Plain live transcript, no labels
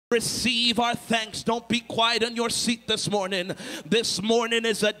Receive our thanks. Don't be quiet in your seat this morning. This morning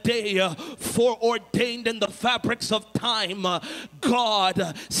is a day foreordained in the fabrics of time.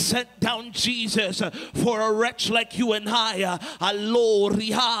 God sent down Jesus for a wretch like you and I.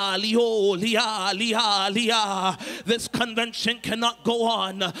 This convention cannot go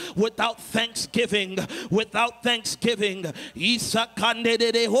on without thanksgiving. Without thanksgiving.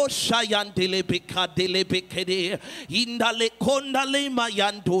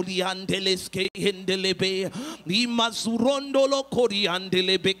 Andeleske Hindelebe, Imazurondolo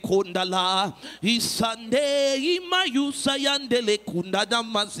Coriandelebe Kundala, Isande, Imayusa Yandele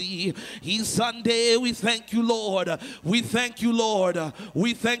Kundadamazi, Isande. We thank you, Lord. We thank you, Lord.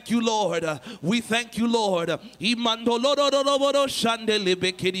 We thank you, Lord. We thank you, Lord. Imandolo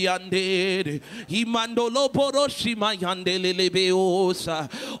Shandelebe Kiriande, Imandolo Boroshima Yandelebe Osa.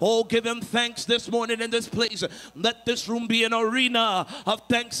 Oh, give him thanks this morning in this place. Let this room be an arena of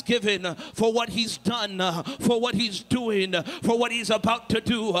thanksgiving for what he's done, for what he's doing, for what he's about to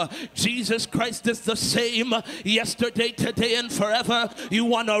do. Jesus Christ is the same yesterday, today, and forever. You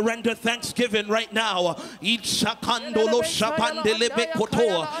want to render thangsgiving right now.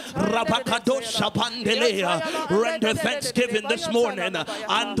 Render thanksgiving this morning.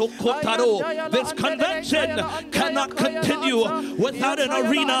 This convention cannot continue without an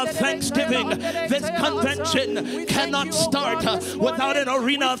arena of thanksgiving. This convention cannot start without an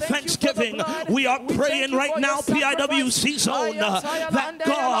arena of thanksgiving. We are praying right now, PIWC Zone, that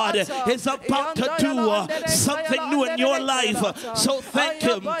God is about to do something new in your life. So thank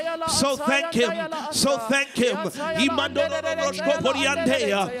him. So thank him. So thank him.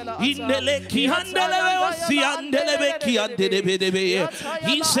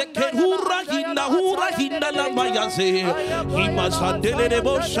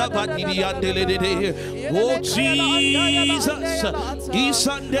 Oh Jesus.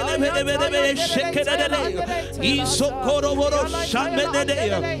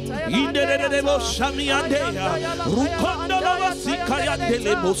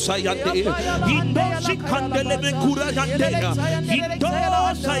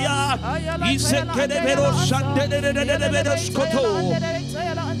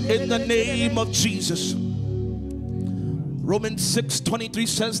 In the name of Jesus. Romans 6:23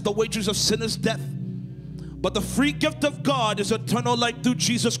 says the wages of sin is death, but the free gift of God is eternal life through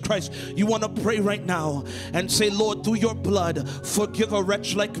Jesus Christ. You want to pray right now and say, Lord, through your blood, forgive a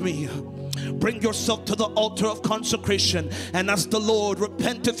wretch like me. Bring yourself to the altar of consecration and ask the Lord,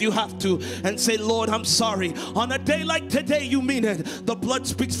 repent if you have to, and say, Lord, I'm sorry. On a day like today, you mean it. The blood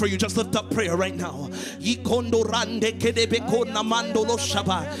speaks for you. Just lift up prayer right now.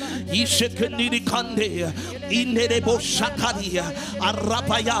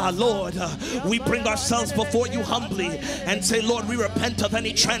 Lord, we bring ourselves before you humbly and say, Lord, we repent of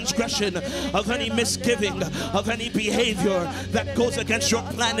any transgression, of any misgiving, of any behavior that goes against your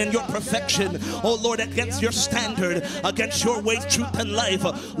plan and your perfection. Oh Lord, against your standard, against your way, truth, and life.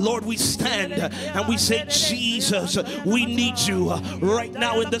 Lord, we stand and we say, Jesus, we need you right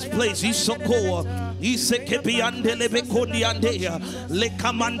now in this place. It's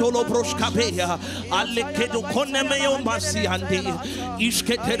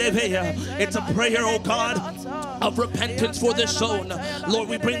a prayer, oh God, of repentance for this zone. Lord,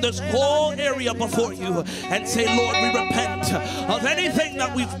 we bring this whole area before you and say, Lord, we repent of anything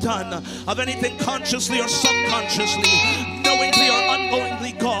that we've done, of anything consciously or subconsciously, knowingly or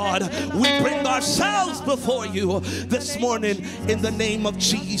unknowingly. God, we bring ourselves before you this morning in the name of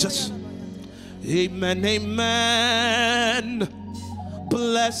Jesus. Amen, amen.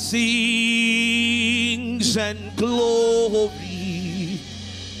 Blessings and glory,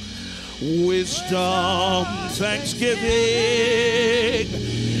 wisdom, thanksgiving,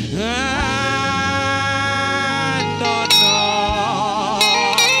 and honor,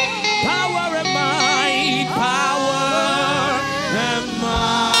 power and might,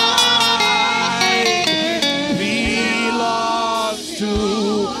 belongs to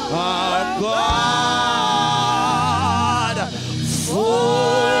our God forever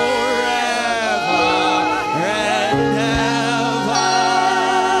and ever.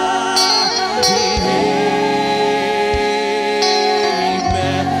 Amen.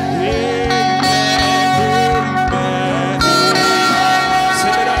 Amen.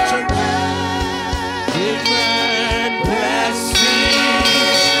 Sing it out, church. Amen. Blessings,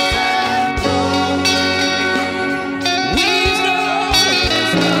 wisdom,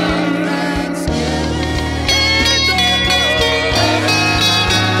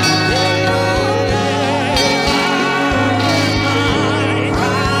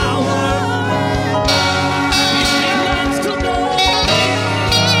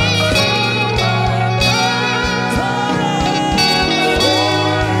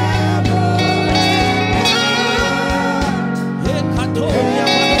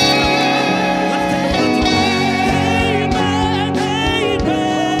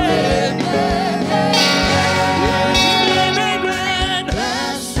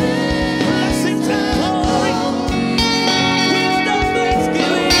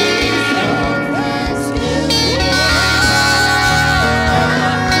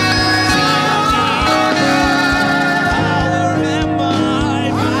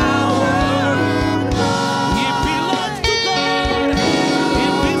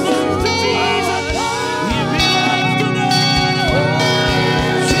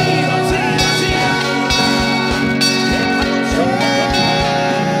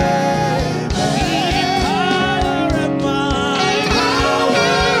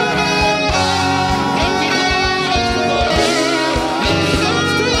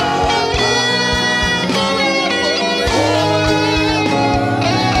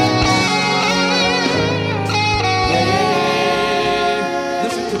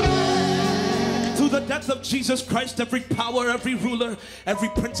 Christ, every power, every ruler, every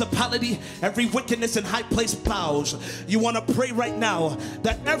principality, every wickedness in high place bows. You want to pray right now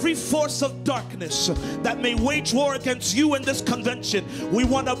that every force of darkness that may wage war against you in this convention, we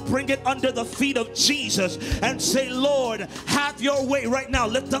want to bring it under the feet of Jesus and say, Lord, have your way right now.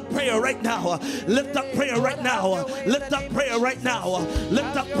 Lift up prayer right now. Lift up prayer right now. Lift up prayer right now.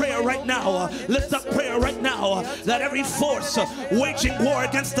 Lift up prayer right now. Lift up prayer right now. That every force waging war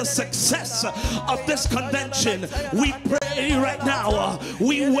against the success of this convention, we pray right now.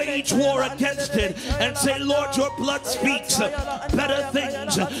 We wage war against it and say, Lord, your blood speaks better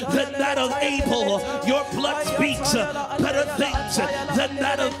things than that of Abel. Your blood speaks better things than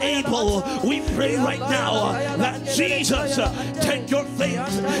that of Abel. We pray right now that Jesus, take your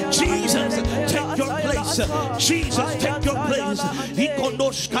place. Jesus, take your place. Jesus, take your place.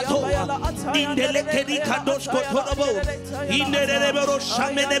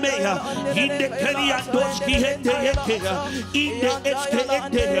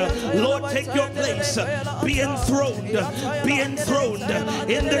 Lord, take your place. Be enthroned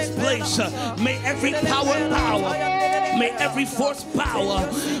in this place. May every power bow. May every force bow.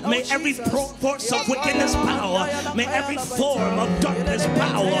 May every force of wickedness bow. May every form of darkness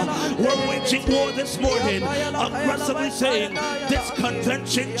bow. We're waging war this morning, aggressively saying this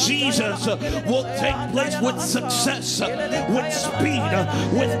convention, Jesus, will take place with success, with speed,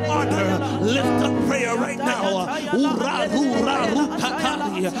 with honor. Lift up prayer right now.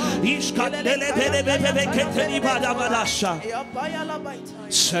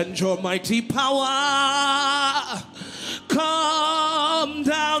 Send your mighty power. Come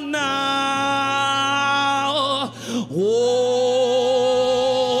down now. Oh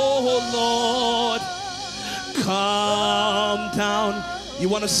Lord, come down. You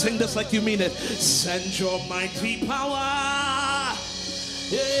want to sing this like you mean it. Send your mighty power.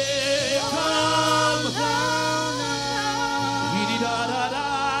 Yeah, come down now.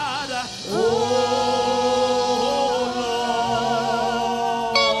 Oh.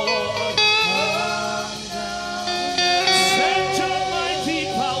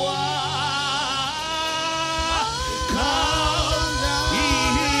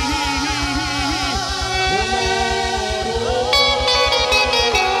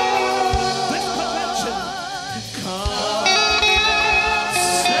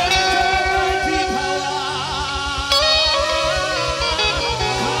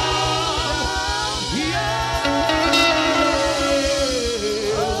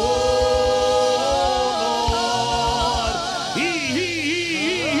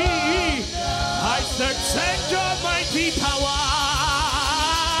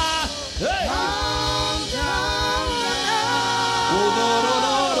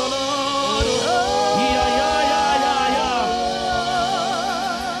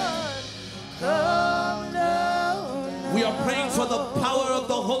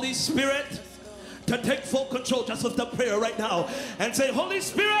 Spirit to take full control. Just lift up prayer right now and say, Holy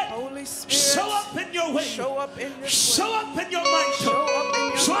Spirit, show up in your way, show up in your might,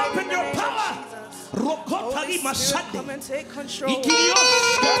 show up in your power. Holy Spirit, come and take control.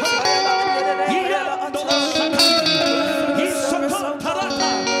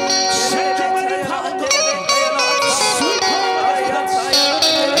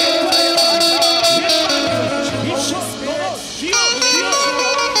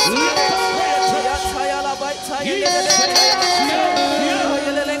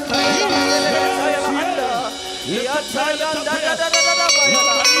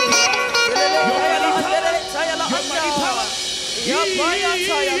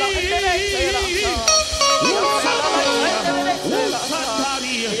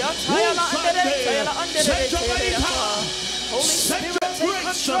 Set your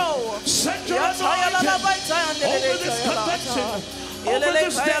control. Set your anointing over this convention. Over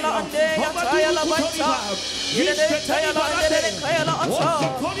this day.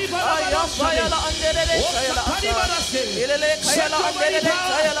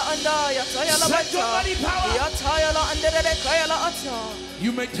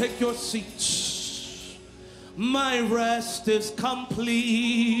 You may take your seats. My rest is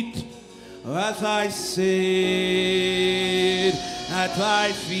complete as I sit at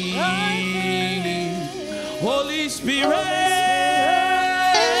thy feet. Holy Spirit,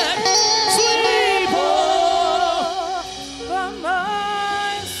 sweep over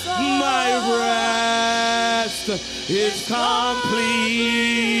my soul. My rest is complete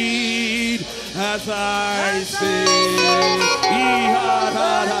as I sit.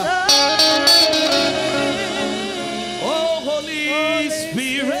 Oh, Holy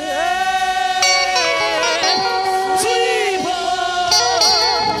Spirit,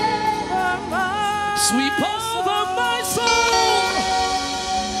 sweep over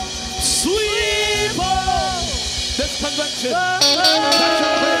convention. That's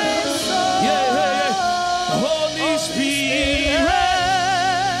your prayer. Yeah, yeah, yeah. Holy Spirit,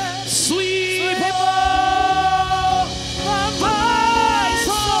 sweep upon my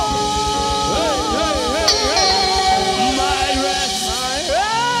soul. My rest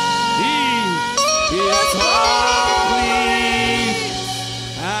is complete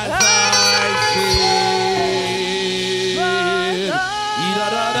as I feel.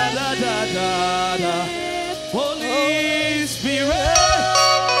 Holy Spirit,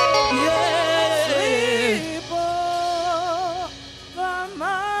 yeah. Sleep over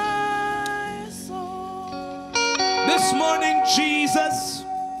my soul. This morning, Jesus,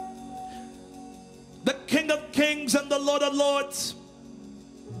 the King of Kings and the Lord of Lords,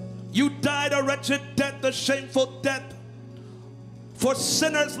 you died a wretched death, a shameful death. For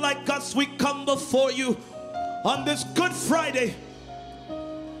sinners like us, we come before you on this Good Friday.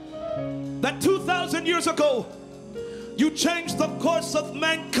 That 2,000 years ago, you changed the course of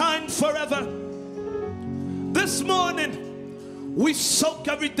mankind forever. This morning, we soak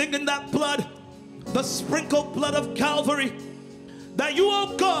everything in that blood, the sprinkled blood of Calvary, that you,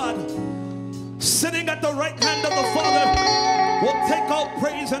 oh God, sitting at the right hand of the Father, will take all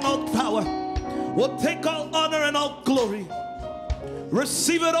praise and all power, will take all honor and all glory.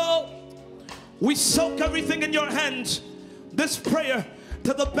 Receive it all. We soak everything in your hands. This prayer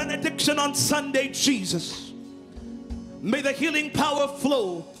to the benediction on Sunday, Jesus. May the healing power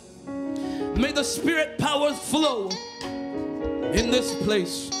flow. May the Spirit power flow in this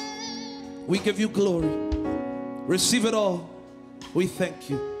place. We give you glory. Receive it all. We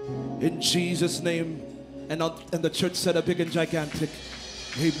thank you. In Jesus' name. And the church said a big and gigantic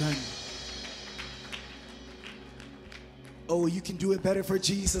amen. Oh, you can do it better for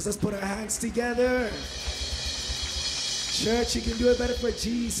Jesus. Let's put our hands together. Church, you can do it better for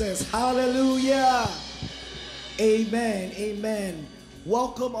Jesus. Hallelujah. Amen. Amen.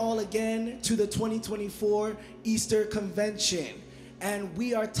 Welcome all again to the 2024 Easter Convention. And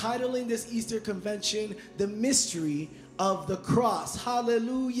we are titling this Easter Convention, The Mystery of the Cross.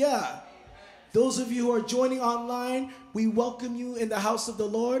 Hallelujah. Those of you who are joining online, we welcome you in the house of the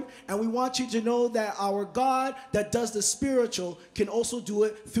Lord, and we want you to know that our God that does the spiritual can also do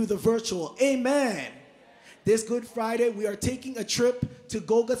it through the virtual. Amen. This Good Friday, we are taking a trip to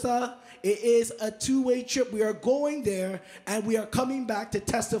Golgotha. It is a two-way trip. We are going there, and we are coming back to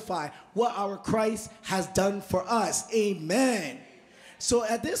testify what our Christ has done for us. Amen. So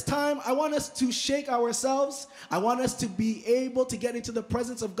at this time, I want us to shake ourselves. I want us to be able to get into the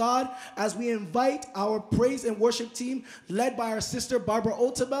presence of God as we invite our praise and worship team led by our sister Barbara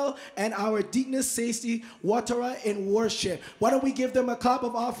Otabel and our deaconess Stacey Watara in worship. Why don't we give them a cup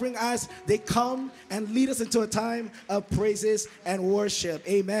of offering as they come and lead us into a time of praises and worship.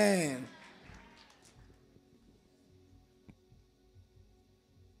 Amen.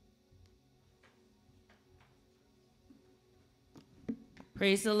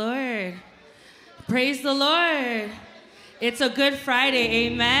 Praise the Lord. Praise the Lord. It's a Good Friday,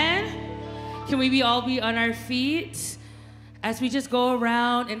 amen? Can we all be on our feet as we just go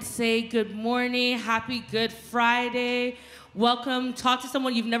around and say good morning, happy Good Friday, welcome, talk to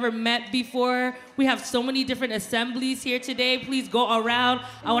someone you've never met before. We have so many different assemblies here today. Please go around.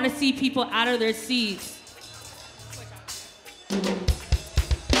 I want to see people out of their seats.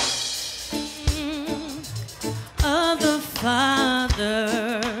 Of the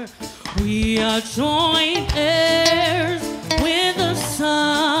Father, we are joint heirs with the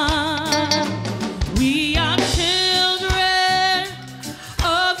Son. We are children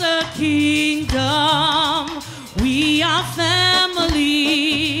of the kingdom. We are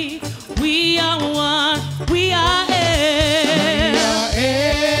family. We are one. We are heirs.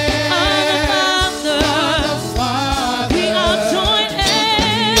 Of the Father. We are joint heirs.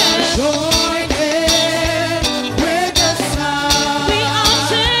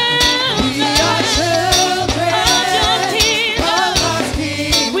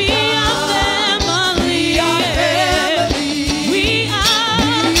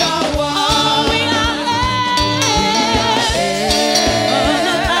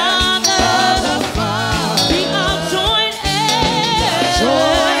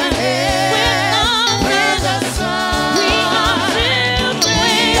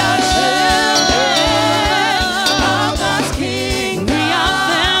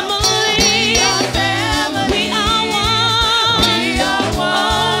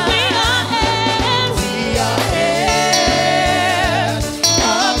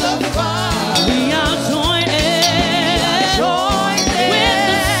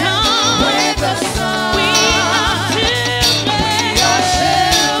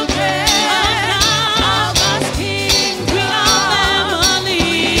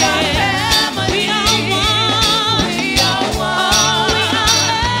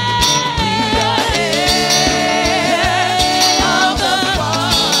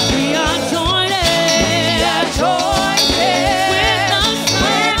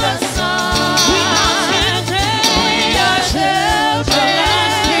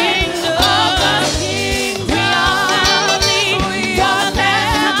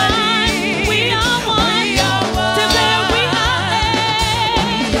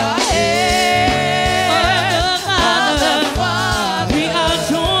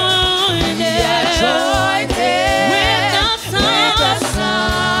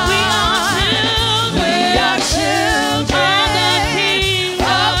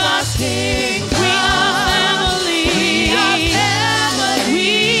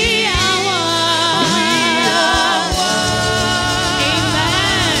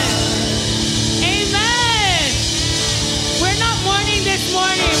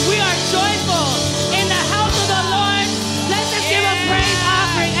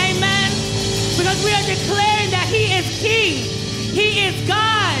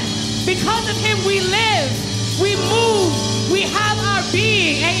 Because of him we live, we move, we have our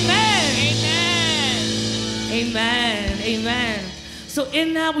being. Amen. Amen. Amen. Amen. So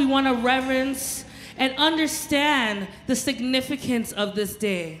in that we want to reverence and understand the significance of this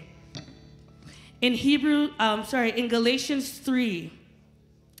day. In in Galatians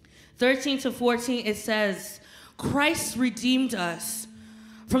 3:13-14, it says, Christ redeemed us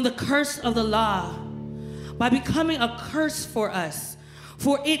from the curse of the law by becoming a curse for us.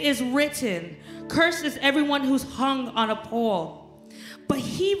 For it is written, cursed is everyone who's hung on a pole. But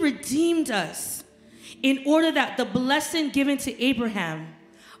he redeemed us in order that the blessing given to Abraham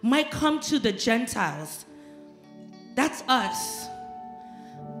might come to the Gentiles. That's us.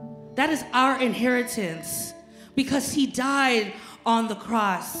 That is our inheritance because he died on the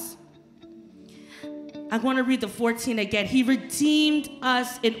cross. I want to read the 14 again. He redeemed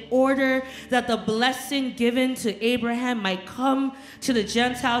us in order that the blessing given to Abraham might come to the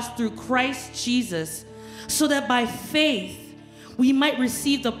Gentiles through Christ Jesus, so that by faith we might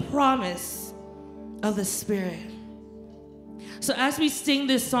receive the promise of the Spirit. So as we sing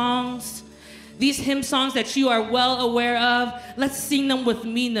these songs, these hymn songs that you are well aware of, let's sing them with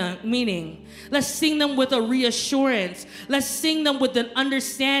meaning. Let's sing them with a reassurance. Let's sing them with an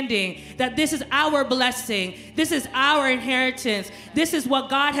understanding that this is our blessing. This is our inheritance. This is what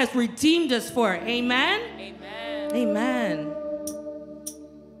God has redeemed us for. Amen? Amen. Amen.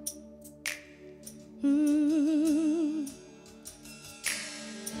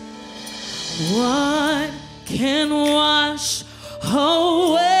 What can wash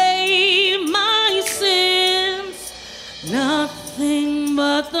away my sins? Nothing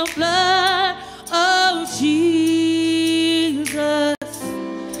but the blood of Jesus.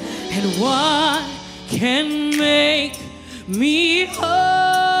 And what can make me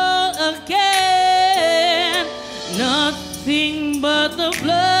whole again? Nothing but the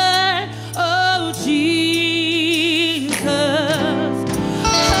blood of Jesus.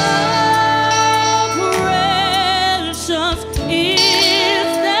 I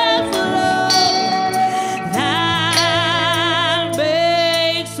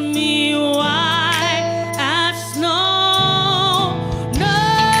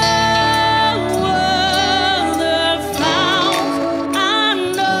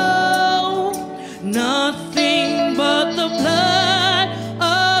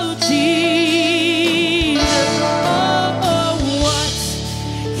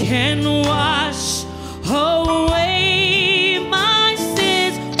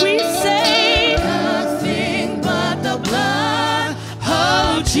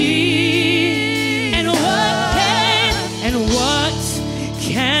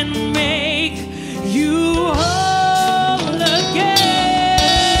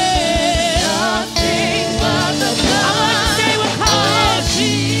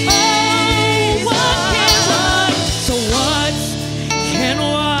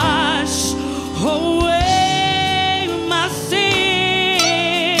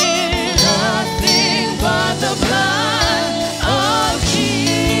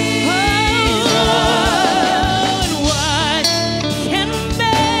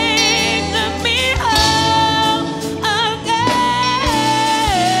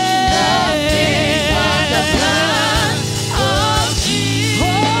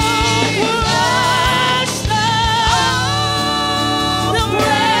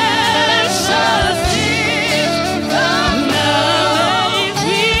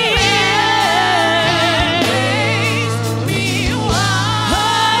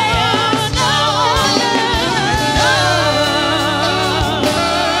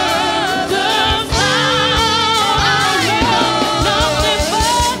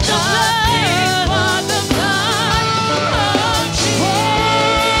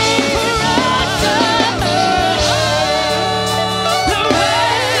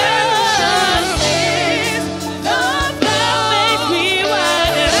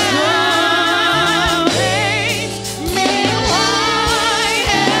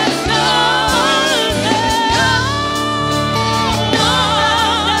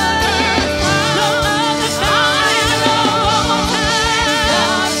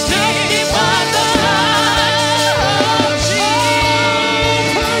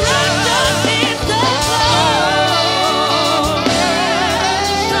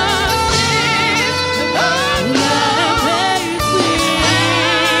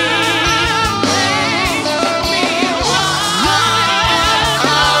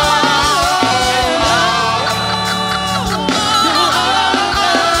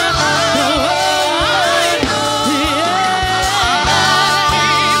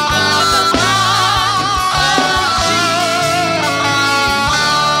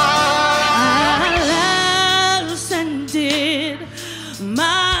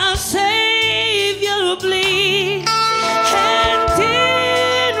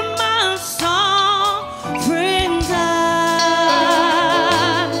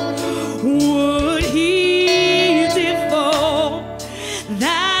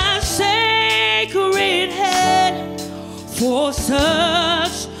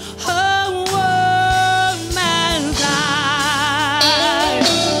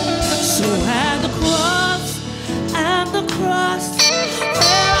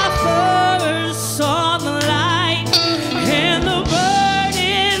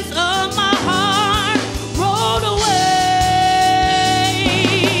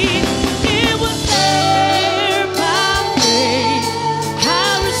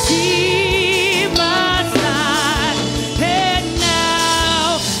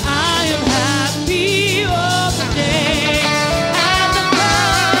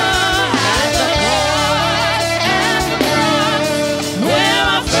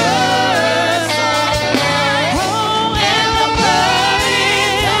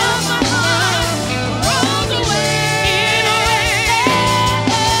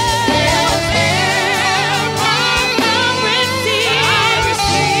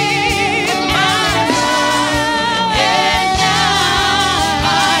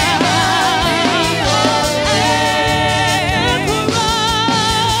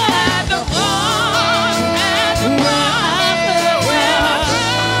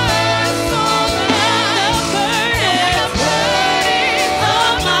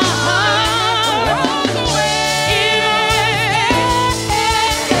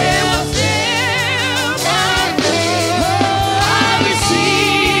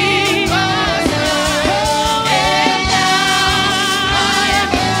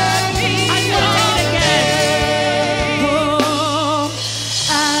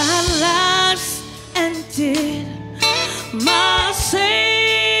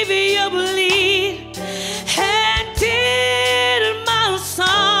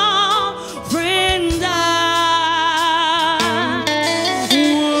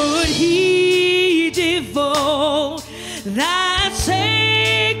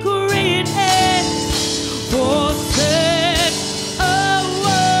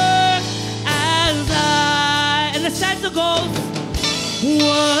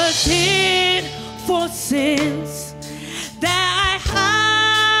was hid for sins that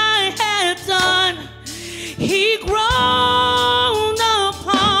I had done. He groaned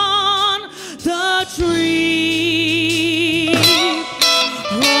upon the tree.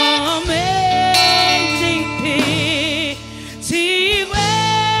 Amazing pity,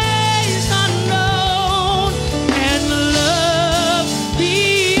 grace unknown, and love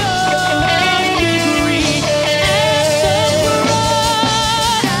beyond degree. At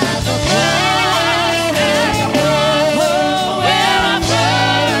the cross, where I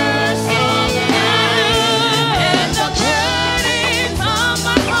first saw the light, and the burdens of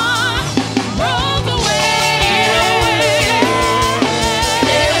my heart rolled away.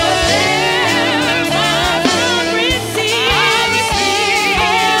 It was there I could receive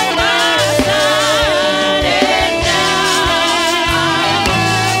my sight, and now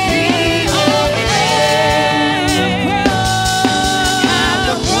behold, at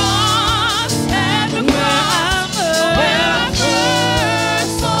the cross, where I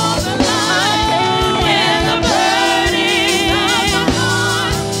first saw the light, and the burning of my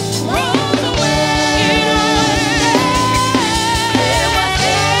heart rolled away. It was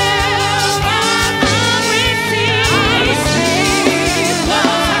there I could receive my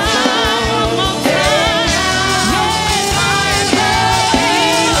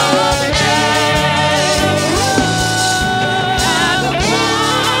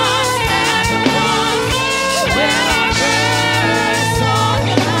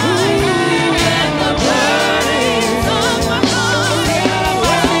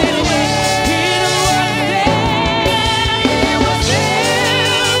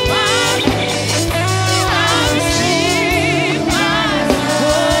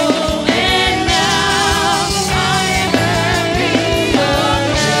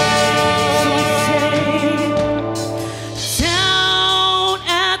down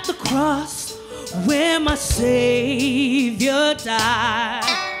at the cross where my Savior died,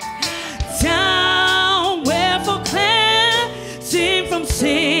 down where for cleansing from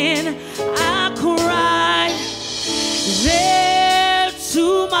sin I cried. There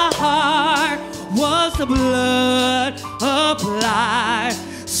to my heart was the blood applied,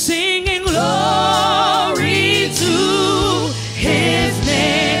 singing glory to His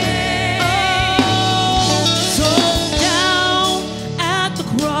name. So down at the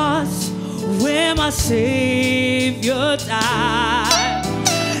cross where my Savior died,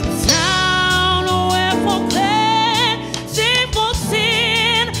 down where for cleansing for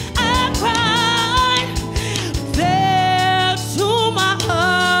sin I cried. There to my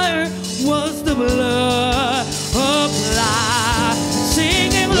heart was the blood applied,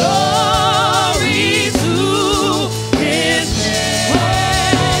 singing glory to His name.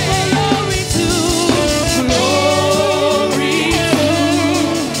 Glory to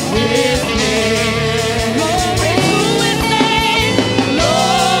His name. Glory to His name.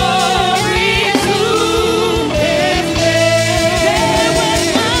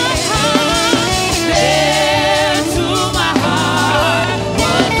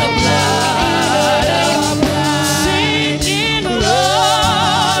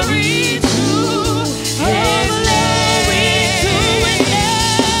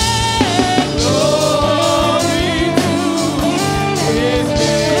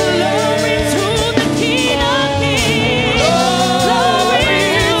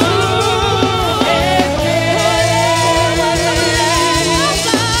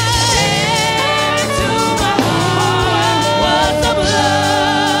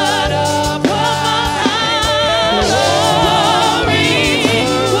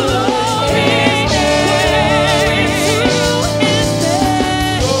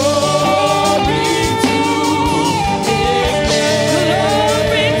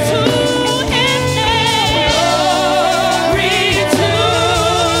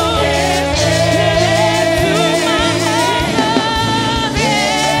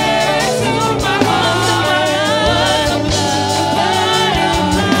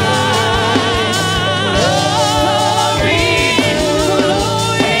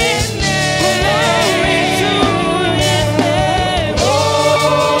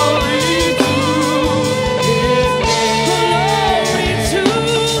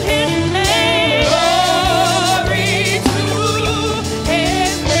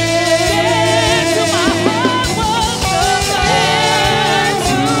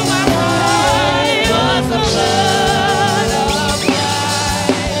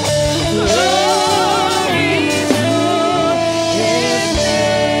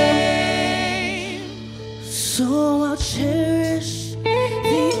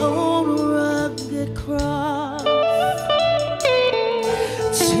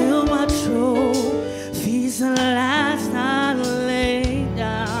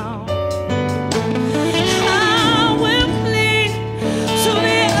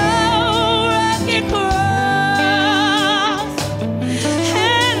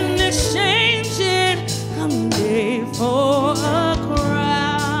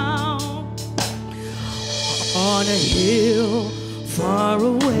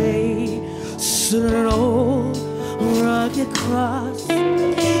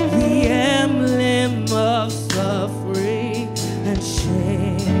 of suffering and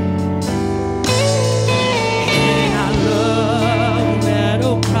shame. And I love that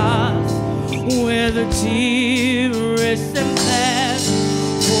old cross where the dearest and best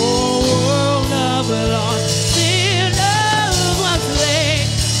whole world of lost sinners was laid.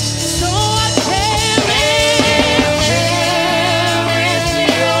 So I carry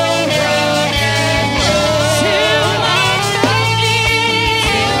your rugged cross till my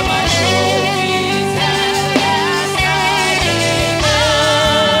trophies at last I gain.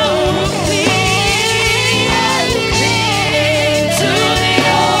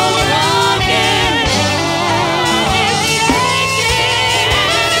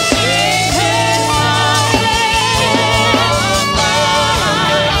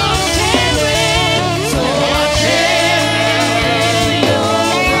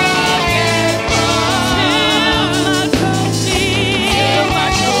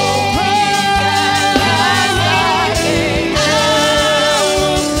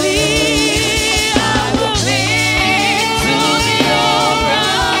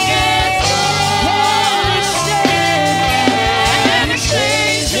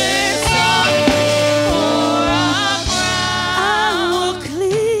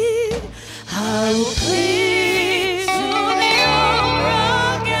 I will cling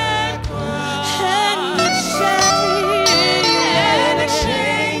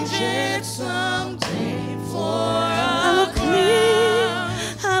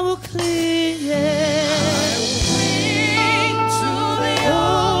to the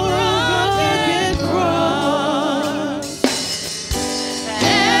old rugged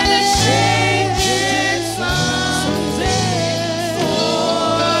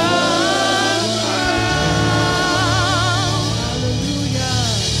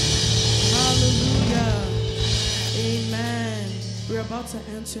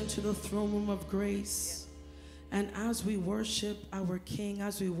into the throne room of grace. And as we worship our King,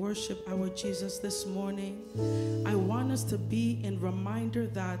 as we worship our Jesus this morning, I want us to be in reminder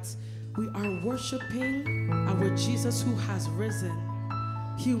that we are worshiping our Jesus who has risen.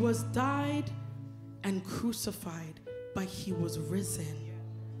 He was died and crucified, but he was risen.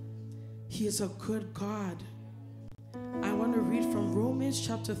 He is a good God. I want to read from Romans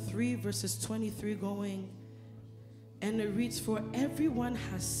chapter 3, verses 23 going. And it reads, for everyone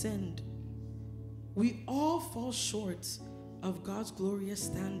has sinned. We all fall short of God's glorious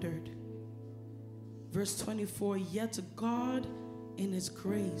standard. Verse 24, yet God in his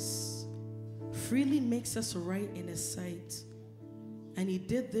grace freely makes us right in his sight. And he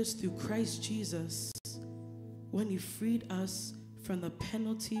did this through Christ Jesus when he freed us from the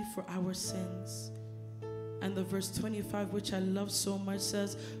penalty for our sins. And the verse 25, which I love so much,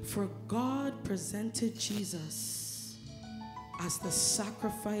 says, for God presented Jesus as the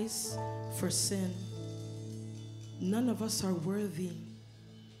sacrifice for sin. None of us are worthy,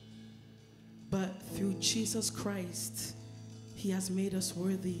 but through Jesus Christ, he has made us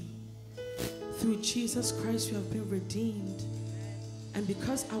worthy. Through Jesus Christ, we have been redeemed. And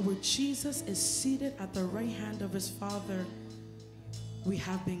because our Jesus is seated at the right hand of his Father, we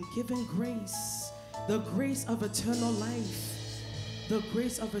have been given grace, the grace of eternal life, the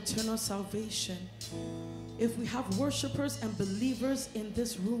grace of eternal salvation. If we have worshipers and believers in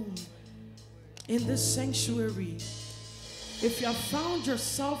this room, in this sanctuary, if you have found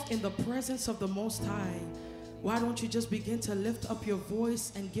yourself in the presence of the Most High, why don't you just begin to lift up your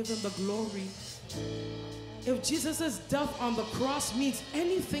voice and give him the glory? If Jesus' death on the cross means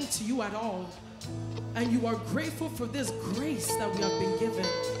anything to you at all, and you are grateful for this grace that we have been given,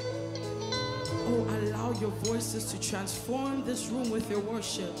 oh, allow your voices to transform this room with your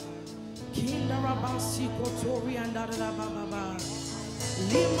worship.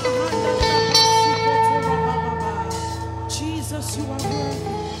 Jesus, you are worthy.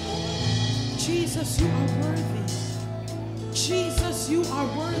 Jesus, you are worthy. Jesus, you are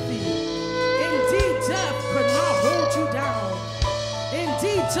worthy. Indeed, death could not hold you down.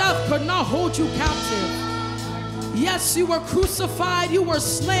 Indeed, death could not hold you captive. Yes, you were crucified, you were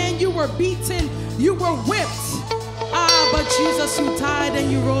slain, you were beaten, you were whipped. But Jesus, you died and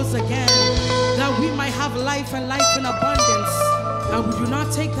you rose again, that we might have life and life in abundance. And we do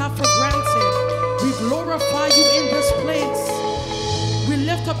not take that for granted. We glorify you in this place. We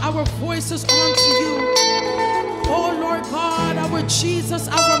lift up our voices unto you. Oh Lord God, our Jesus,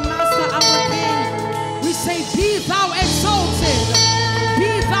 our Master, our King. We say, be thou exalted.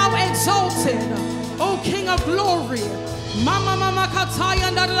 Be thou exalted, O King of glory. Mama mama kataya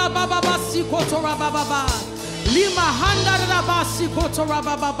ndara baba basi kotora baba. Lima handa basi kotora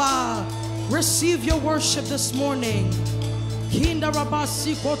baba. Receive your worship this morning. Kinda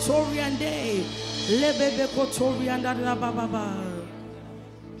rabasi kotoriande.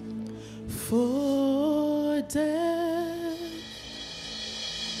 For death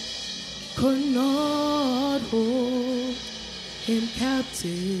could not hold him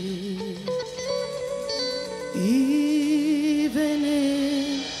captive, even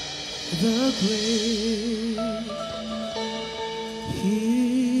in the grave.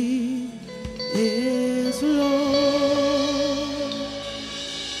 He is Lord.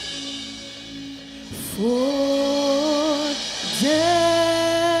 For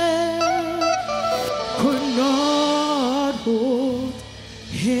death could not hold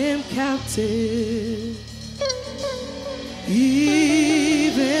him captive,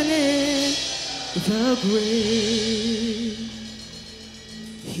 even in the grave.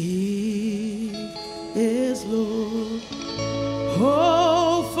 He is Lord.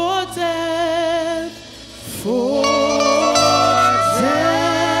 Oh, for death, for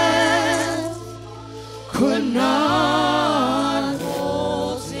death could not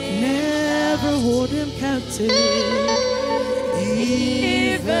hold him, never hold him captive,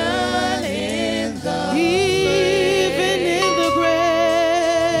 even in the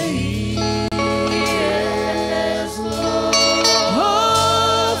grave. He is Lord.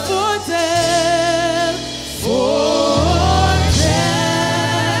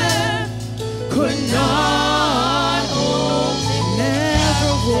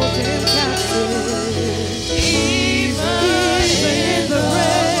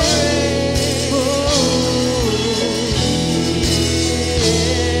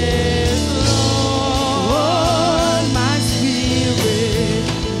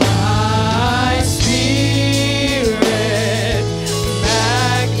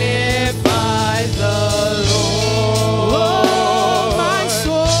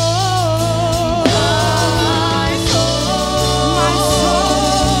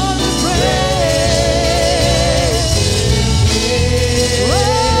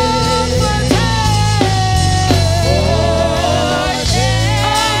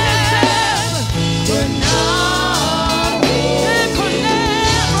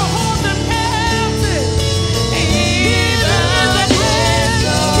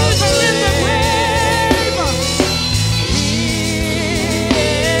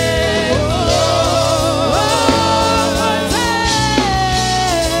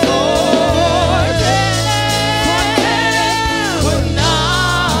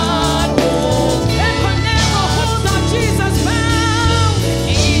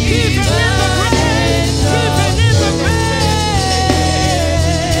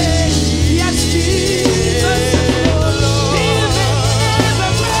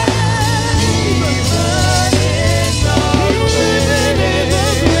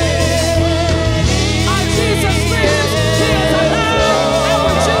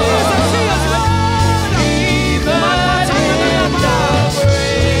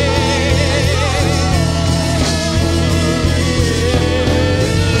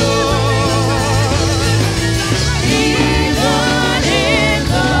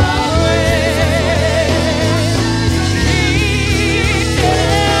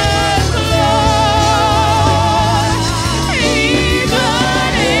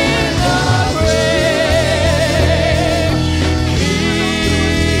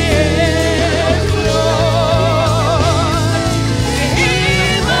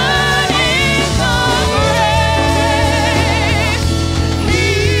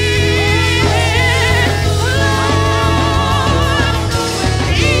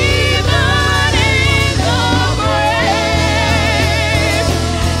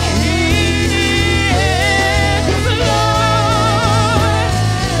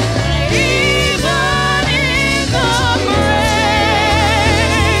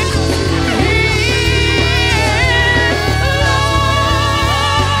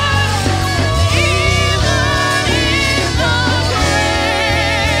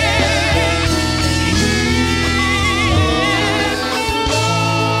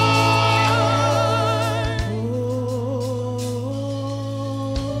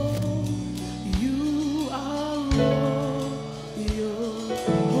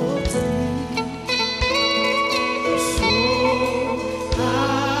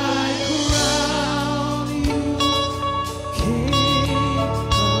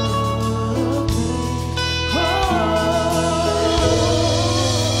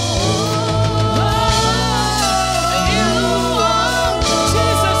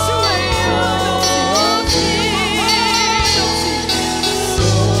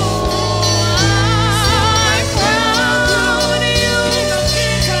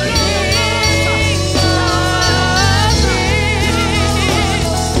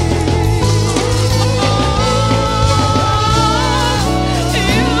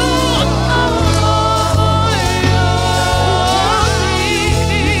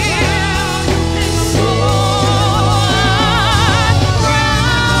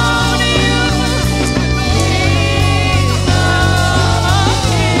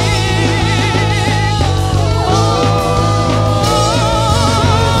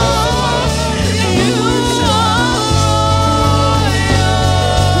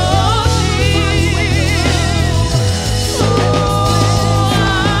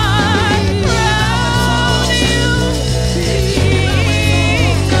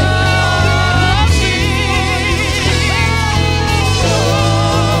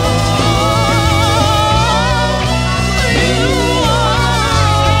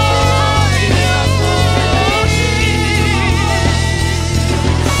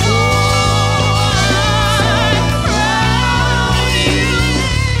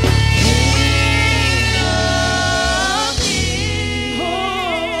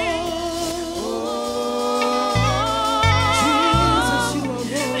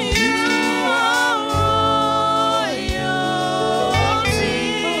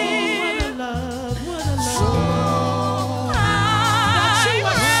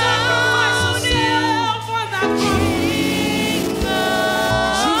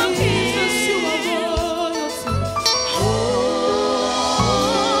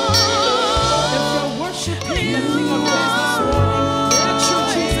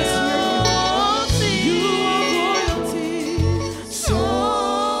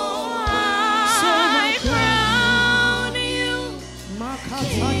 You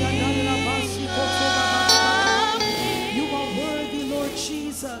are worthy, Lord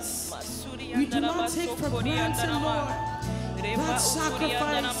Jesus. We do not take for granted, Lord, that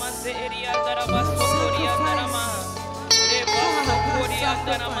sacrifice.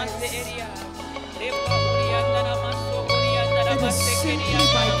 It is simply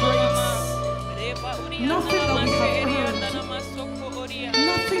by grace. Nothing that we have earned.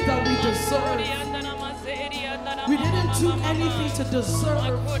 Nothing that we deserve. We didn't do anything to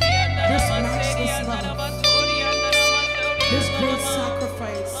deserve this matchless love, this great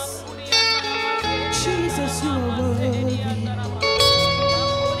sacrifice. Jesus, you are worthy.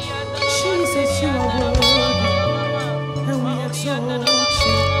 Jesus, you are worthy. And we exalt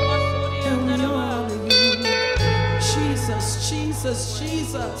you. And we honor you. Jesus, Jesus,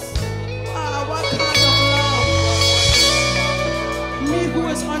 Jesus. Ah, what kind of love? Me who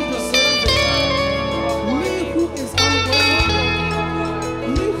is undeserving. Me who is unworthy.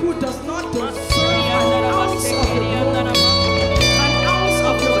 Me who does not deserve an ounce of your glory, an ounce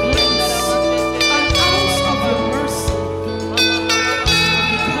of your grace, an ounce of your mercy.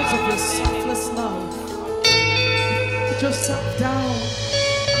 Because of your selfless love, just sat down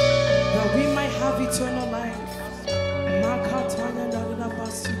that we might have eternal life.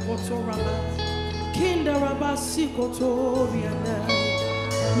 Kinda rabasi kotorianda,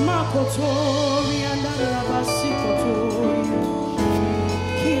 makotorianda rabasi kotori,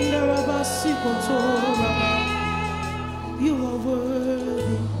 kinda rabasi kotoraba. You are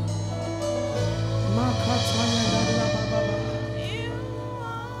worthy, makatayanda rababa.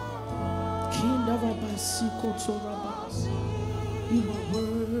 Kinda rabasi kotoraba. You are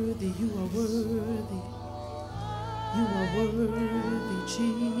worthy, you are worthy. You are worthy,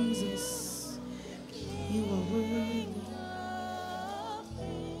 Jesus. You are worthy.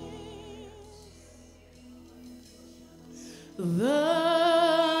 The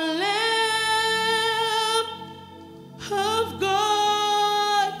Lamb of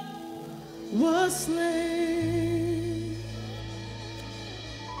God was slain.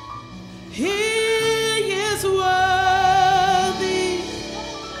 He is worthy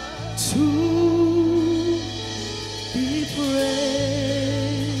to be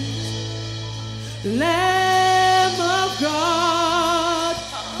praised. Lamb of God,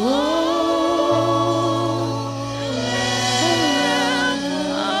 oh, Lamb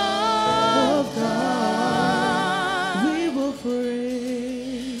of God, we will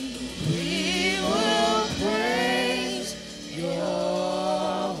praise. We will praise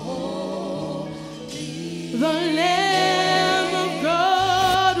your holy. The Lamb of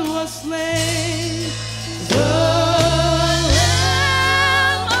God was slain.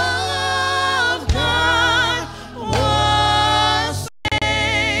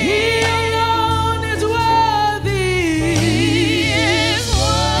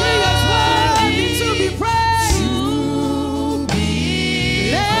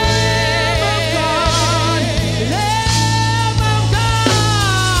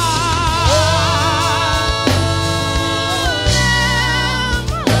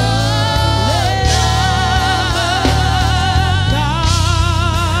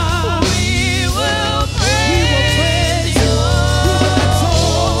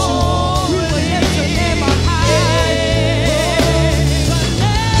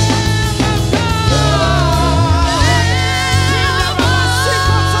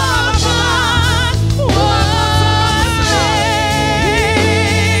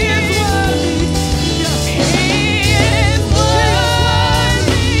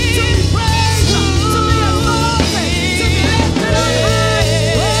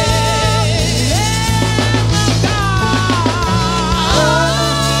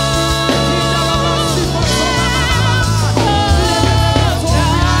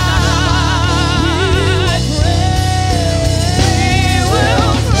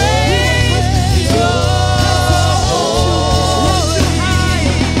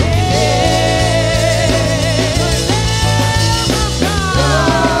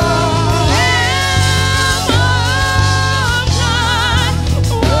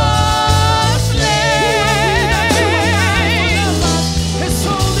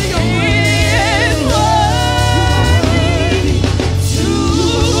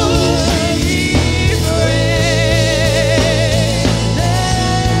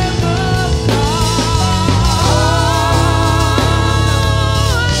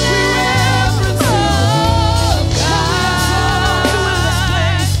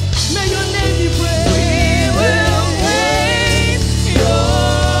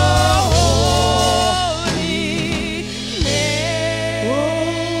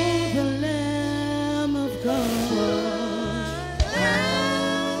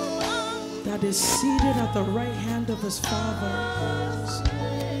 but is seated at the right hand of his Father.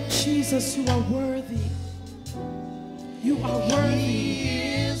 Jesus, you are worthy. You are worthy.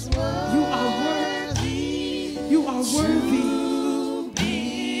 You are worthy. You are worthy.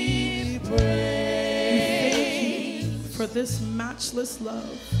 We thank you for this matchless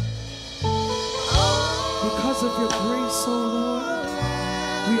love. Because of your grace, oh Lord,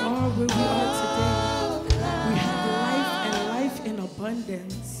 we are where we are today. We have life and life in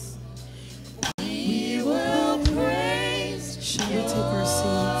abundance. We will praise. Shall we take our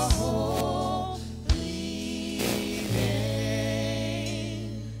seats?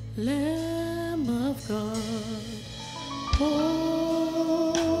 Lamb of God,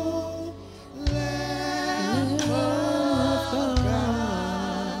 oh, Lamb of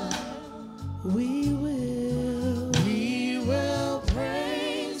God, we will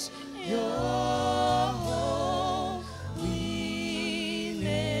praise your holy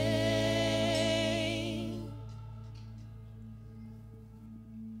name.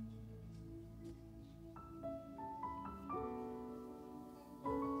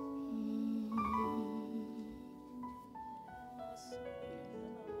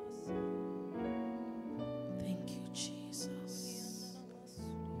 Thank you, Jesus.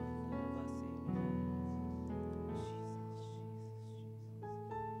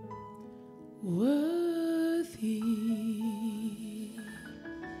 Worthy,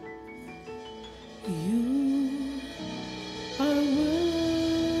 you are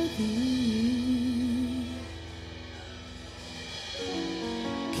worthy,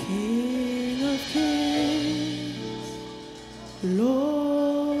 King of kings,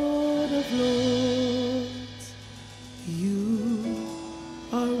 Lord of lords, you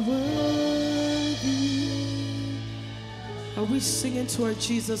are worthy. Are we singing to our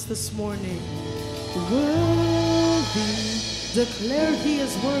Jesus this morning? Worthy, declare he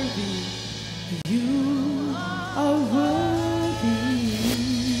is worthy. You are worthy,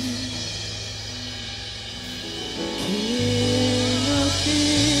 King of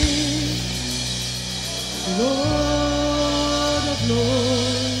kings, Lord of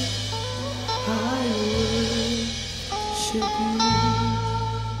lords, I worship you,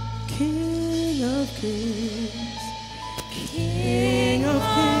 King of kings, King of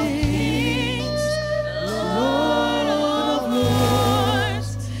kings, Lord of lords,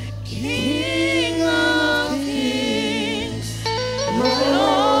 King of kings,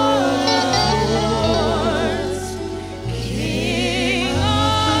 Lord of lords, King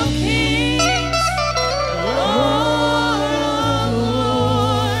of kings, Lord of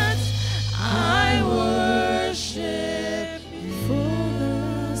lords, I worship you.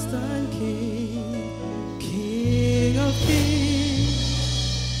 Fullest and King, King of kings,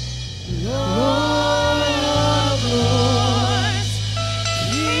 Lord of lords,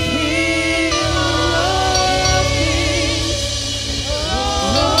 King of kings,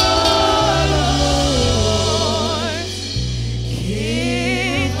 Lord of lords,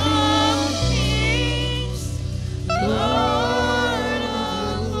 King of kings, Lord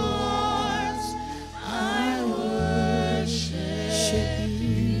of lords, I worship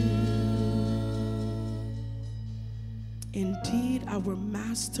you. Indeed, our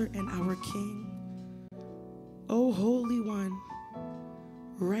Master and our King, O Holy One,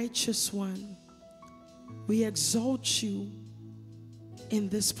 Righteous One, we exalt you in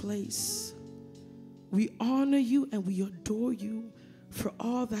this place. We honor you and we adore you for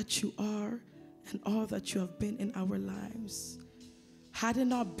all that you are and all that you have been in our lives. Had it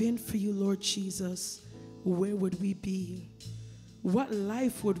not been for you, Lord Jesus, where would we be? What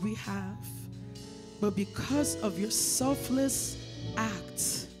life would we have? But because of your selfless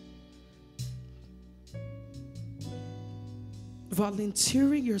act,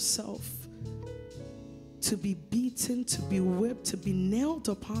 volunteering yourself to be beaten, to be whipped, to be nailed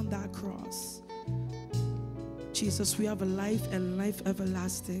upon that cross, Jesus, we have a life and life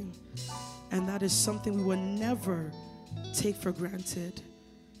everlasting. And that is something we will never take for granted.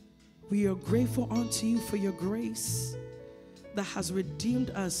 We are grateful unto you for your grace that has redeemed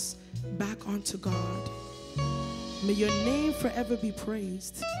us back unto God. May your name forever be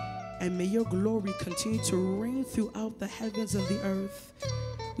praised, and may your glory continue to reign throughout the heavens and the earth.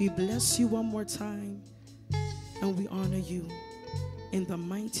 We bless you one more time, and we honor you. In the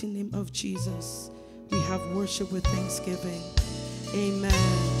mighty name of Jesus, we have worship with thanksgiving. Amen.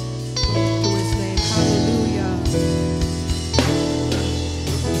 Glory to his name. Hallelujah.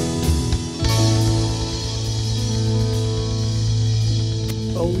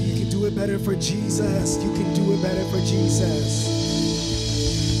 Oh, you can do it better for Jesus. You can do it better for Jesus.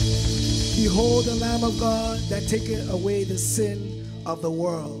 Behold the Lamb of God that taketh away the sin of the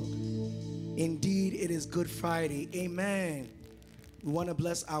world. Indeed, it is Good Friday. Amen. We want to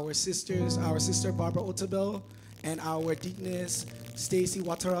bless our sisters, our sister Barbara Otabel and our deaconess Stacy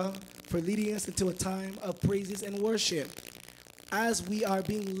Watara for leading us into a time of praises and worship. As we are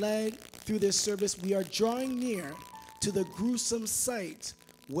being led through this service, we are drawing near to the gruesome sight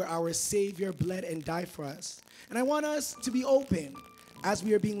where our Savior bled and died for us. And I want us to be open as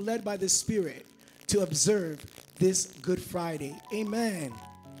we are being led by the Spirit to observe this Good Friday. Amen.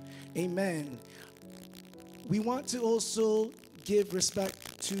 Amen. We want to also give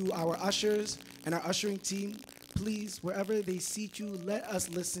respect to our ushers and our ushering team. Please, wherever they seat you, let us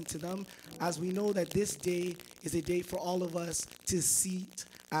listen to them, as we know that this day is a day for all of us to seat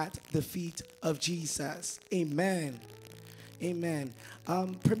at the feet of Jesus. Amen. Amen.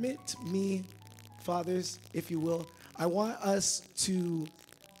 Permit me, fathers, if you will, I want us to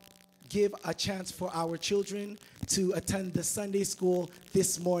give a chance for our children to attend the Sunday school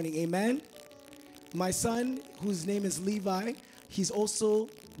this morning. Amen. My son, whose name is Levi, he's also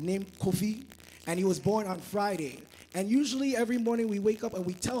named Kofi, and he was born on Friday. And usually every morning we wake up and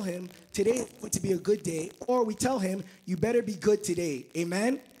we tell him, today is going to be a good day, or we tell him, you better be good today.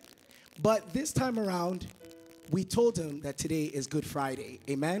 Amen? But this time around, we told him that today is Good Friday.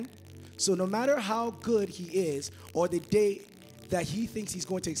 Amen? So no matter how good he is, or the day that he thinks he's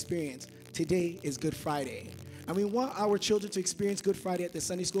going to experience, today is Good Friday. And we want our children to experience Good Friday at the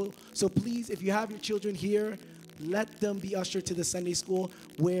Sunday school. So please, if you have your children here, let them be ushered to the Sunday school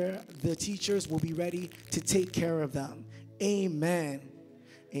where the teachers will be ready to take care of them. Amen.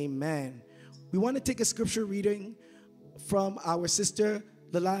 Amen. We want to take a scripture reading from our sister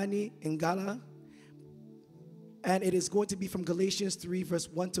Lalani Ngala. And it is going to be from Galatians 3, verse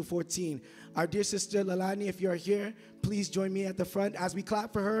 1 to 14. Our dear sister Lalani, if you're here, please join me at the front as we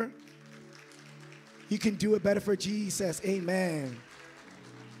clap for her. You can do it better for Jesus. Amen.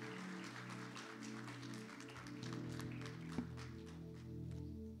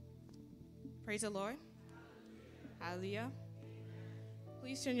 Praise the Lord. Hallelujah.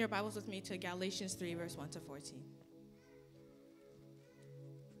 Please turn your Bibles with me to Galatians 3, verse 1 to 14.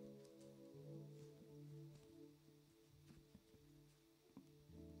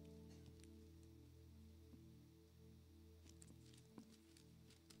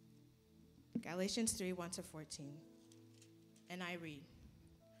 Galatians 3, 1 to 14. And I read,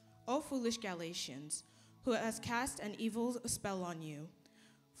 O foolish Galatians, who has cast an evil spell on you?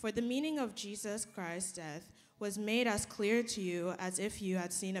 For the meaning of Jesus Christ's death was made as clear to you as if you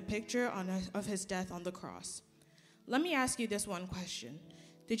had seen a picture of his death on the cross. Let me ask you this one question.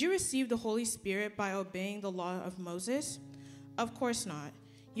 Did you receive the Holy Spirit by obeying the law of Moses? Of course not.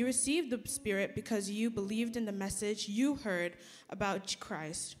 You received the Spirit because you believed in the message you heard about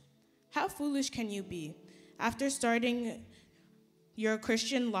Christ. How foolish can you be? After starting your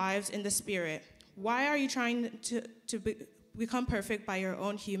Christian lives in the Spirit, why are you trying to become perfect by your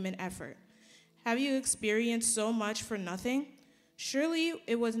own human effort? Have you experienced so much for nothing? Surely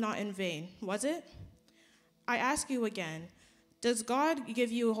it was not in vain, was it? I ask you again, does God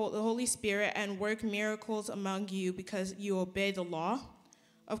give you the Holy Spirit and work miracles among you because you obey the law?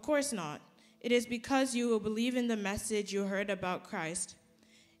 Of course not. It is because you believe in the message you heard about Christ.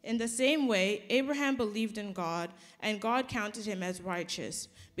 In the same way, Abraham believed in God, and God counted him as righteous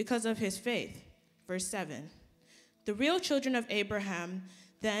because of his faith. Verse 7. The real children of Abraham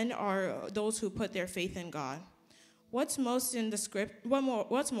then are those who put their faith in God. What's more,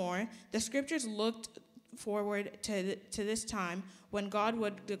 the scriptures looked forward to this time when God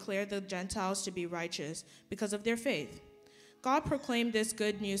would declare the Gentiles to be righteous because of their faith. God proclaimed this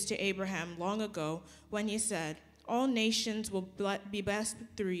good news to Abraham long ago when he said, all nations will be blessed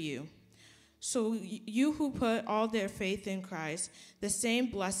through you. So you who put all their faith in Christ, the same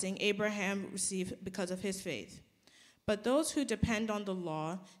blessing Abraham received because of his faith. But those who depend on the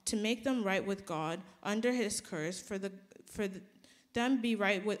law to make them right with God under his curse, for them be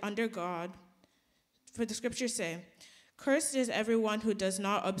right under God, for the scriptures say, cursed is everyone who does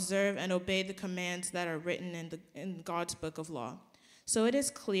not observe and obey the commands that are written in God's book of law. So it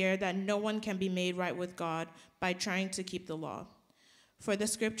is clear that no one can be made right with God by trying to keep the law. For the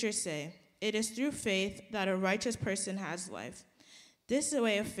scriptures say, it is through faith that a righteous person has life. This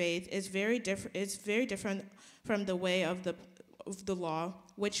way of faith is very different from the way of the law,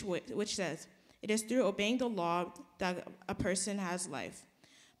 which says, it is through obeying the law that a person has life.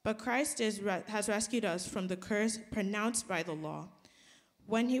 But Christ has rescued us from the curse pronounced by the law.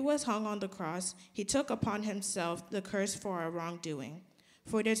 When he was hung on the cross, he took upon himself the curse for our wrongdoing.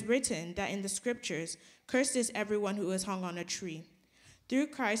 For it is written that in the scriptures, cursed is everyone who is hung on a tree. Through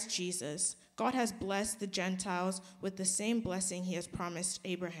Christ Jesus, God has blessed the Gentiles with the same blessing he has promised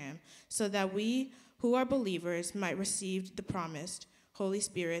Abraham, so that we who are believers might receive the promised Holy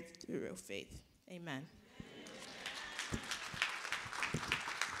Spirit through faith. Amen.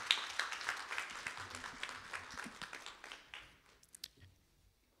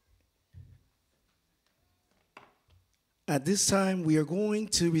 At this time, we are going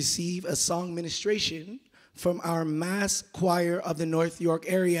to receive a song ministration from our mass choir of the North York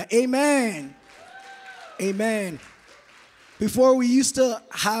area. Amen. Amen. Before, we used to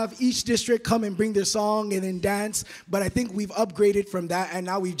have each district come and bring their song and then dance, but I think we've upgraded from that, and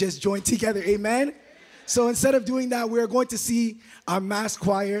now we've just joined together. Amen. So instead of doing that, we're going to see our mass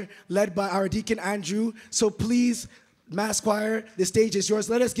choir led by our Deacon Andrew. So please, mass choir, the stage is yours.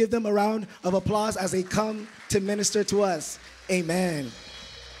 Let us give them a round of applause as they come to minister to us. Amen.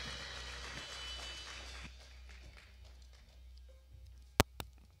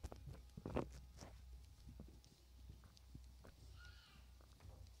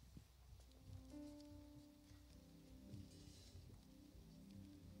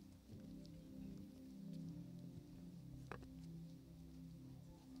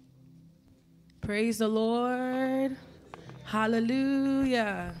 Praise the Lord.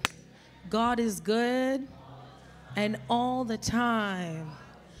 Hallelujah. God is good and all the time,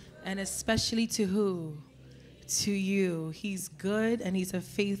 and especially to who? To you. He's good and he's a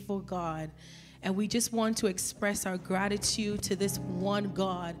faithful God. And we just want to express our gratitude to this one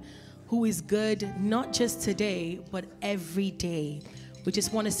God who is good, not just today, but every day. We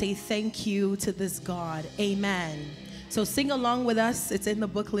just want to say thank you to this God. Amen. So sing along with us. It's in the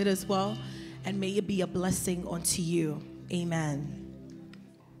booklet as well. And may it be a blessing unto you. Amen.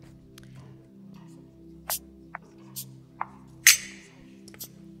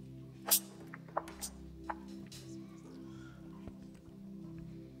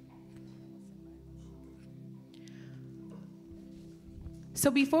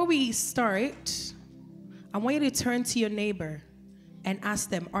 So before we start, I want you to turn to your neighbor and ask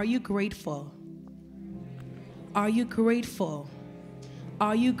them, are you grateful? Are you grateful?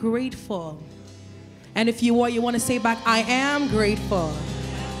 Are you grateful? And if you are, you want to say back, I am grateful.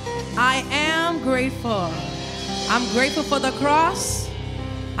 I am grateful. I'm grateful for the cross.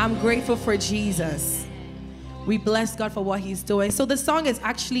 I'm grateful for Jesus. We bless God for what he's doing. So the song is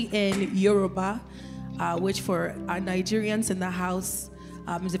actually in Yoruba, which for our Nigerians in the house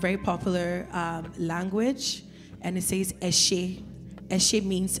is a very popular language. And it says, Eshe. Eshe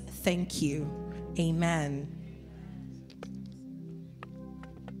means thank you. Amen.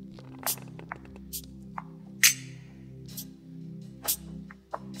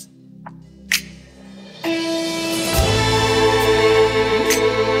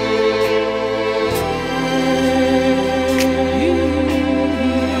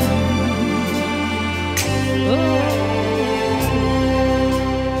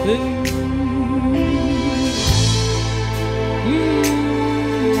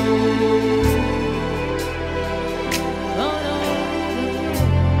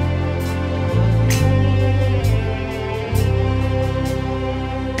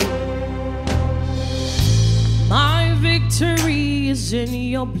 In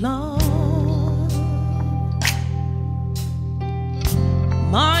your blood,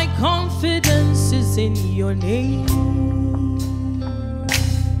 my confidence is in your name.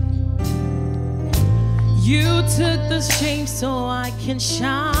 You took the shame so I can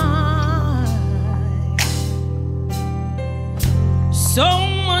shine. So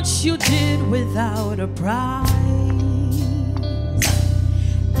much you did without a price.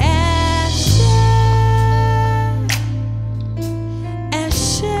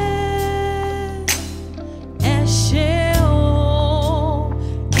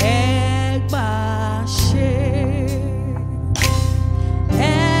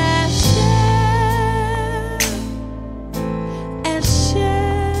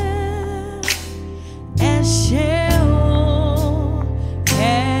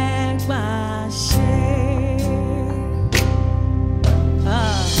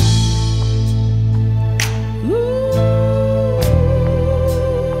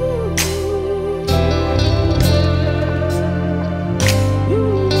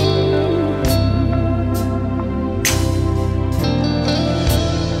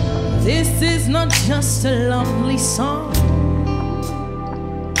 Just a lovely song.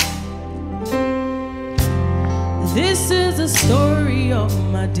 This is the story of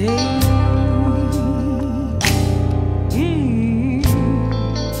my day.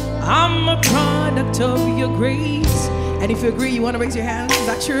 I'm a product of your grace. And if you agree, you want to raise your hand. Is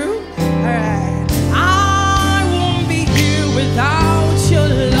that true? All right. I won't be here without you.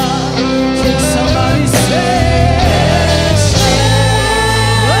 Somebody say,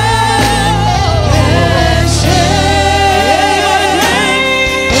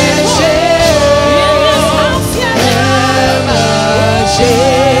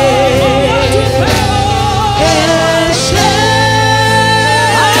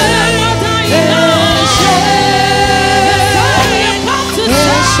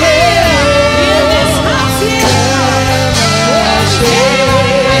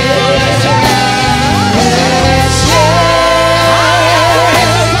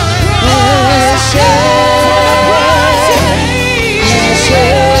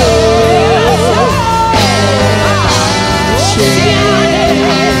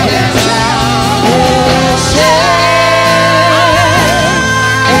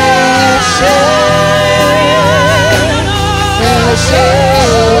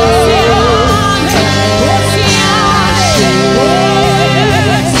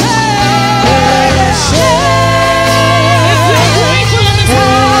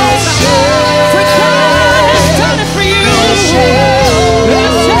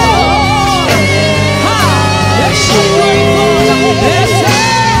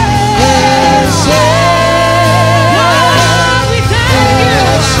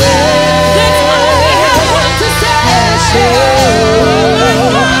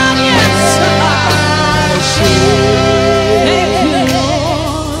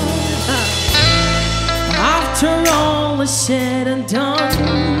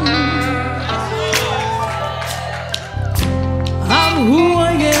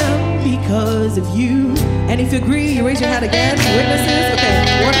 If you agree, you raise your hand again. Witnesses?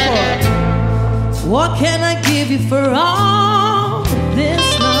 Okay, 1 4. What can I give you for all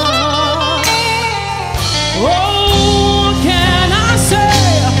this love? Oh, what can I say?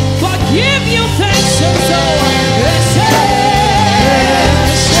 But give you thanks and so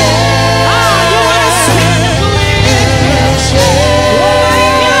you want to stand and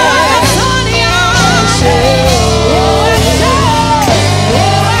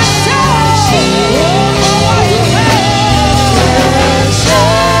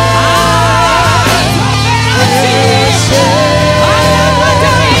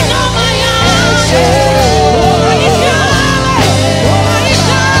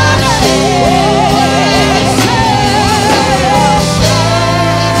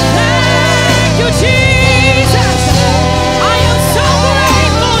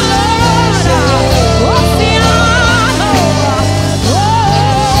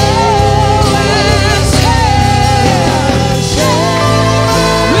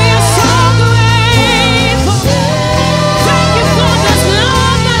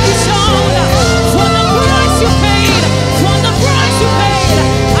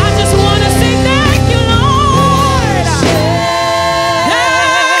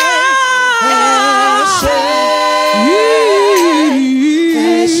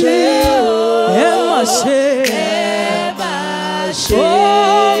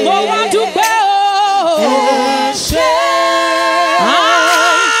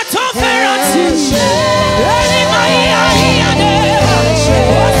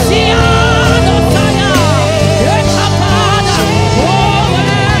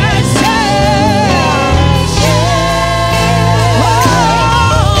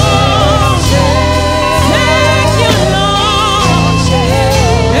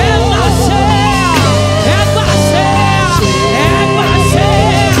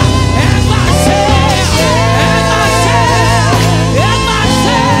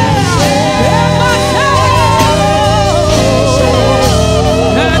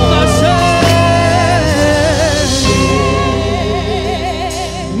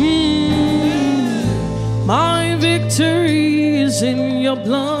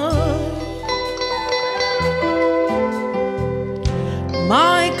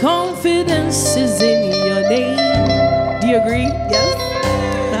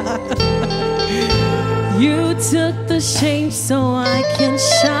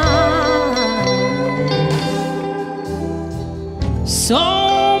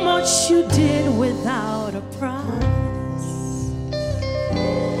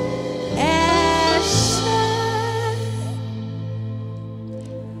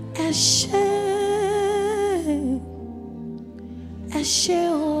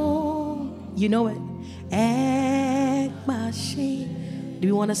you know it. Do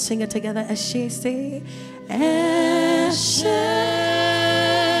we want to sing it together? Say,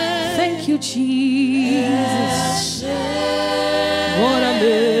 thank you, Jesus. What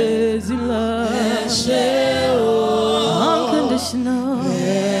amazing love. Unconditional.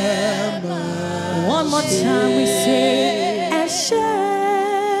 One more time we say,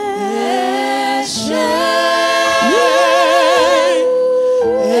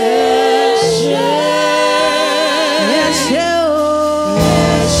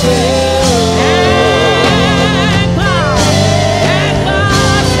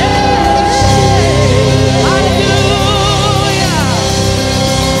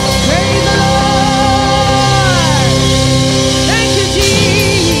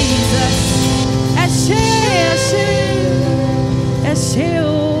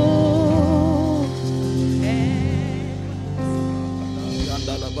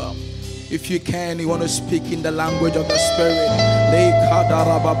 If you can, you want to speak in the language of the Spirit. Le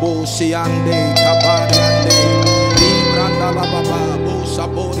kadarababo siande kabariande.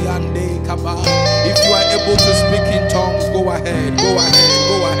 If you are able to speak in tongues, go ahead, go ahead,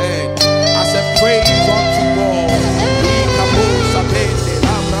 go ahead. As a praise unto God.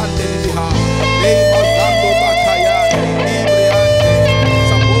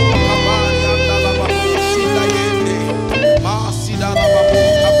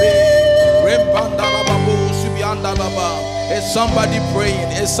 Is somebody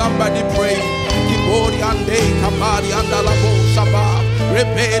praying? Is somebody praying? Kibori ande kabari andalabo sabah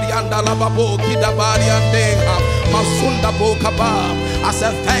reperi andalabo kidabari ande masunda bo kabab. As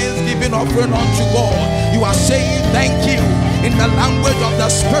a thanksgiving offering unto God, you are saying thank you in the language of the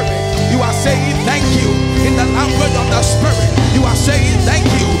Spirit. You are saying thank you in the language of the Spirit. You are saying thank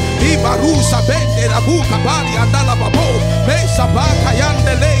you. Ibaru sabende rabu kabari andalabo me sabaka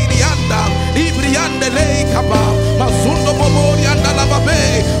yandele dianda ibriandele kabab masundo bobori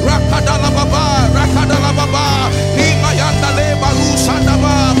andalababe rakadalababa rakadalababa imayandale baru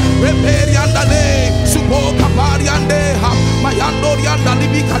sandaba reperi andale subo kabari ande mayandori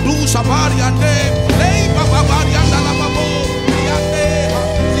andalibi kadu sabari ande lei babari andalababo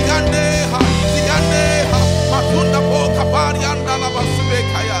ziande matunda bo kabari andalabasube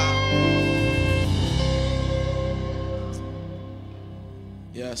kaya.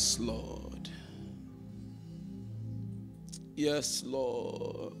 Yes, Lord. Yes,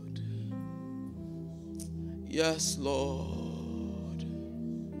 Lord. Yes, Lord.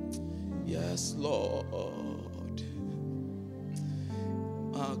 Yes, Lord.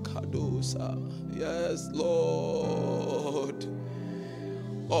 Akadosa. Yes, Lord.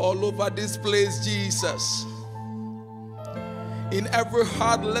 All over this place, Jesus. In every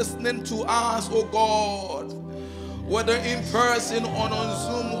heart listening to us, oh God. Whether in person or on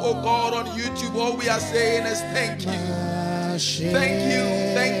Zoom, oh God, on YouTube, all we are saying is thank you. Thank you,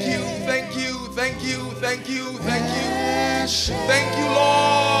 thank you, thank you, thank you, thank you, thank you. Thank you,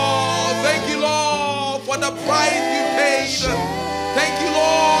 Lord. Thank you, Lord, for the price you paid. Thank you,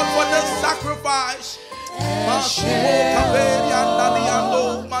 Lord, for the sacrifice. Yes,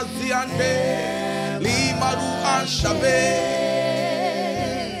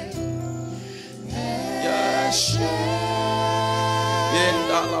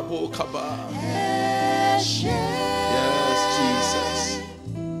 Jesus.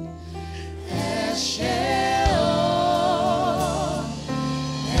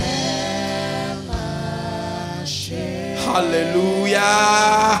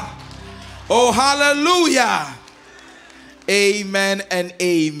 Hallelujah. Oh, hallelujah. Amen and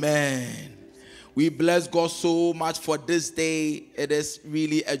amen. We bless God so much for this day. It is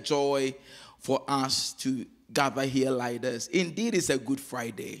really a joy for us to gather here like this. Indeed, it's a Good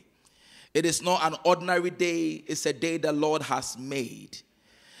Friday. It is not an ordinary day. It's a day the Lord has made.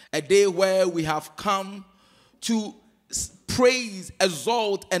 A day where we have come to praise,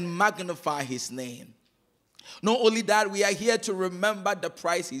 exalt, and magnify his name. Not only that, we are here to remember the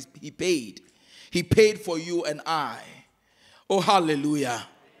price he paid. He paid for you and I. Oh, hallelujah.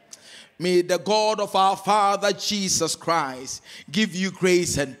 May the God of our Father, Jesus Christ, give you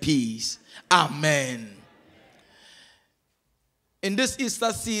grace and peace. Amen. In this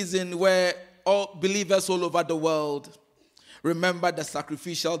Easter season where all believers all over the world remember the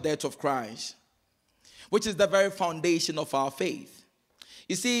sacrificial death of Christ, which is the very foundation of our faith.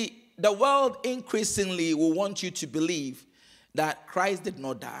 You see, the world increasingly will want you to believe that Christ did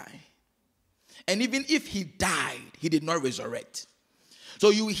not die. And even if he died, he did not resurrect. So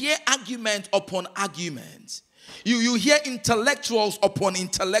you hear argument upon argument. You hear intellectuals upon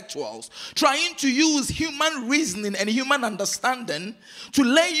intellectuals trying to use human reasoning and human understanding to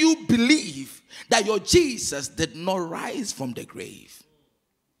let you believe that your Jesus did not rise from the grave.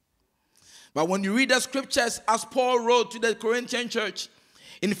 But when you read the scriptures as Paul wrote to the Corinthian church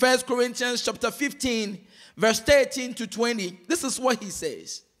in 1 Corinthians chapter 15, verse 13 to 20, this is what he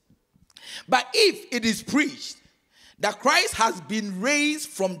says. But if it is preached that Christ has been raised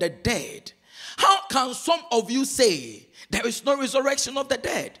from the dead, how can some of you say there is no resurrection of the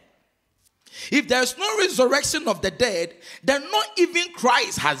dead? If there is no resurrection of the dead, then not even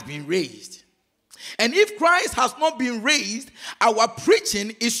Christ has been raised. And if Christ has not been raised, our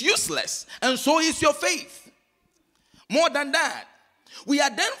preaching is useless, and so is your faith. More than that, we are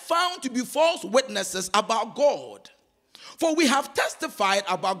then found to be false witnesses about God. For we have testified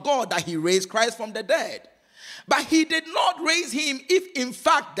about God that he raised Christ from the dead. But he did not raise him if in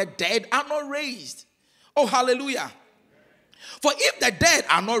fact the dead are not raised. Oh, hallelujah. For if the dead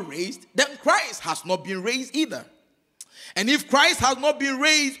are not raised, then Christ has not been raised either. And if Christ has not been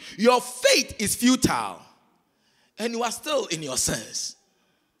raised, your faith is futile. And you are still in your sins.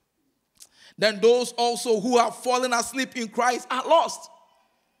 Then those also who have fallen asleep in Christ are lost.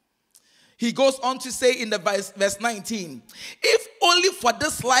 He goes on to say in the verse 19, if only for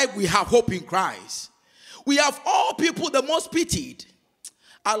this life we have hope in Christ, we have all people the most pitied.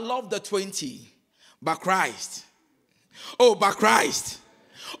 I love the 20, but Christ, oh, but Christ,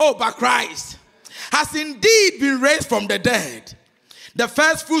 oh, but Christ has indeed been raised from the dead, the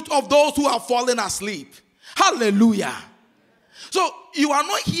first fruit of those who have fallen asleep. Hallelujah. So you are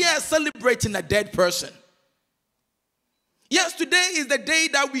not here celebrating a dead person. Yes, today is the day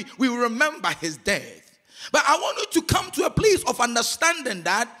that we remember his death. But I want you to come to a place of understanding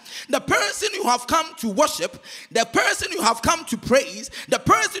that the person you have come to worship, the person you have come to praise, the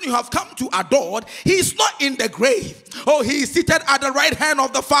person you have come to adore, he is not in the grave. Oh, he is seated at the right hand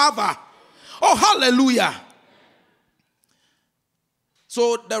of the Father. Oh, hallelujah.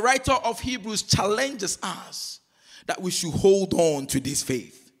 So the writer of Hebrews challenges us that we should hold on to this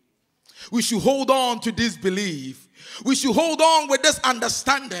faith. We should hold on to this belief. We should hold on with this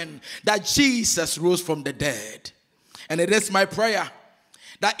understanding that Jesus rose from the dead. And it is my prayer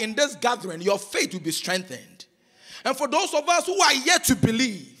that in this gathering, your faith will be strengthened. And for those of us who are yet to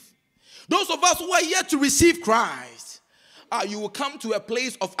believe, those of us who are yet to receive Christ, you will come to a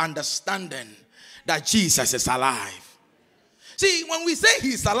place of understanding that Jesus is alive. See, when we say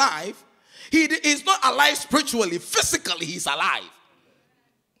he's alive, he is not alive spiritually, physically he's alive.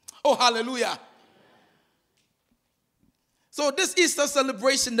 Oh, hallelujah. So this Easter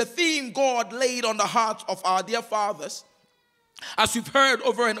celebration, the theme God laid on the hearts of our dear fathers, as we've heard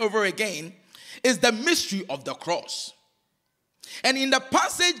over and over again, is the mystery of the cross. And in the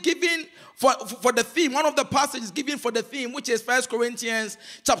passage given for the theme, one of the passages given for the theme, which is 1 Corinthians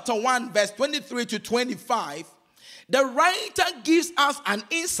chapter 1, verse 23 to 25, the writer gives us an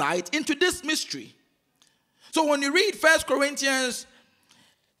insight into this mystery. So when you read 1 Corinthians,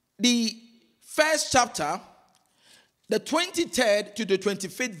 the first chapter, the 23rd to the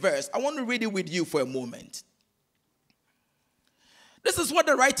 25th verse, I want to read it with you for a moment. This is what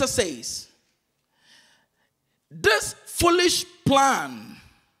the writer says. This foolish plan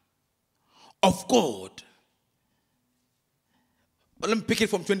of God. Let me pick it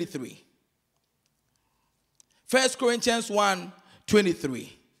from 23. 1 Corinthians 1,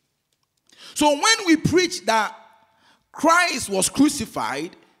 23. So when we preach that Christ was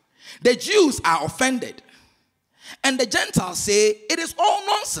crucified, the Jews are offended. And the Gentiles say it is all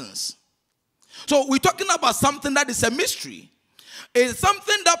nonsense. So we're talking about something that is a mystery. It's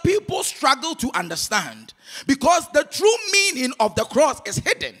something that people struggle to understand because the true meaning of the cross is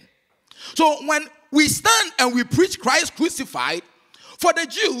hidden. So when we stand and we preach Christ crucified, for the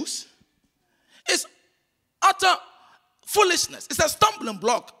Jews, it's utter foolishness. It's a stumbling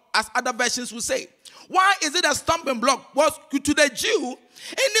block, as other versions will say. Why is it a stumbling block? Well, to the Jew,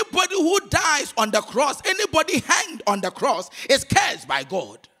 anybody who dies on the cross, anybody hanged on the cross is cursed by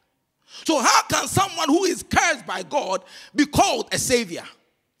God. So how can someone who is cursed by God be called a savior?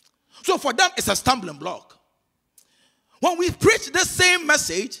 So for them, it's a stumbling block. When we preach the same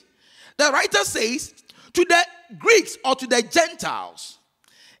message, the writer says to the Greeks or to the Gentiles,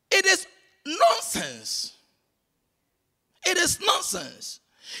 it is nonsense. It is nonsense.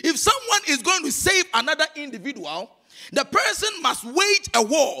 If someone is going to save another individual, the person must wage a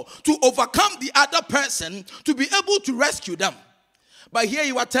war to overcome the other person to be able to rescue them. But here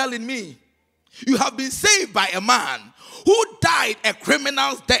you are telling me, you have been saved by a man who died a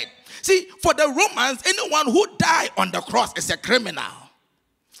criminal's death. See, for the Romans, anyone who died on the cross is a criminal.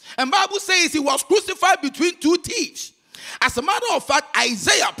 And the Bible says he was crucified between two thieves. As a matter of fact,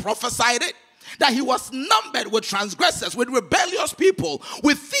 Isaiah prophesied it, that he was numbered with transgressors, with rebellious people,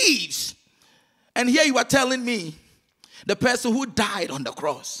 with thieves. And here you are telling me, the person who died on the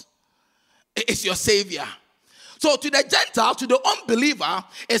cross is your savior. So to the Gentile, to the unbeliever,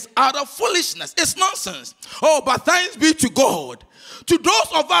 it's utter foolishness. It's nonsense. Oh, but thanks be to God. To those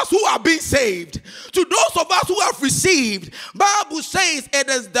of us who are being saved, to those of us who have received, Bible says it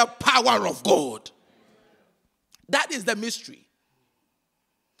is the power of God. That is the mystery.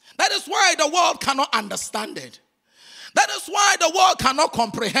 That is why the world cannot understand it. That is why the world cannot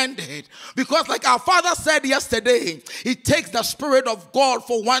comprehend it. Because like our father said yesterday, it takes the Spirit of God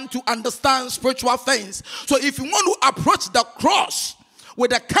for one to understand spiritual things. So if you want to approach the cross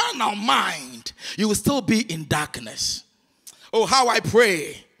with a carnal mind, you will still be in darkness. Oh, how I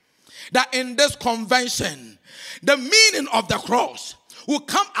pray that in this convention, the meaning of the cross will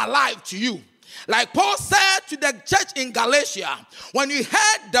come alive to you. Like Paul said to the church in Galatia, when you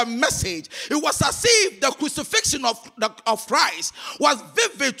heard the message, it was as if the crucifixion of Christ was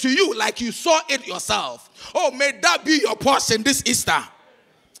vivid to you, like you saw it yourself. Oh, may that be your portion this Easter.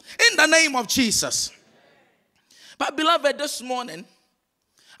 In the name of Jesus. But beloved, this morning,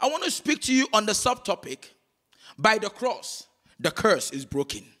 I want to speak to you on the subtopic, by the cross, the curse is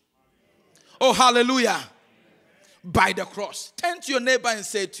broken. Oh, hallelujah. By the cross. Turn to your neighbor and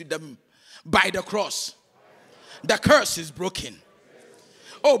say to them, by the cross, the curse is broken.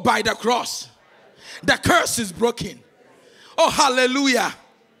 Oh, by the cross, the curse is broken. Oh, hallelujah.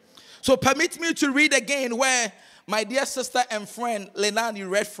 So permit me to read again where my dear sister and friend Lenani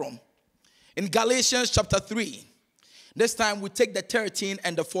read from. In Galatians chapter 3. This time we take the 13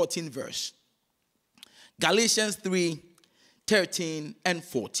 and the 14 verse. Galatians 3, 13 and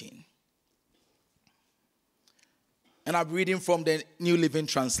 14. And I'm reading from the New Living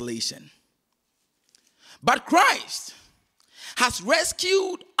Translation. But Christ has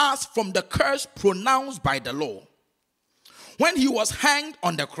rescued us from the curse pronounced by the law. When he was hanged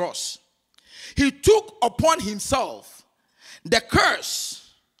on the cross, he took upon himself the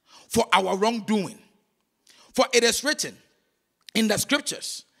curse for our wrongdoing. For it is written in the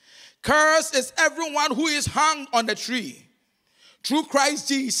scriptures, cursed is everyone who is hung on the tree. Through Christ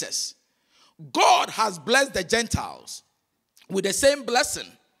Jesus, God has blessed the Gentiles with the same blessing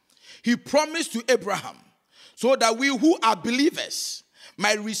he promised to Abraham, so that we who are believers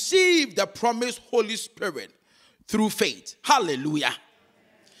might receive the promised Holy Spirit through faith. Hallelujah.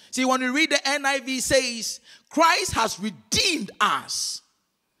 See, when you read the NIV, says, Christ has redeemed us.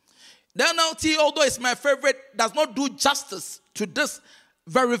 The NLT, although it's my favorite, does not do justice to this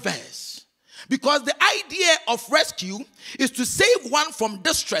very verse. Because the idea of rescue is to save one from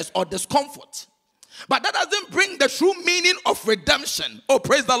distress or discomfort. But that doesn't bring the true meaning of redemption. Oh,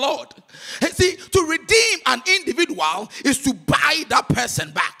 praise the Lord. And see, to redeem an individual is to buy that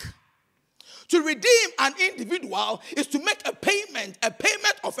person back. To redeem an individual is to make a payment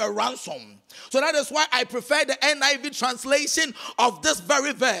of a ransom. So that is why I prefer the NIV translation of this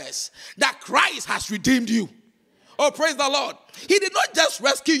very verse, that Christ has redeemed you. Oh, praise the Lord. He did not just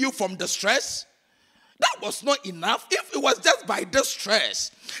rescue you from distress. That was not enough. If it was just by distress,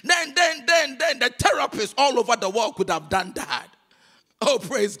 then the therapists all over the world could have done that. Oh,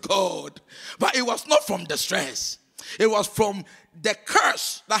 praise God. But it was not from distress. It was from the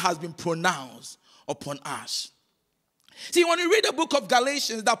curse that has been pronounced upon us. See, when you read the book of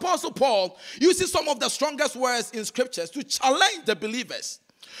Galatians, the Apostle Paul uses some of the strongest words in scriptures to challenge the believers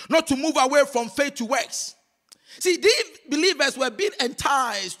not to move away from faith to works. See, these believers were being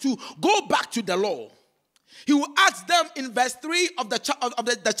enticed to go back to the law. He will ask them in verse 3 of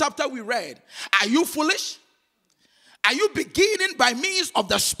the chapter we read, are you foolish? Are you beginning by means of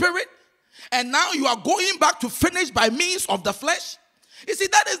the Spirit, and now you are going back to finish by means of the flesh? You see,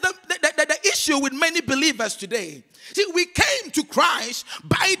 that is the issue with many believers today. See, we came to Christ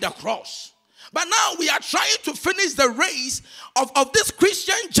by the cross, but now we are trying to finish the race of this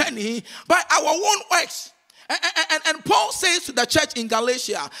Christian journey by our own works. And Paul says to the church in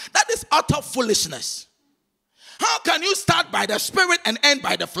Galatia, that is utter foolishness. How can you start by the Spirit and end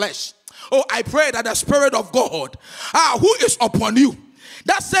by the flesh? Oh, I pray that the Spirit of God, who is upon you,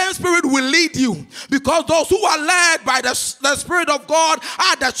 that same Spirit will lead you, because those who are led by the Spirit of God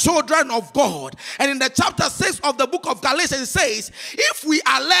are the children of God. And in the chapter 6 of the book of Galatians, it says, if we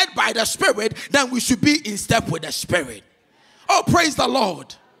are led by the Spirit, then we should be in step with the Spirit. Oh, praise the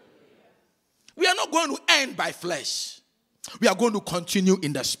Lord. We are not going to end by flesh. We are going to continue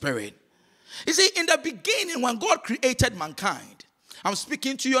in the Spirit. You see, in the beginning, when God created mankind, I'm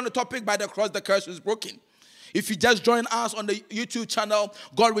speaking to you on the topic, by the cross, the curse was broken. If you just join us on the YouTube channel,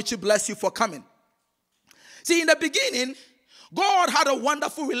 God richly bless you for coming. See, in the beginning, God had a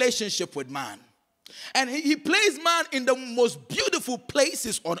wonderful relationship with man. And he placed man in the most beautiful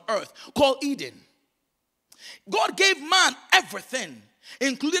places on earth, called Eden. God gave man everything,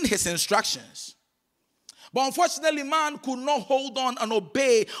 including his instructions. But unfortunately, man could not hold on and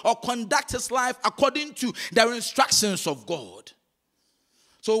obey or conduct his life according to the instructions of God.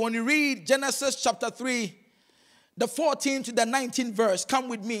 So when you read Genesis chapter 3, the 14th to the 19th verse, come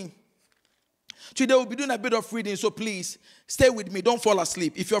with me. Today we'll be doing a bit of reading, so please stay with me. Don't fall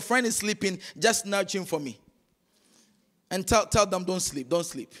asleep. If your friend is sleeping, just nudge him for me. And tell them, don't sleep, don't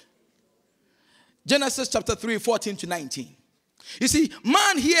sleep. Genesis chapter 3, 14 to 19. You see,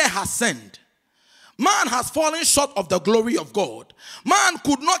 man here has sinned. Man has fallen short of the glory of God. Man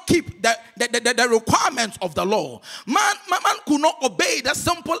could not keep the requirements of the law. Man could not obey the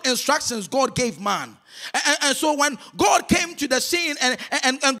simple instructions God gave man. And so when God came to the scene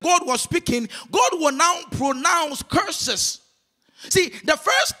and God was speaking, God will now pronounce curses. See, the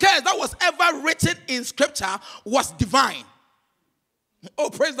first curse that was ever written in scripture was divine. Oh,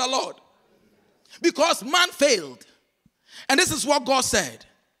 praise the Lord. Because man failed. And this is what God said.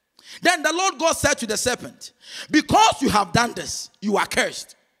 Then the Lord God said to the serpent, because you have done this, you are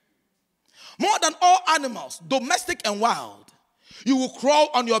cursed. More than all animals, domestic and wild, you will crawl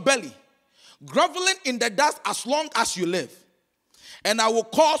on your belly, groveling in the dust as long as you live. And I will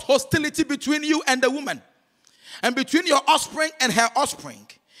cause hostility between you and the woman, and between your offspring and her offspring.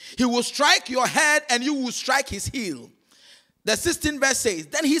 He will strike your head and you will strike his heel. The 16th verse says,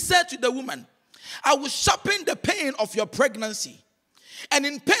 then he said to the woman, I will sharpen the pain of your pregnancy, and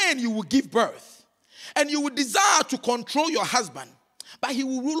in pain you will give birth, and you will desire to control your husband, but he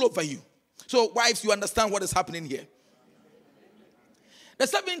will rule over you. So wives, you understand what is happening here. The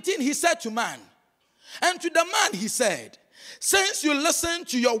 17th, he said to man, and to the man he said, since you listened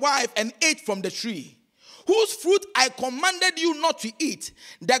to your wife and ate from the tree, whose fruit I commanded you not to eat,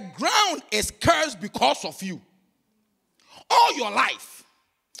 the ground is cursed because of you. All your life,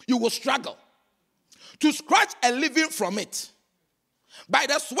 you will struggle to scratch a living from it. By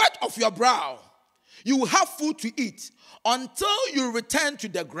the sweat of your brow, you will have food to eat until you return to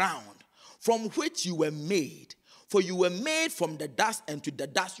the ground from which you were made. For you were made from the dust, and to the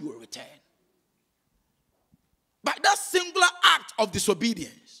dust you will return. By that singular act of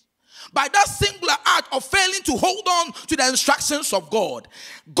disobedience, by that singular act of failing to hold on to the instructions of God,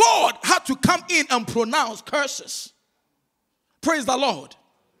 God had to come in and pronounce curses. Praise the Lord.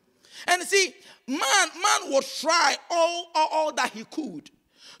 And see, man will try all that he could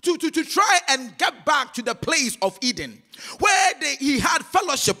to try and get back to the place of Eden, where he had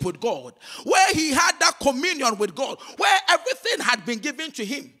fellowship with God, where he had that communion with God, where everything had been given to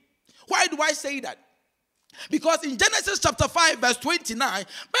him. Why do I say that? Because in Genesis chapter 5 verse 29,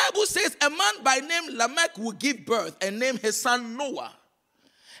 Bible says a man by name Lamech will give birth and name his son Noah.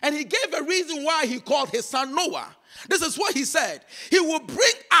 And he gave a reason why he called his son Noah. This is what he said. He will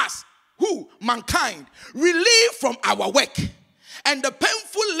bring us, who? Mankind, relief from our work and the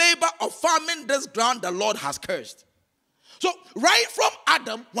painful labor of farming this ground the Lord has cursed. So right from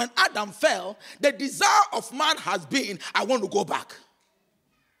Adam, when Adam fell, the desire of man has been, I want to go back.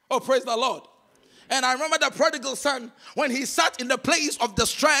 Oh, praise the Lord. And I remember the prodigal son, when he sat in the place of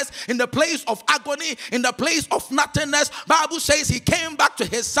distress, in the place of agony, in the place of nothingness. Bible says he came back to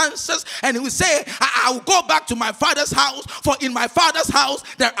his senses, and he would say, I will go back to my father's house, for in my father's house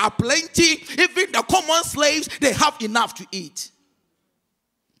there are plenty. Even the common slaves, they have enough to eat.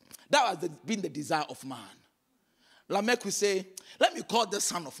 That has been the desire of man. Lamech will say, let me call the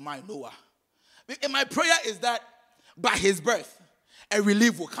son of mine Noah. And my prayer is that by his birth, a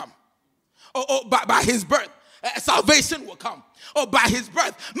relief will come. By his birth, salvation will come. Or by his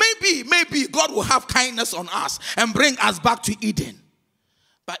birth, maybe God will have kindness on us and bring us back to Eden.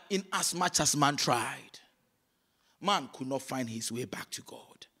 But in as much as man tried, man could not find his way back to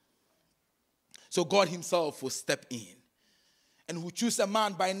God. So God himself will step in, and will choose a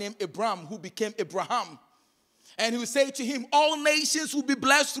man by name Abraham, who became Abraham. And he will say to him, all nations will be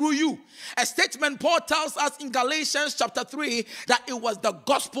blessed through you. A statement Paul tells us in Galatians chapter 3 that it was the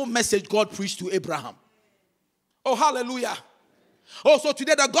gospel message God preached to Abraham. Oh, hallelujah. Oh, so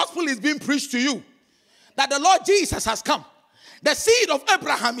today the gospel is being preached to you. That the Lord Jesus has come. The seed of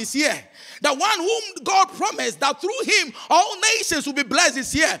Abraham is here. The one whom God promised that through him all nations will be blessed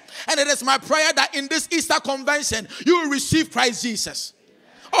is here. And it is my prayer that in this Easter convention you will receive Christ Jesus.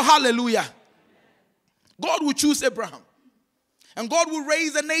 Oh, hallelujah. God will choose Abraham. And God will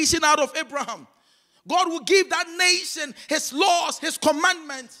raise a nation out of Abraham. God will give that nation his laws, his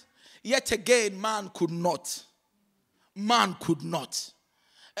commandments. Yet again, man could not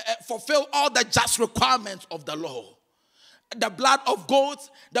fulfill all the just requirements of the law. The blood of goats,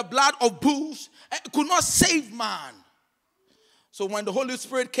 the blood of bulls could not save man. So when the Holy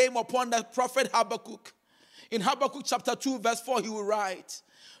Spirit came upon the prophet Habakkuk, in Habakkuk chapter 2 verse 4, he will write,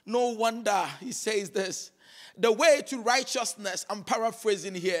 no wonder he says this. The way to righteousness, I'm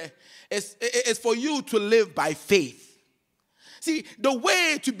paraphrasing here, is for you to live by faith. See, the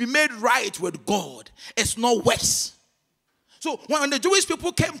way to be made right with God is not works. So when the Jewish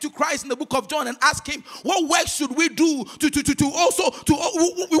people came to Christ in the book of John and asked him, what works should we do we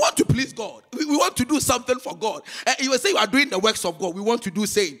want to please God. We want to do something for God. And he will say, you are doing the works of God. We want to do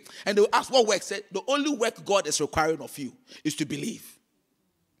same. And they will ask what works. The only work God is requiring of you is to believe.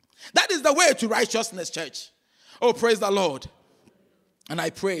 That is the way to righteousness, church. Oh, praise the Lord. And I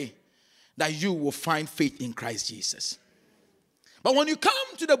pray that you will find faith in Christ Jesus. But when you come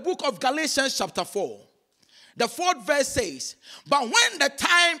to the book of Galatians chapter 4, the 4th verse says, but when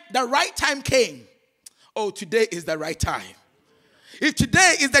the right time came, oh, today is the right time. If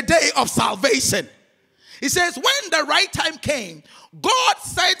today is the day of salvation, it says, when the right time came, God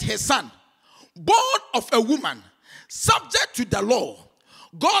sent his son, born of a woman, subject to the law.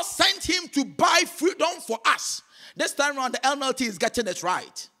 God sent him to buy freedom for us. This time around, the NLT is getting it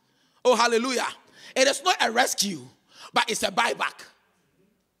right. Oh, hallelujah. It is not a rescue, but it's a buyback.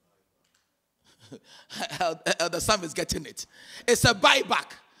 The Sam is getting it. It's a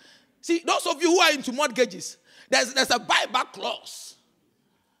buyback. See, those of you who are into mortgages, there's a buyback clause.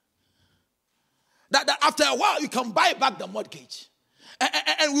 That after a while, you can buy back the mortgage.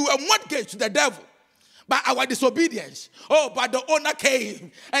 And we were mortgaged to the devil by our disobedience. Oh, but the owner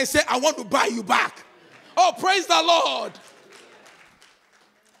came and said, I want to buy you back. Oh, praise the Lord.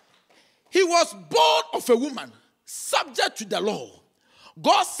 He was born of a woman, subject to the law.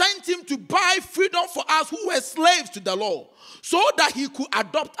 God sent him to buy freedom for us who were slaves to the law, so that he could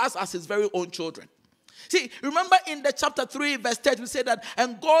adopt us as his very own children. See, remember in the chapter 3, verse 10, we said that,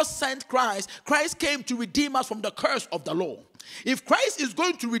 and God sent Christ. Christ came to redeem us from the curse of the law. If Christ is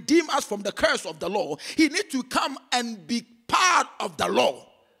going to redeem us from the curse of the law, he needs to come and be part of the law.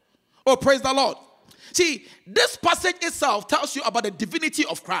 Oh, praise the Lord. See, this passage itself tells you about the divinity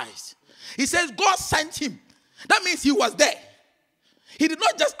of Christ. He says God sent him. That means he was there. He did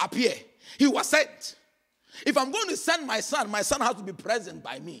not just appear. He was sent. If I'm going to send my son has to be present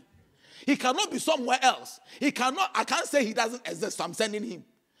by me. He cannot be somewhere else. I can't say he doesn't exist, so I'm sending him.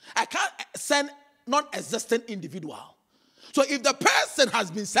 I can't send non-existent individual. So if the person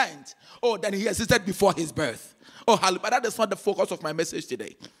has been sent, oh, then he existed before his birth. Oh, but that is not the focus of my message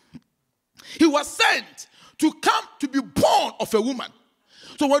today. He was sent to come to be born of a woman.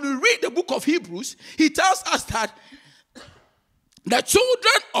 So when we read the book of Hebrews, he tells us that the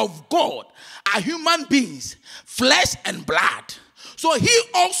children of God are human beings, flesh and blood. So he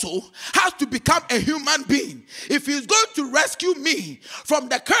also has to become a human being. If he's going to rescue me from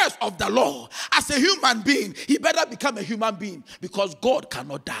the curse of the law as a human being, he better become a human being, because God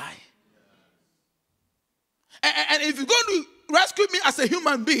cannot die. And if he's going to rescue me as a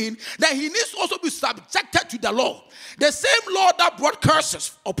human being, then he needs to also be subjected to the law. The same law that brought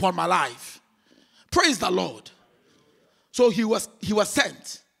curses upon my life. Praise the Lord. So he was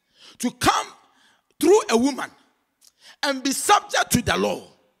sent to come through a woman and be subject to the law.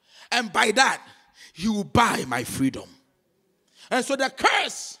 And by that, he will buy my freedom. And so the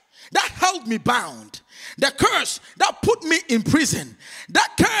curse that held me bound, the curse that put me in prison,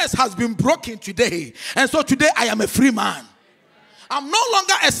 that curse has been broken today. And so today I am a free man. I'm no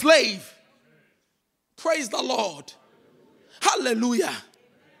longer a slave. Praise the Lord. Hallelujah.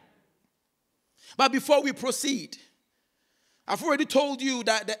 But before we proceed, I've already told you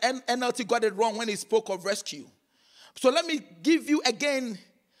that the NLT got it wrong when he spoke of rescue. So let me give you again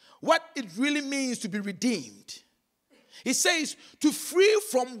what it really means to be redeemed. He says to free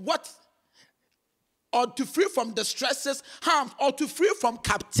from what? Or to free from distresses, harms, or to free from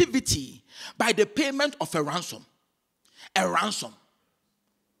captivity by the payment of a ransom. A ransom.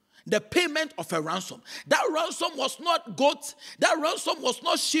 The payment of a ransom. That ransom was not goat. That ransom was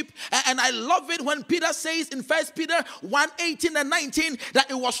not sheep. And I love it when Peter says in 1 Peter 1:18 and 19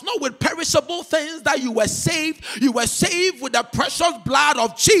 that it was not with perishable things that you were saved. You were saved with the precious blood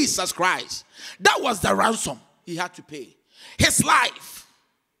of Jesus Christ. That was the ransom he had to pay. His life.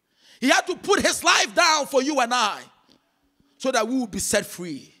 He had to put his life down for you and I, so that we will be set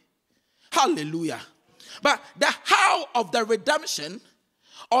free. Hallelujah. But the how of the redemption,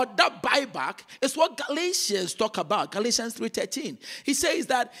 or that buyback, is what Galatians talk about. Galatians 3:13. He says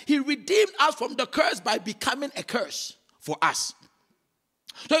that he redeemed us from the curse by becoming a curse for us.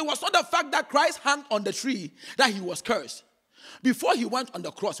 So it was not the fact that Christ hung on the tree that he was cursed. Before he went on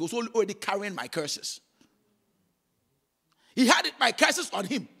the cross, he was already carrying my curses. He had my curses on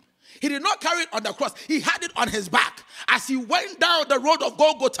him. He did not carry it on the cross. He had it on his back as he went down the road of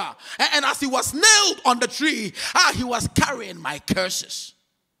Golgotha. And as he was nailed on the tree, he was carrying my curses.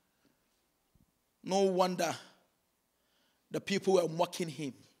 No wonder the people were mocking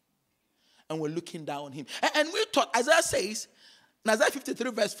him and were looking down on him. And we thought, Isaiah says, in Isaiah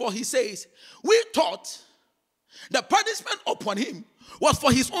 53 verse 4, he says, we thought the punishment upon him was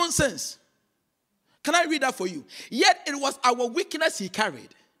for his own sins. Can I read that for you? Yet it was our weakness he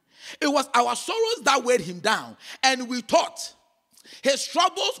carried. It was our sorrows that weighed him down. And we thought his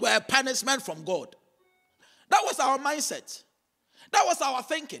troubles were a punishment from God. That was our mindset. That was our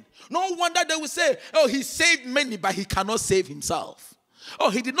thinking. No wonder they would say, oh, he saved many, but he cannot save himself. Oh,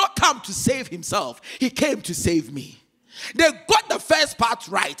 he did not come to save himself. He came to save me. They got the first part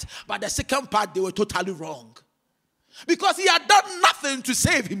right, but the second part, they were totally wrong. Because he had done nothing to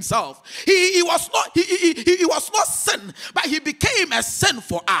save himself. He was not sin, but he became a sin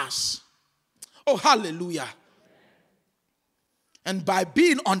for us. Oh, hallelujah. And by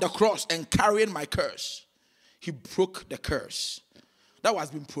being on the cross and carrying my curse, he broke the curse that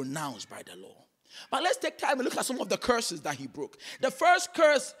was being pronounced by the law. But let's take time and look at some of the curses that he broke. The first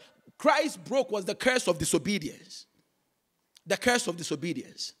curse Christ broke was the curse of disobedience. The curse of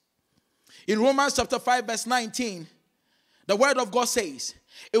disobedience. In Romans chapter 5 verse 19, the word of God says,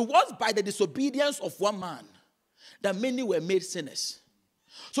 it was by the disobedience of one man that many were made sinners.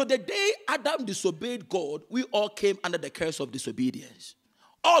 So the day Adam disobeyed God, we all came under the curse of disobedience.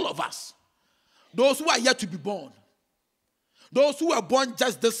 All of us. Those who are yet to be born. Those who were born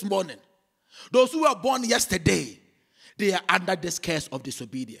just this morning. Those who were born yesterday. They are under this curse of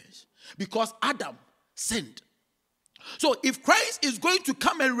disobedience. Because Adam sinned. So if Christ is going to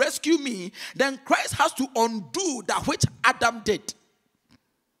come and rescue me, then Christ has to undo that which Adam did.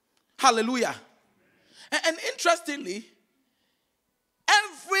 Hallelujah. And interestingly,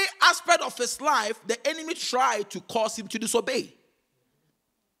 every aspect of his life, the enemy tried to cause him to disobey.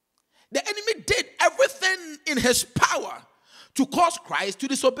 The enemy did everything in his power to cause Christ to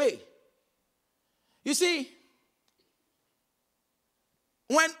disobey. You see,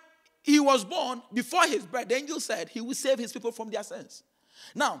 when he was born, before his birth, the angel said he will save his people from their sins.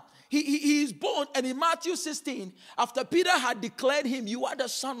 Now, he is born, and in Matthew 16, after Peter had declared him, you are the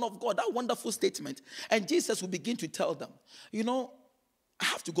Son of God, that wonderful statement, and Jesus will begin to tell them, you know, I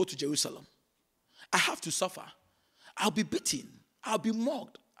have to go to Jerusalem. I have to suffer. I'll be beaten. I'll be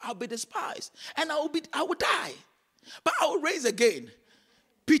mocked. I'll be despised. And I will die. But I will rise again.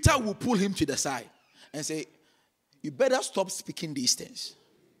 Peter will pull him to the side and say, you better stop speaking these things.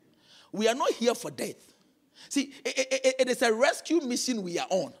 We are not here for death. See, it is a rescue mission we are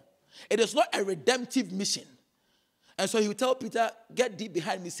on. It is not a redemptive mission. And so he will tell Peter, get thee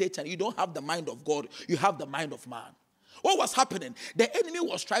behind me, Satan. You don't have the mind of God. You have the mind of man. What was happening? The enemy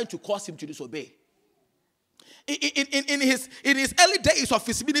was trying to cause him to disobey. In his early days of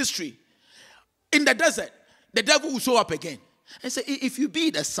his ministry, in the desert, the devil will show up again and say, if you be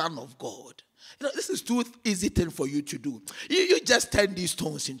the Son of God, you know, this is too easy thing for you to do. You just turn these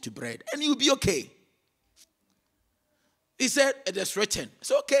stones into bread and you'll be okay. He said, it is written.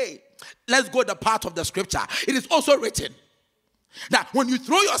 It's okay. Let's go the part of the scripture. It is also written that when you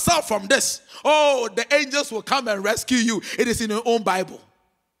throw yourself from this, oh, the angels will come and rescue you. It is in your own Bible.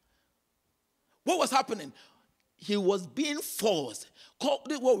 What was happening? He was being forced. What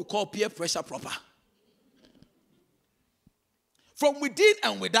we call peer pressure proper. From within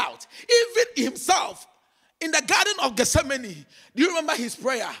and without. Even himself, in the Garden of Gethsemane, do you remember his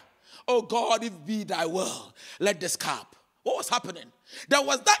prayer? Oh God, if be thy will, let this cup. What was happening? There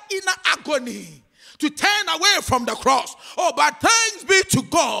was that inner agony to turn away from the cross. Oh, but thanks be to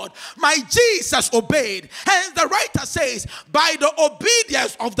God, my Jesus obeyed. Hence the writer says, by the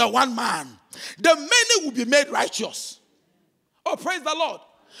obedience of the one man, the many will be made righteous. Oh, praise the Lord.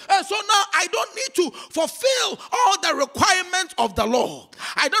 And so now I don't need to fulfill all the requirements of the law.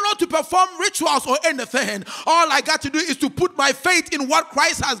 I don't know to perform rituals or anything. All I got to do is to put my faith in what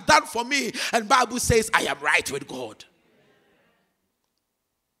Christ has done for me. And the Bible says I am right with God.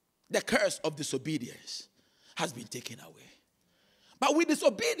 The curse of disobedience has been taken away. But with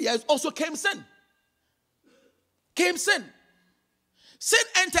disobedience also came sin. Came sin. Sin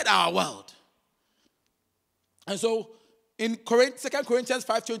entered our world. And so in 2 Corinthians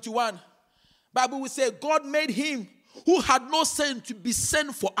 5:21, Bible will say, God made him who had no sin to be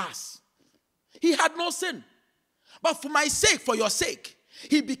sin for us. He had no sin. But for my sake, for your sake,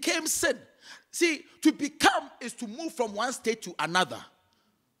 he became sin. See, to become is to move from one state to another.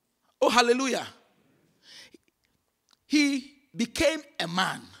 Oh, hallelujah. He became a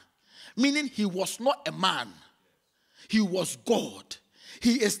man, meaning he was not a man. He was God.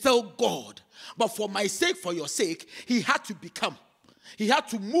 He is still God. But for my sake, for your sake, he had to become. He had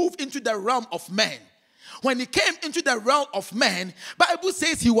to move into the realm of man. When he came into the realm of man, Bible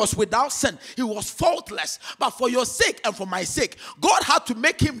says he was without sin. He was faultless. But for your sake and for my sake, God had to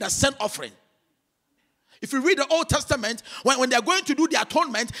make him the sin offering. If you read the Old Testament, when they're going to do the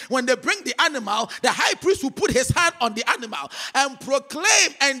atonement, when they bring the animal, the high priest will put his hand on the animal and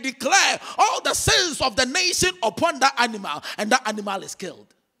proclaim and declare all the sins of the nation upon that animal, and that animal is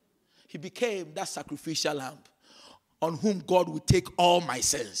killed. He became that sacrificial lamb. on whom God will take all my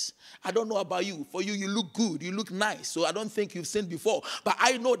sins. I don't know about you. For you, you look good. You look nice. So I don't think you've sinned before. But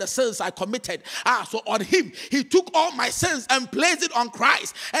I know the sins I committed. So on him, he took all my sins and placed it on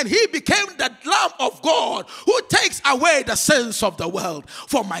Christ. And he became the Lamb of God who takes away the sins of the world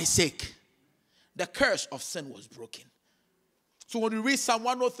for my sake. The curse of sin was broken. So when we read Psalm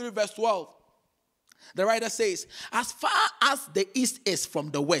 103 verse 12, the writer says, as far as the east is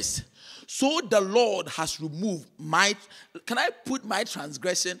from the west, so the Lord has removed my, can I put my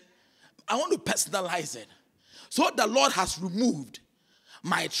transgression? I want to personalize it. So the Lord has removed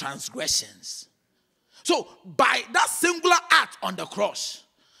my transgressions. So by that singular act on the cross,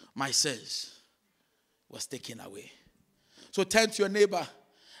 my sins was taken away. So turn to your neighbor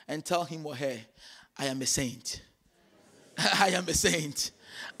and tell him or her, I am a saint. I am a saint.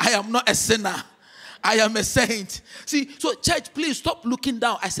 I am not a sinner. I am a saint. See, so church, please stop looking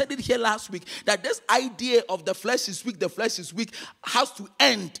down. I said it here last week that this idea of the flesh is weak has to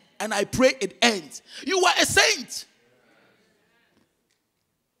end. And I pray it ends. You are a saint.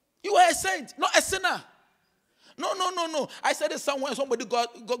 You are a saint, not a sinner. No. I said it somewhere. Somebody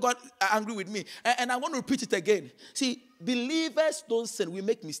got angry with me. And I want to repeat it again. See, believers don't sin. We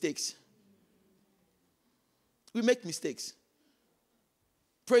make mistakes. We make mistakes.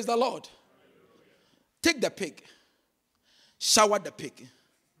 Praise the Lord. Take the pig. Shower the pig.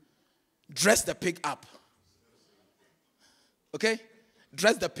 Dress the pig up. Okay?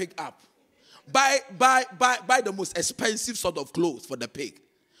 Dress the pig up. Buy the most expensive sort of clothes for the pig.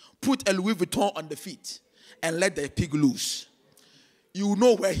 Put a Louis Vuitton on the feet and let the pig loose. You will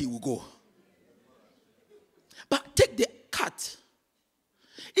know where he will go. But take the cat.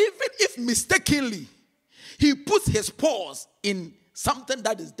 Even if mistakenly he puts his paws in something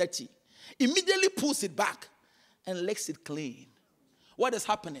that is dirty, immediately pulls it back and licks it clean. What is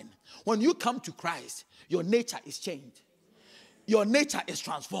happening? When you come to Christ, your nature is changed. Your nature is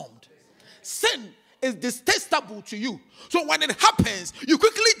transformed. Sin is detestable to you. So when it happens, you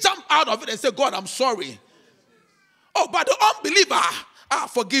quickly jump out of it and say, God, I'm sorry. Oh, but the unbeliever,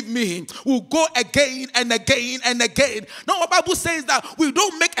 forgive me, will go again and again and again. No, the Bible says that we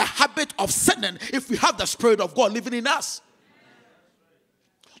don't make a habit of sinning if we have the Spirit of God living in us.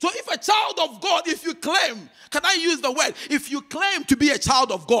 So if a child of God, if you claim, can I use the word? If you claim to be a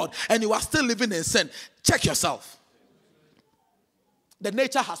child of God and you are still living in sin, check yourself. The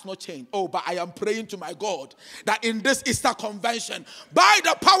nature has not changed. Oh, but I am praying to my God that in this Easter convention, by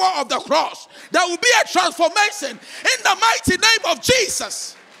the power of the cross, there will be a transformation in the mighty name of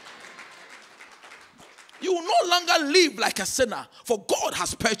Jesus. You will no longer live like a sinner, for God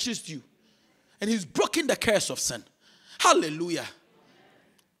has purchased you. And he's broken the curse of sin. Hallelujah.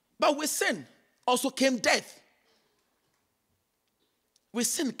 But with sin also came death. With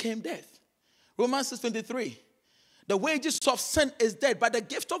sin came death. Romans 6:23. The wages of sin is death, but the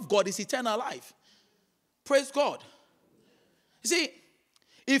gift of God is eternal life. Praise God. You see,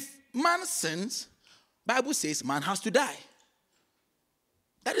 if man sins, Bible says man has to die.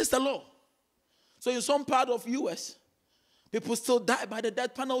 That is the law. So in some part of US, people still die by the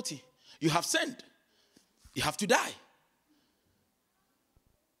death penalty. You have sinned. You have to die.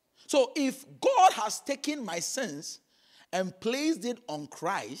 So if God has taken my sins and placed it on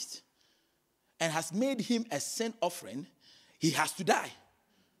Christ and has made him a sin offering, he has to die.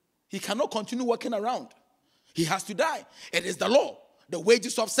 He cannot continue walking around. He has to die. It is the law. The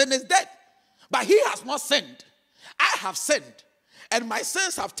wages of sin is death. But he has not sinned. I have sinned. And my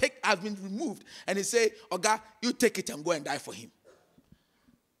sins have been removed. And he said, Oga, you take it and go and die for him.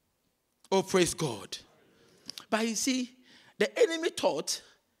 Oh, praise God. But you see, the enemy thought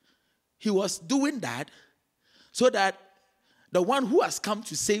he was doing that so that the one who has come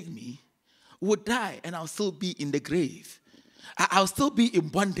to save me would die and I'll still be in the grave. I'll still be in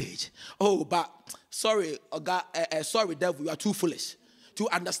bondage. Oh, but sorry, God, sorry, devil, you are too foolish to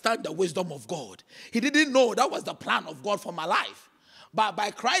understand the wisdom of God. He didn't know that was the plan of God for my life. But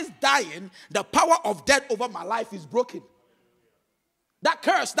by Christ dying, the power of death over my life is broken. That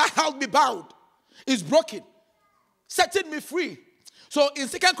curse that held me bound is broken, setting me free. So in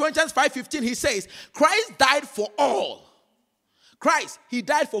 2 Corinthians 5:15, he says, Christ died for all. Christ, he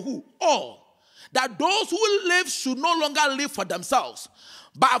died for who? All. That those who live should no longer live for themselves,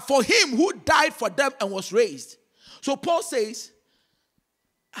 but for him who died for them and was raised. So Paul says,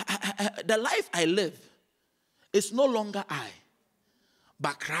 the life I live is no longer I,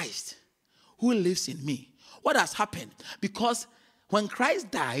 but Christ who lives in me. What has happened? Because when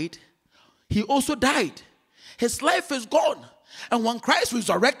Christ died, he also died. His life is gone. And when Christ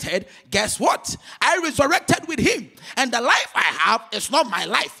resurrected, guess what? I resurrected with him. And the life I have is not my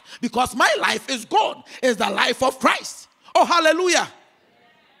life, because my life is gone. It's the life of Christ. Oh, hallelujah.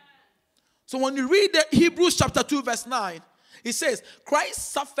 So when you read the Hebrews chapter 2 verse 9, it says,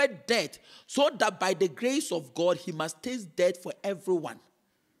 Christ suffered death so that by the grace of God he must taste death for everyone.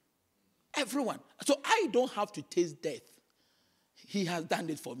 Everyone. So I don't have to taste death. He has done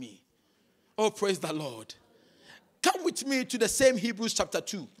it for me. Oh, praise the Lord. Come with me to the same Hebrews chapter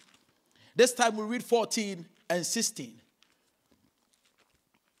 2. This time we read 14 and 16.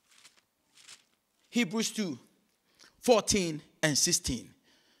 Hebrews 2, 14 and 16.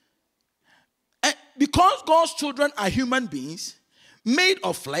 And because God's children are human beings, made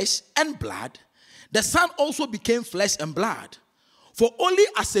of flesh and blood, the Son also became flesh and blood. For only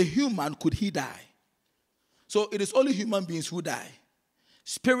as a human could he die. So it is only human beings who die.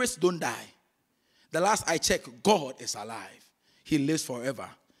 Spirits don't die. The last I checked, God is alive. He lives forever.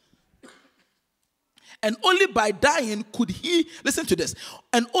 And only by dying could he, listen to this,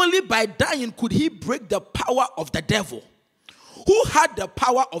 and only by dying could he break the power of the devil, who had the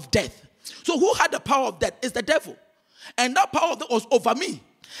power of death. So who had the power of death? Is the devil. And that power of death was over me.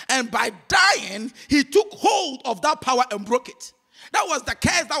 And by dying, he took hold of that power and broke it. That was the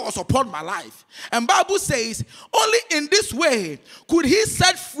curse that was upon my life. And Bible says, only in this way could he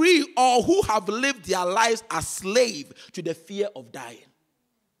set free all who have lived their lives as slave to the fear of dying.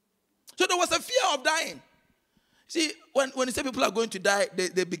 So there was a fear of dying. See, when you say people are going to die,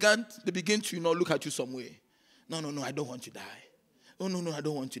 they begin to look at you some way. No, I don't want to die. Oh, no, I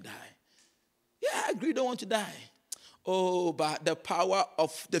don't want to die. Yeah, I agree, you don't want to die. Oh, but the power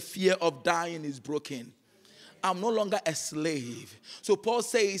of the fear of dying is broken. I'm no longer a slave. So Paul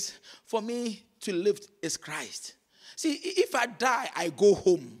says, for me to live is Christ. See, if I die, I go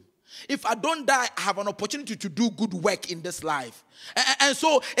home. If I don't die, I have an opportunity to do good work in this life. And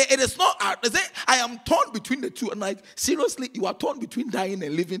so it is not, I am torn between the two. I'm like, seriously, you are torn between dying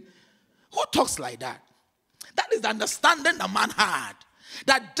and living? Who talks like that? That is the understanding the man had.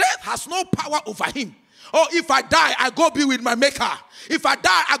 That death has no power over him. Oh, if I die, I go be with my maker. If I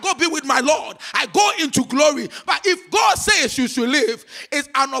die, I go be with my Lord. I go into glory. But if God says you should live, it's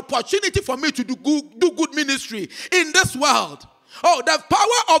an opportunity for me to do good ministry in this world. Oh, the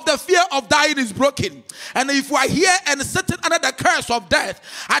power of the fear of dying is broken. And if we are here and sitting under the curse of death,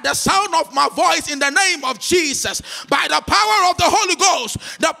 at the sound of my voice in the name of Jesus, by the power of the Holy Ghost,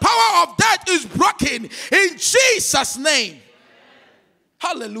 the power of death is broken in Jesus' name.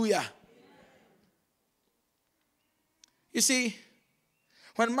 Hallelujah. You see,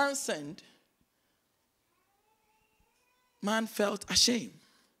 when man sinned, man felt ashamed.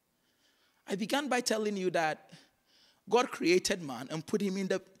 I began by telling you that God created man and put him in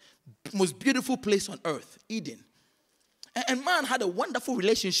the most beautiful place on earth, Eden. And man had a wonderful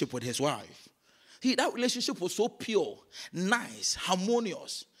relationship with his wife. That relationship was so pure, nice,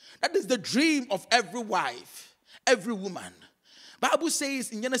 harmonious. That is the dream of every wife, every woman. Bible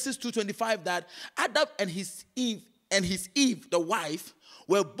says in Genesis 2:25 that Adam and his Eve, the wife,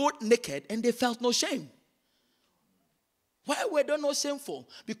 were both naked and they felt no shame. Why were they not shameful?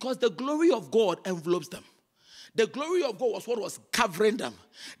 Because the glory of God envelopes them. The glory of God was what was covering them.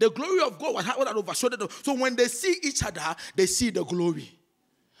 The glory of God was what had overshadowed them. So when they see each other, they see the glory.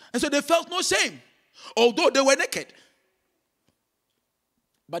 And so they felt no shame, although they were naked.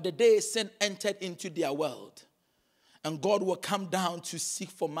 But the day sin entered into their world, and God will come down to seek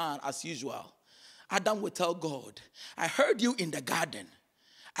for man as usual, Adam will tell God, I heard you in the garden.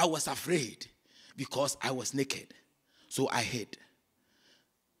 I was afraid because I was naked, so I hid.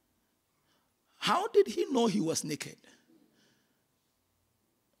 How did he know he was naked?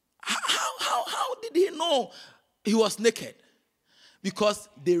 How did he know he was naked? Because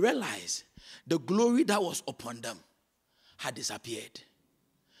they realized the glory that was upon them had disappeared.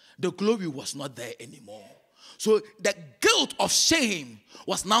 The glory was not there anymore. So the guilt of shame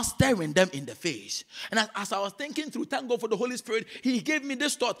was now staring them in the face. And as I was thinking through, thank God for the Holy Spirit, he gave me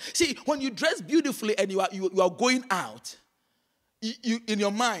this thought. See, when you dress beautifully and you are going out, you in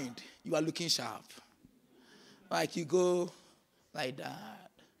your mind, you are looking sharp. Like you go like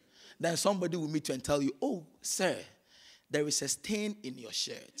that. Then somebody will meet you and tell you, oh, sir, there is a stain in your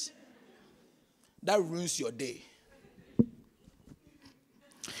shirt. That ruins your day.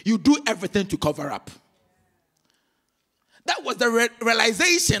 You do everything to cover up. That was the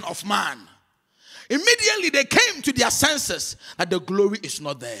realization of man. Immediately they came to their senses that the glory is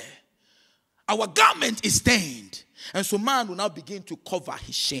not there. Our garment is stained. And so man will now begin to cover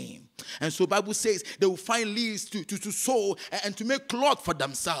his shame. And so the Bible says they will find leaves to sew and to make cloth for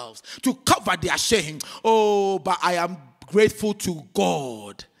themselves, to cover their shame. Oh, but I am grateful to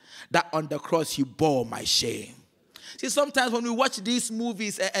God that on the cross he bore my shame. See, sometimes when we watch these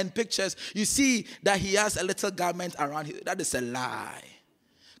movies and pictures, you see that he has a little garment around him. That is a lie.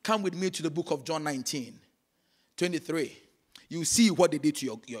 Come with me to the book of John 19:23. You see what they did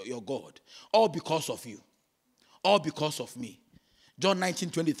to your God. All because of you. All because of me. John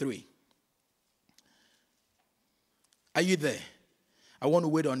 19:23. Are you there? I want to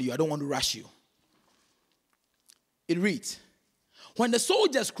wait on you. I don't want to rush you. It reads, when the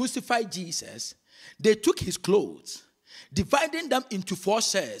soldiers crucified Jesus, they took his clothes, dividing them into 4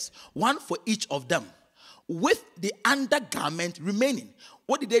 shares, one for each of them, with the undergarment remaining.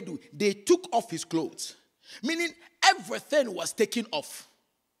 What did they do? They took off his clothes, meaning everything was taken off.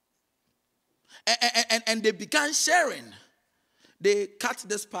 And they began sharing. They cut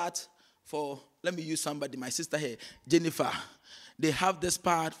this part for, let me use somebody, my sister here, Jennifer. They have this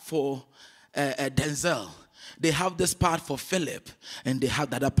part for Denzel. They have this part for Philip. And they have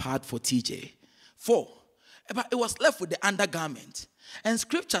the other part for TJ. 4. But it was left with the undergarment. And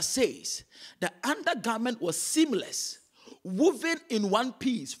scripture says the undergarment was seamless, woven in one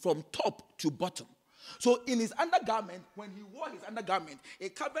piece from top to bottom. So in his undergarment, when he wore his undergarment,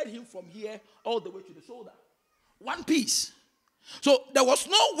 it covered him from here all the way to the shoulder. One piece. So there was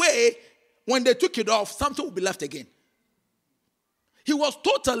no way when they took it off, something would be left again. He was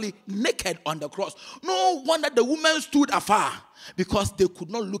totally naked on the cross. No wonder the women stood afar, because they could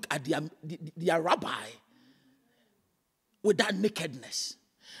not look at their rabbi with that nakedness.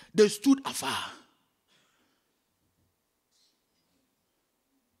 They stood afar.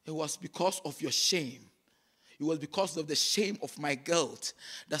 It was because of your shame. It was because of the shame of my guilt.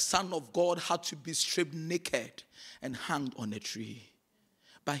 The Son of God had to be stripped naked and hanged on a tree.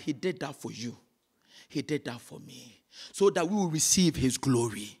 But he did that for you. He did that for me, so that we will receive his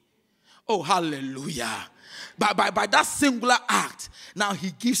glory. Oh, hallelujah. By that singular act, now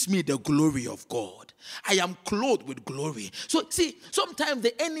he gives me the glory of God. I am clothed with glory. So, see, sometimes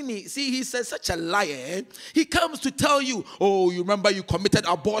the enemy, he's such a liar. He comes to tell you, oh, you remember you committed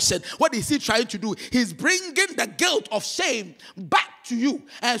abortion. What is he trying to do? He's bringing the guilt of shame back to you.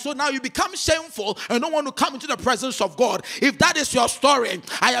 And so now you become shameful and don't want to come into the presence of God. If that is your story,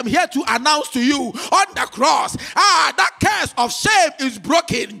 I am here to announce to you on the cross, that curse of shame is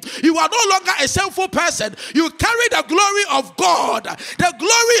broken. You are no longer a shameful person. You carry the glory of God. The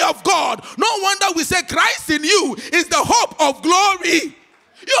glory of God. No wonder we say Christ in you is the hope of glory.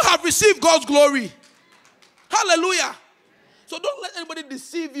 You have received God's glory. Hallelujah. So don't let anybody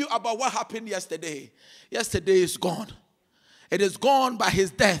deceive you about what happened yesterday. Yesterday is gone. It is gone by his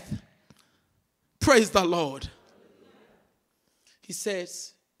death. Praise the Lord. He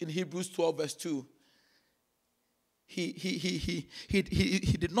says in Hebrews 12 verse 2, he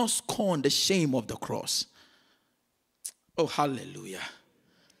did not scorn the shame of the cross. Oh, hallelujah.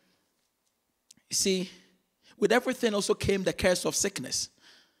 You see, with everything also came the curse of sickness.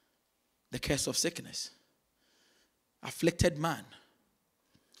 The curse of sickness. Afflicted man.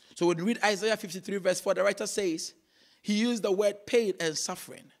 So when you read Isaiah 53 verse 4, the writer says, he used the word pain and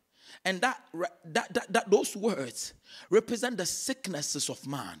suffering. And those words represent the sicknesses of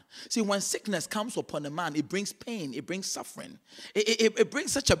man. See, when sickness comes upon a man, it brings pain, it brings suffering. It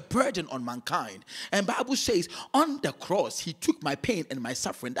brings such a burden on mankind. And the Bible says, on the cross, he took my pain and my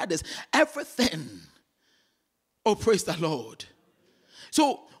suffering. That is everything. Oh, praise the Lord.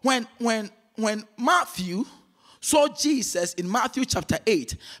 So when Matthew saw Jesus in Matthew chapter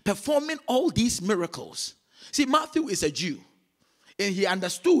 8 performing all these miracles. See, Matthew is a Jew. And he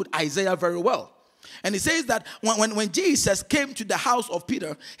understood Isaiah very well. And he says that when Jesus came to the house of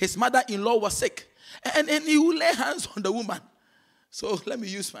Peter, his mother-in-law was sick. And he would lay hands on the woman. So let me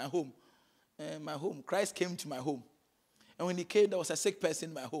use my home. Christ came to my home. And when he came, there was a sick person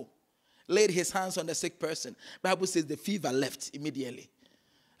in my home. Laid his hands on the sick person. The Bible says the fever left immediately.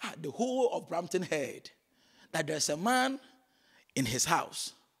 The whole of Brampton heard that there's a man in his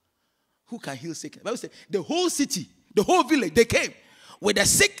house who can heal sickness. The Bible says the whole city, the whole village, they came with the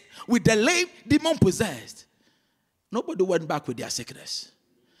sick, with the lame, demon possessed. Nobody went back with their sickness.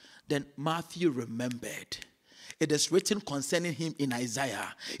 Then Matthew remembered. It is written concerning him in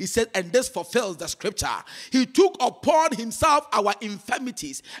Isaiah. He said, and this fulfills the scripture. He took upon himself our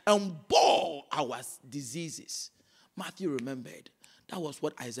infirmities and bore our diseases. Matthew remembered. That was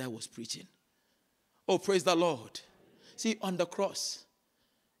what Isaiah was preaching. Oh, praise the Lord. See, on the cross,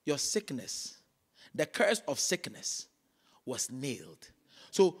 your sickness, the curse of sickness was nailed.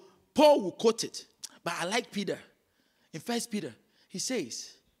 So Paul will quote it, but I like Peter. In 1 Peter, he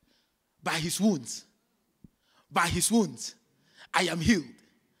says, by his wounds, I am healed.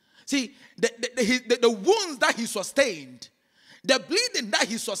 See, the wounds that he sustained, the bleeding that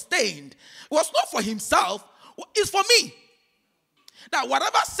he sustained was not for himself, it's for me. That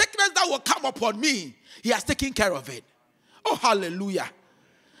whatever sickness that will come upon me, he has taken care of it. Oh, hallelujah.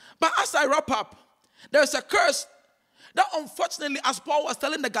 But as I wrap up, there's a curse that unfortunately, as Paul was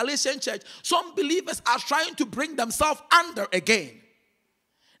telling the Galatian church, some believers are trying to bring themselves under again.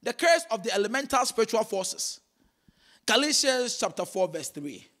 The curse of the elemental spiritual forces. Galatians chapter 4 verse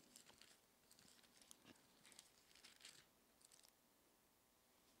 3.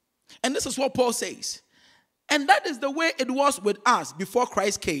 And this is what Paul says. And that is the way it was with us before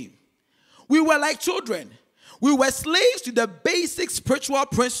Christ came. We were like children. We were slaves to the basic spiritual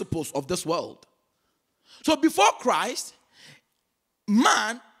principles of this world. So before Christ,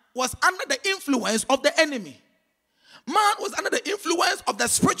 man was under the influence of the enemy. Man was under the influence of the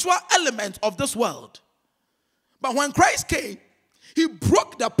spiritual element of this world. But when Christ came, he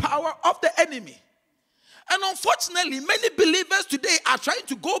broke the power of the enemy. And unfortunately, many believers today are trying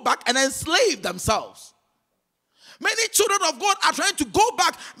to go back and enslave themselves. Many children of God are trying to go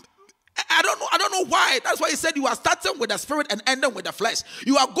back. I don't know why. That's why he said you are starting with the spirit and ending with the flesh.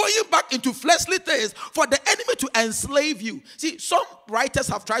 You are going back into fleshly things for the enemy to enslave you. See, some writers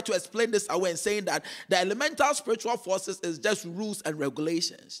have tried to explain this away and saying that the elemental spiritual forces is just rules and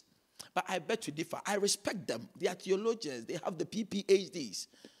regulations. But I beg to differ. I respect them. They are theologians. They have the PhDs.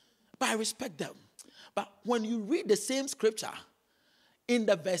 But I respect them. But when you read the same scripture in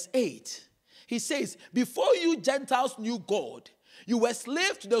the verse 8, he says, before you Gentiles knew God, you were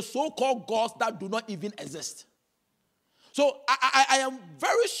slaves to the so-called gods that do not even exist. So I am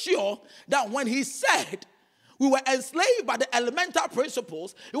very sure that when he said we were enslaved by the elemental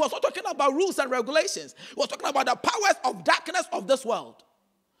principles, he was not talking about rules and regulations. He was talking about the powers of darkness of this world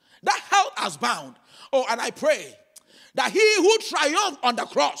that held us bound. Oh, and I pray that he who triumphed on the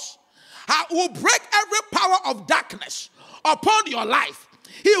cross will break every power of darkness upon your life.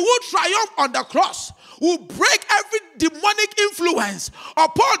 He who triumphed on the cross will break every demonic influence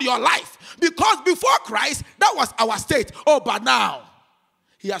upon your life. Because before Christ, that was our state. Oh, but now,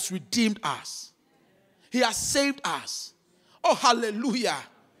 he has redeemed us. He has saved us. Oh, hallelujah.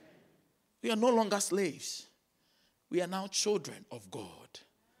 We are no longer slaves. We are now children of God.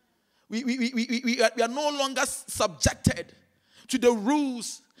 We are no longer subjected to the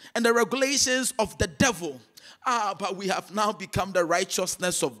rules and the regulations of the devil. But we have now become the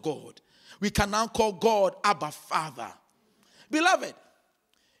righteousness of God. We can now call God Abba Father. Beloved,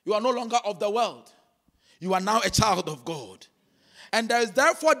 you are no longer of the world. You are now a child of God. And there is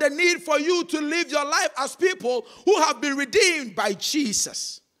therefore the need for you to live your life as people who have been redeemed by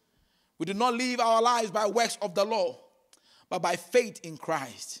Jesus. We do not live our lives by works of the law, but by faith in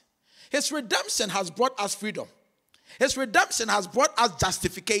Christ. His redemption has brought us freedom. His redemption has brought us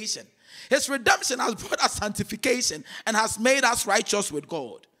justification. His redemption has brought us sanctification and has made us righteous with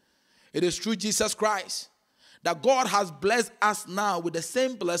God. It is through Jesus Christ that God has blessed us now with the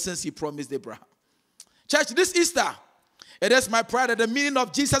same blessings he promised Abraham. Church, this Easter, it is my prayer that the meaning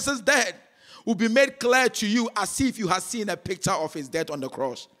of Jesus' death will be made clear to you as if you have seen a picture of his death on the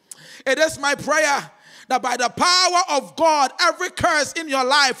cross. It is my prayer that by the power of God, every curse in your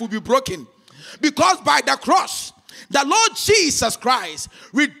life will be broken. Because by the cross, the Lord Jesus Christ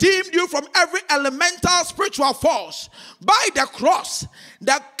redeemed you from every elemental spiritual force. By the cross,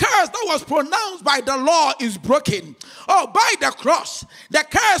 the curse that was pronounced by the law is broken. Oh, by the cross, the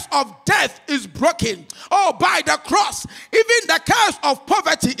curse of death is broken. Oh, by the cross, even the curse of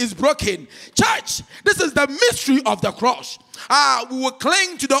poverty is broken. Church, this is the mystery of the cross. We will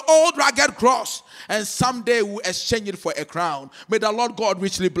cling to the old rugged cross, and someday we'll exchange it for a crown. May the Lord God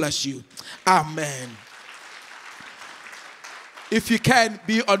richly bless you. Amen. If you can,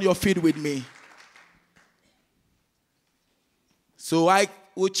 be on your feet with me. So I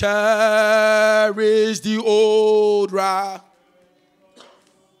will cherish the old rock.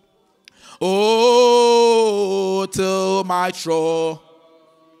 Oh, till my trough,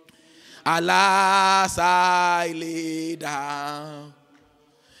 alas, I lay down.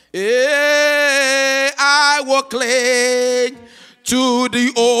 I will cling to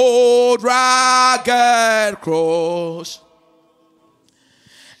the old rugged cross,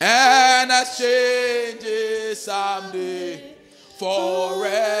 and exchange it someday for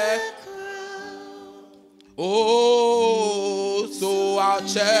a crown. Oh, so I'll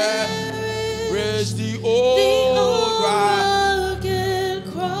cherish the old rugged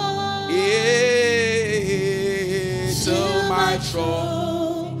cross, till my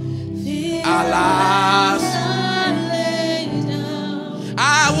trough, alas,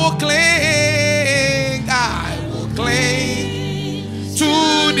 I will cling to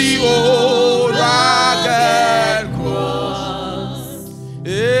the the old rugged cross,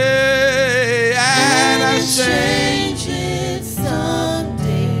 and exchange it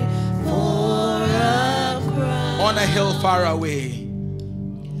someday for a crown on a hill far away.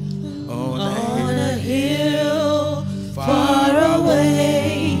 On a hill far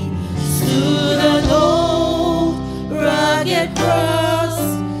away stood an old rugged cross,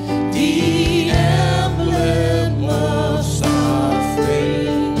 the emblem of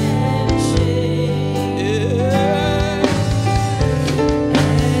suffering and shame.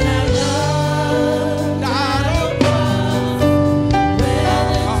 And I love that old cross where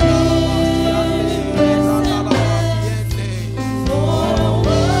the tears for a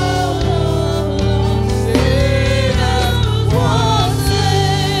world of sinners was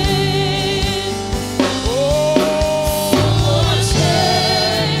slain. Oh,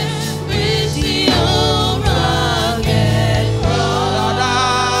 with the old rugged cross,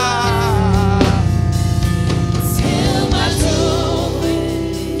 till my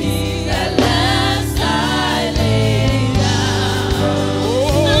trophies at last I lay down.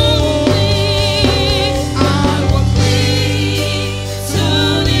 I will cling to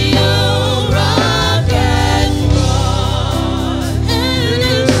the old rugged cross and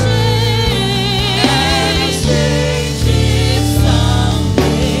exchange it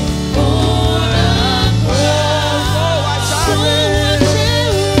someday for a crown. So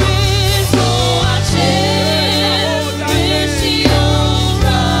I cherish the old rugged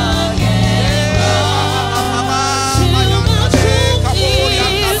cross. Till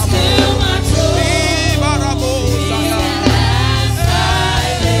my trophies, at last I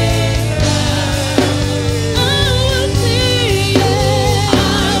lay down. I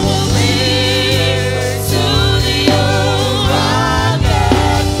will cling to the old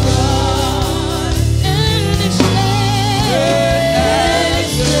rugged cross and exchange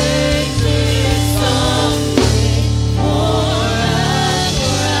it someday for a crown.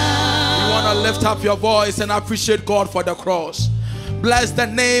 You want to lift up your voice and appreciate God for the cross. Bless the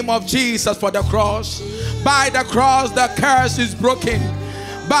name of Jesus for the cross. By the cross, the curse is broken.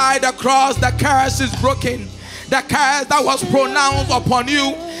 By the cross, the curse is broken. The curse that was pronounced upon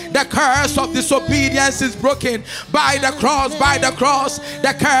you, the curse of disobedience is broken. By the cross,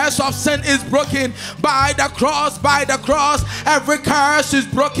 the curse of sin is broken. By the cross, every curse is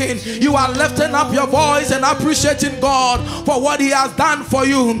broken. You are lifting up your voice and appreciating God for what He has done for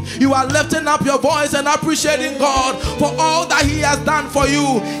you. You are lifting up your voice and appreciating God for all that He has done for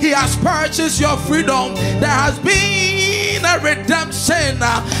you. He has purchased your freedom. There has been a redemption.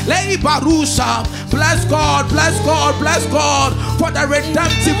 Bless God for the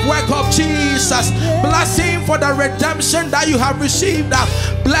redemptive work of Jesus. Bless Him for the redemption that you have received.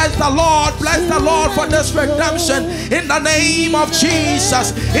 Bless the Lord for this redemption in the name of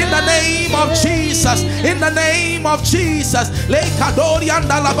Jesus. In the name of Jesus. In the name of Jesus.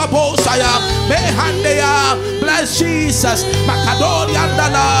 Bless Jesus.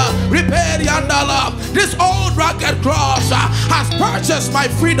 This old rugged cross has purchased my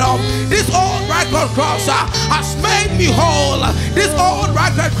freedom. This old rugged cross has made me whole. This old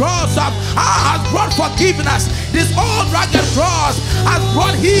rugged cross has brought forgiveness. This old rugged cross has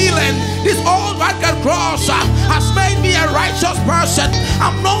brought healing. This old rugged cross has made me a righteous person.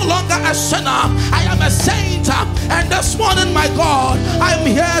 I'm no longer a sinner. I am a saint. And this morning, my God, I am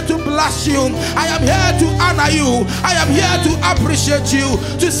here to bless you. I am here to honor you. I am here to appreciate you.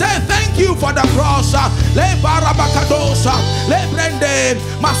 To say thank you for the cross. Le barabakadosa, le brende,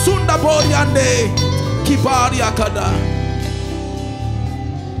 masunda boriande, kibari akada.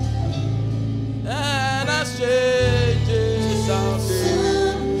 And I say,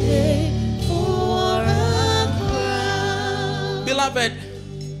 for a crown. beloved,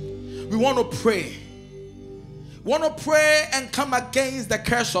 we want to pray. We want to pray and come against the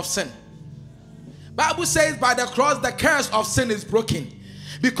curse of sin. Bible says by the cross the curse of sin is broken,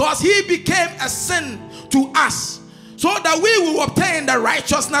 because He became a sin to us so that we will obtain the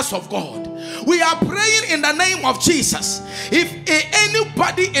righteousness of God. We are praying in the name of Jesus. If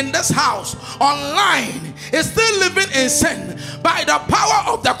anybody in this house online is still living in sin, by the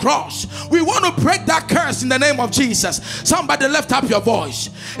power of the cross, we want to break that curse in the name of Jesus. Somebody lift up your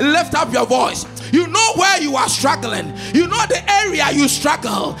voice. Lift up your voice. You know where you are struggling. You know the area you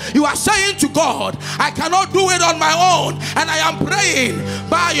struggle. You are saying to God, I cannot do it on my own. And I am praying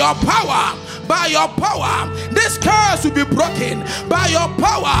by your power. By your power, this curse will be broken. By your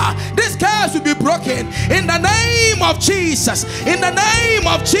power, this curse will be broken. In the name of Jesus. In the name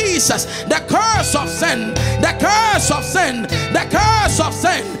of Jesus. The curse of sin. The curse of sin. The curse of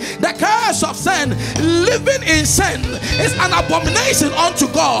sin. The curse of sin. Living in sin is an abomination unto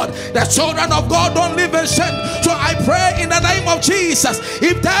God. The children of God don't live in sin. So I pray in the name of Jesus,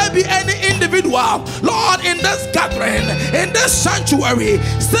 if there be any individual, Lord, in this gathering, in this sanctuary,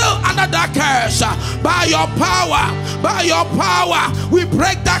 still under that curse, by your power, we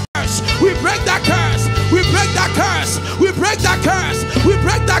break that curse. We break that curse. We break that curse. We break that curse. We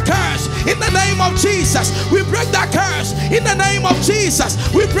break that curse in the name of Jesus. We break that curse in the name of Jesus.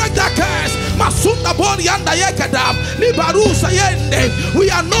 We break that curse. Masunda bori anda yekadam libarusa yende.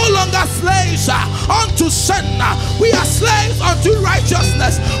 We are no longer slaves unto sin. We are slaves unto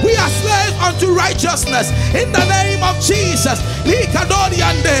righteousness. We are slaves unto righteousness in the name of Jesus. Likadori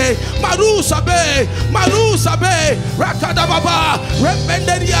ande marusa be rakadababa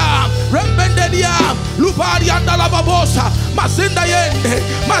rembenderia lubari anda lababosa mazinda yende.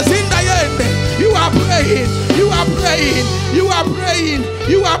 You are praying.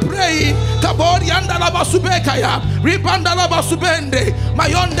 Kabori anda labasubekaya ribanda labasubende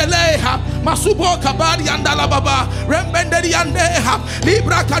mayondeleha masubo kabari anda lababa rembenderi andeha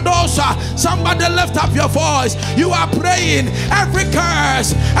libra kadosa. Somebody lift up your voice. You are praying. Every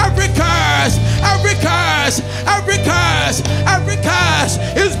curse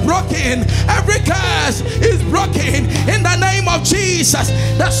is broken. Every curse is broken in the name of Jesus.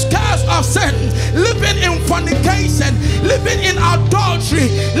 The curse of sin, living in fornication, living in adultery,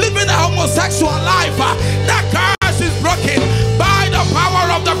 living a homosexual life, that curse is broken by the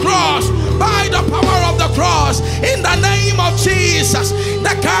power of the cross. By the power of the cross, in the name of Jesus.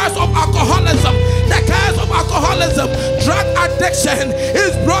 The curse of alcoholism, drug addiction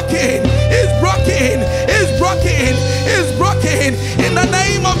is broken, in the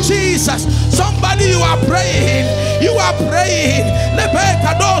name of Jesus. Somebody, you are praying.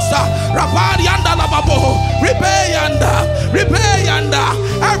 Lebekadosa, Rabari anda lababo, Ribeyanda.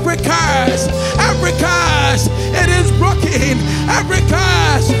 Every curse, it is broken. Every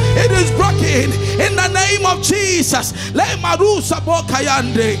curse, it is broken in the name of Jesus. Le marusa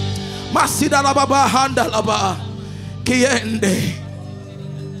bokayande, masida lababa handa laba, kiende,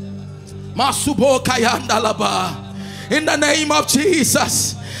 masubo kayanda laba. In the name of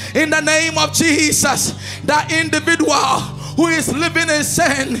Jesus. In the name of Jesus, that individual who is living in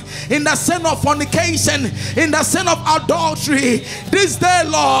sin, in the sin of fornication, in the sin of adultery, this day,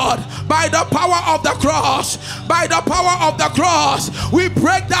 Lord, by the power of the cross, we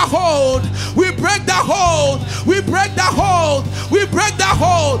break the hold.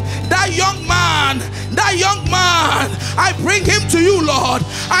 That young man, I bring him to you, Lord.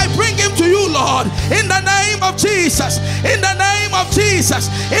 In the name of Jesus.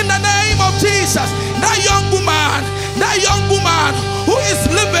 That young woman who is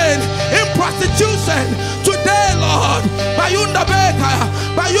living in prostitution today, Lord. Bayunda Bekaya,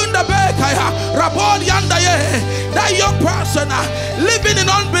 Rabol Yandaye. That young person living in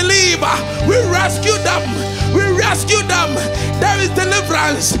unbelief, we rescue them. There is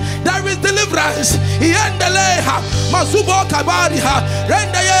deliverance. Yendeleha, Masubo Kabariha,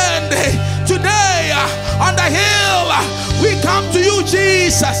 Rendayende. Today, on the hill, we come to you,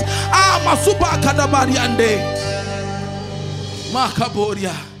 Jesus. Masuba Kadabariande.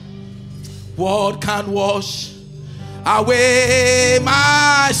 Makaboria. What can wash away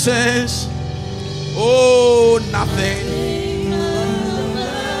my sins? Oh, nothing.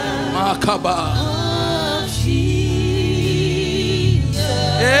 Makaba.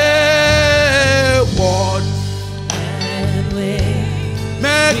 What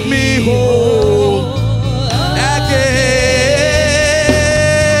make me whole again?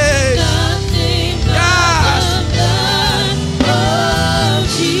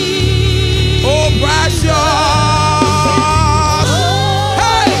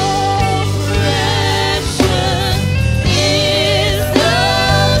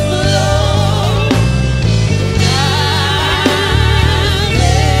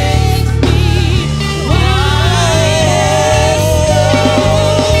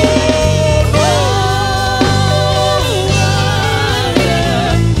 No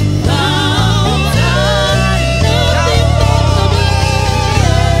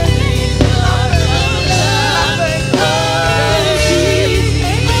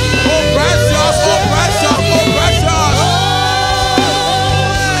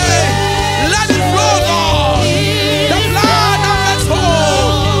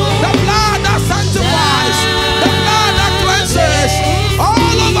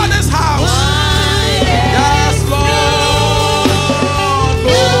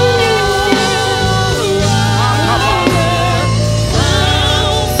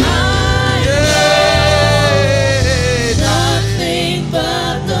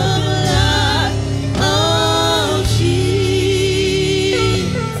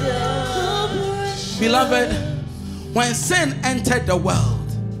Beloved, when sin entered the world,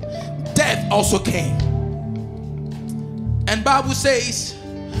 death also came. And Bible says,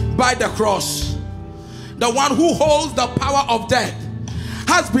 by the cross, the one who holds the power of death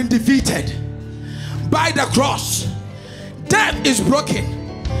has been defeated. By the cross, death is broken.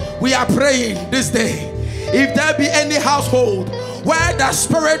 We are praying this day, if there be any household where the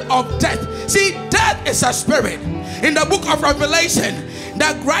spirit of death, see, death is a spirit. In the book of Revelation,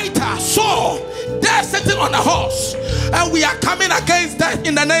 the writer saw death sitting on a horse, and we are coming against that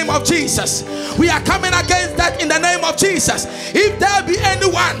in the name of Jesus. We are coming against that in the name of Jesus. If there be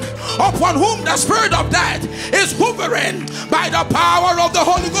anyone upon whom the spirit of death is hovering, by the power of the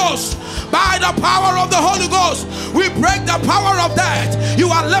Holy Ghost, by the power of the Holy Ghost, we break the power of death. You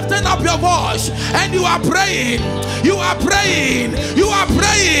are lifting up your voice and you are praying. You are praying. You are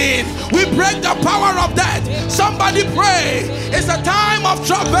praying. We break the power of death. Somebody pray. It's a time of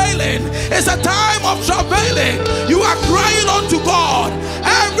travailing. It's a time of travailing. You are crying unto God.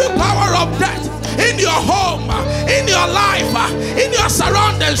 Every power of death in your home, in your life, in your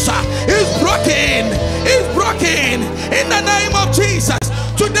surroundings is broken. Is broken in the name of Jesus.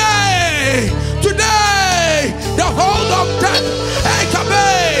 Today, the hold of death,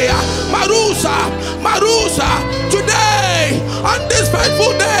 Marusa, today, on this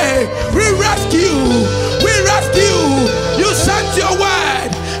faithful day, we rescue. You sent your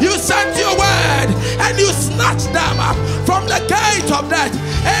word, and you snatched them up from the gate of death.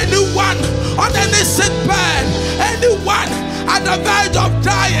 Anyone on any sick bed, anyone at the verge of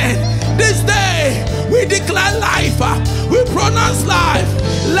dying, this day we declare life, we pronounce life.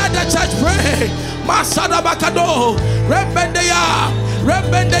 Let the church pray. Masada Bakado, Rembendeya,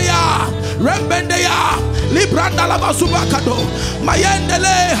 Libranda Labasubakado,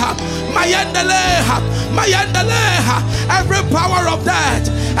 Mayendeleha. Every power of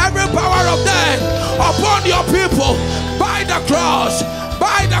death upon your people, by the cross,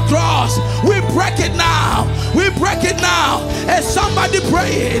 we break it now. Is somebody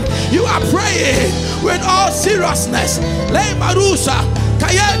praying? You are praying with all seriousness. Le Marusa,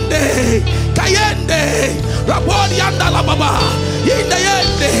 Kayende, Rabodi Andala Baba,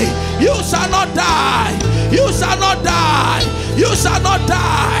 Yinde, you shall not die. We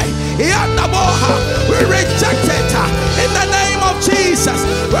reject it in the name of Jesus.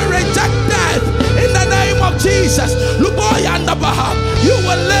 We reject death in the name of Jesus. Luboy and Baha, you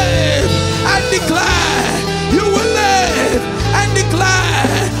will live and declare. You will live and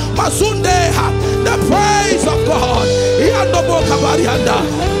declare. Masundeha, the praise of God. Iandobo Kabarianda,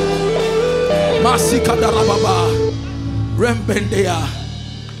 Masika Darababa, Rembendea,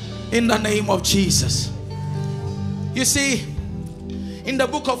 in the name of Jesus. You see, in the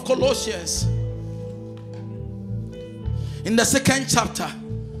book of Colossians, in the 2nd chapter,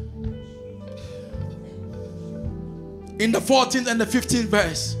 in the 14th and the 15th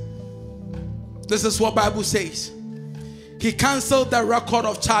verse, this is what Bible says. He canceled the record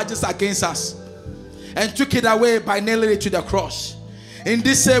of charges against us and took it away by nailing it to the cross. In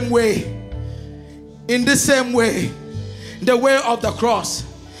this same way, the way of the cross,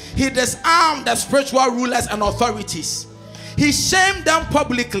 he disarmed the spiritual rulers and authorities. He shamed them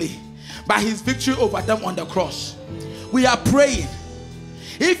publicly by his victory over them on the cross. We are praying.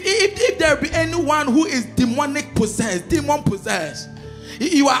 If there be anyone who is demon possessed,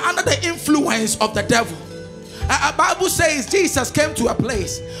 you are under the influence of the devil. A Bible says Jesus came to a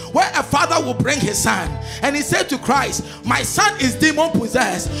place where a father will bring his son, and he said to Christ, my son is demon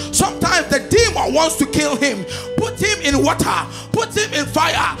possessed. Sometimes the demon wants to kill him. Put him in water, put him in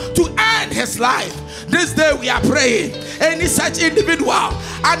fire to end his life. This day we are praying. Any such individual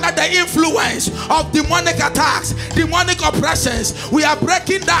under the influence of demonic attacks, demonic oppressions, we are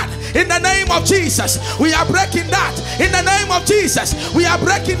breaking that in the name of Jesus. We are breaking that in the name of Jesus. We are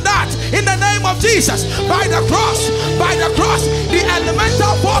breaking that in the name of Jesus. By the cross, the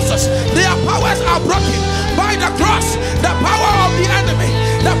elemental forces, their powers are broken. By the cross, the power of the enemy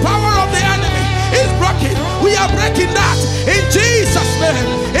is broken. We are breaking that in Jesus' name.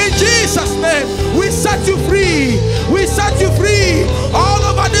 In Jesus' name, we set you free. We set you free all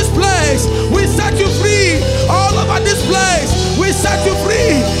over this place. We set you free all over this place. We set you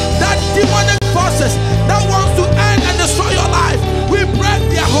free. That demonic forces that wants to end and destroy your life, we break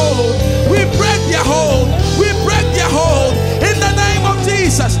their hold. We break their hold. We break their hold in the name of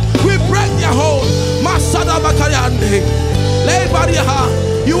Jesus. We break their hold. Masada Bakayande,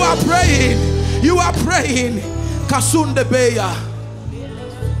 Lebariha, you are praying. You are praying. Kasunde Beya,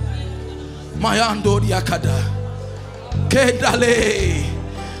 Mayando Diakada, Kedale,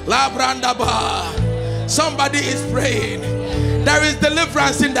 Labrandaba. Somebody is praying. There is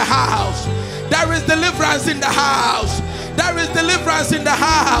deliverance in the house. There is deliverance in the house. There is deliverance in the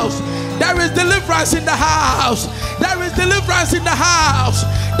house. There is deliverance in the house. There is deliverance in the house.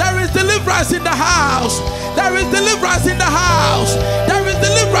 There is deliverance in the house. There is deliverance in the house. There is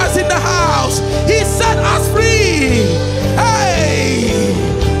deliverance in the house. He set us free. Hey,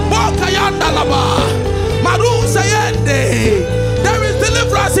 there is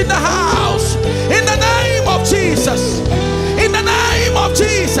deliverance in the house. In the name of Jesus. In the name of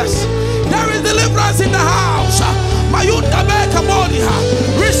Jesus. There is deliverance in the house.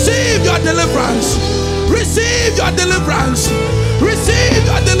 Receive your deliverance. Receive your deliverance. Receive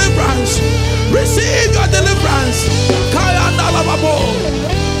your deliverance. Receive your deliverance. Kayanda lababo.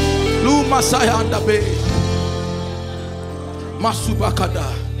 Luma sayanda be. Masubakada.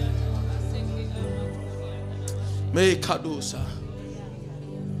 Me kadosa.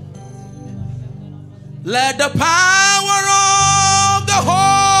 Let the power of the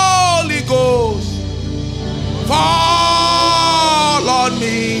Holy Ghost fall on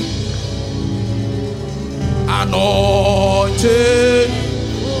me, anointed.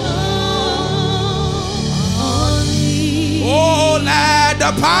 Oh, let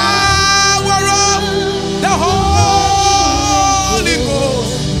the power of the Holy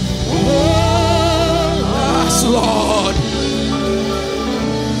Ghost, yes, Lord,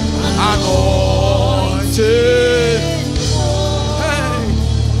 anointed.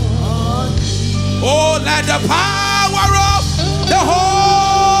 Oh, let the power of the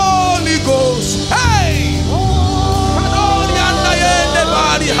Holy Ghost. Hey!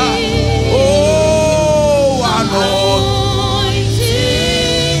 Oh, anointing.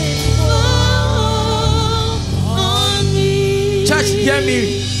 Church, hear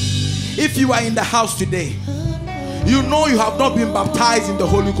me. If you are in the house today, you know you have not been baptized in the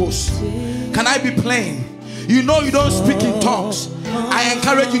Holy Ghost. Can I be plain? You know you don't speak in tongues. I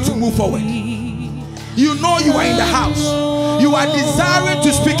encourage you to move forward. You know you are in the house. You are desiring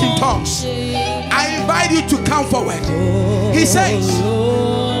to speak in tongues. I invite you to come forward. He says,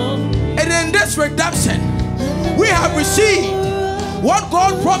 and in this redemption, we have received what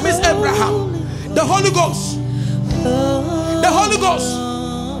God promised Abraham, the Holy Ghost. The Holy Ghost.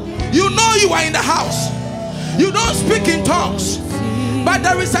 You know you are in the house. You don't speak in tongues, but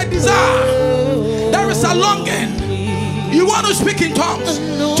there is a desire. There is a longing. You want to speak in tongues.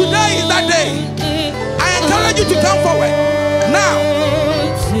 Today is that day. I encourage you to come forward now.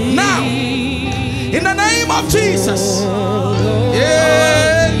 Now, in the name of Jesus.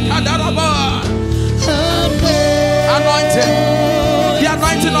 Yeah, anointing. The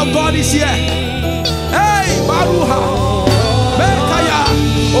anointing of God is here. Hey, Baruha, Bekaya.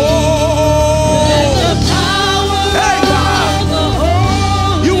 Oh, hey, God.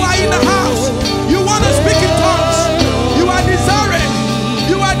 You are in the house. You want to speak in tongues. You are desiring.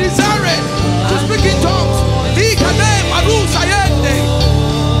 You are desiring to speak in tongues.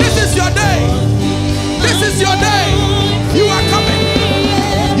 This is your day. This is your day. You are coming.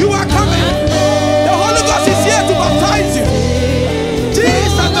 You are coming. The Holy Ghost is here to baptize you.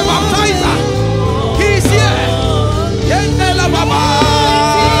 Jesus the baptizer. He is here.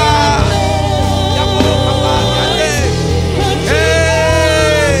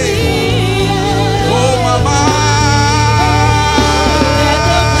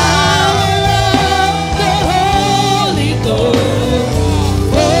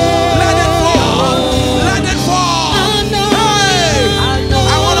 Let it fall.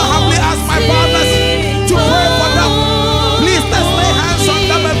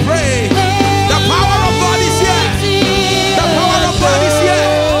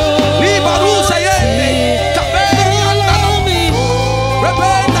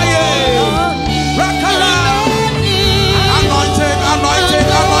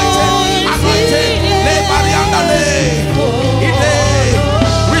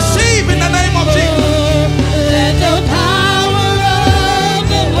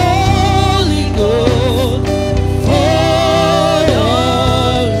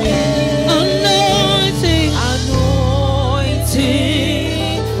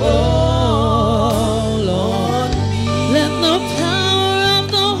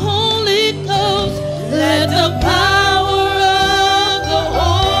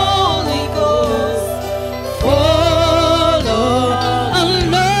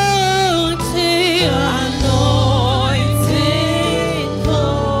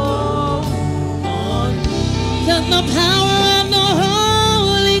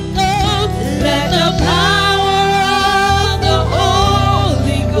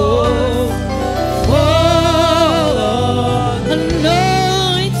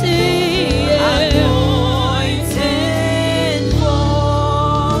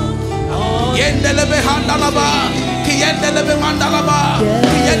 Yendelebe handalaba, kiyendelebe mandalaba,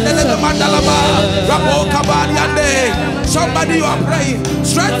 kiyendelebe mandalaba, rabo kabaliande. Somebody you are praying.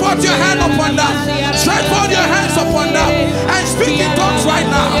 Stretch forth your hand upon that. Stretch forth your hands upon that and speak in tongues right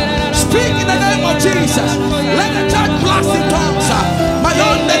now. Speak in the name of Jesus. Let the church blast in tongues.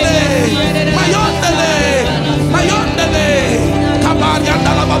 Mayondele, mayondele, mayondele.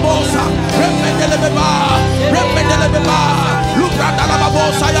 Kabaliandalaba bosa, rependelebe ba, rependelebe ba. Lubrandala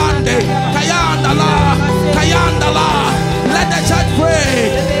babosa yande, kayandala, kayandala. Let the church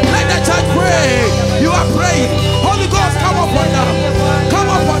pray. Let the church pray. You are praying. Holy Ghost, come upon them. Come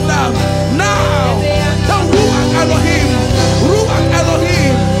upon them. Now, the Ruach Elohim, Ruach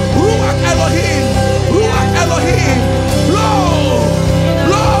Elohim, Ruach Elohim, Ruach Elohim. Blow,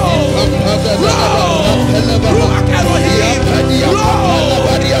 blow, blow. Ruach Elohim, blow.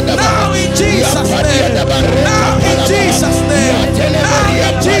 Now in Jesus' name. Now in Jesus' name. Now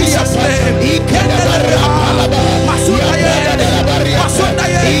in Jesus' name. The power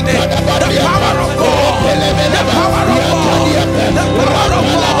of God. The power of God. The power of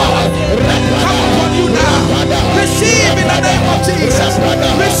God. Come upon you now. Receive in the name of Jesus.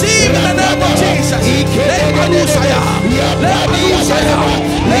 Receive in the name of Jesus. Let Malusaya. Let Malusaya.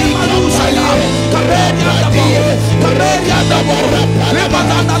 Let Malusaya. Kaberia Dabo. Kaberia Dabo.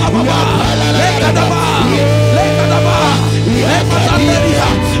 Rebazanda la Baba. Let Kadaba. Let Kadaba. Let Mazanderia.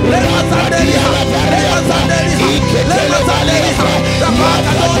 Let Mazanderia. Let Mazanderia. Let Mazanderia.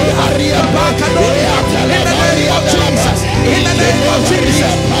 Rabakadoria. Rabakadoria. In the name of Jesus. In the name of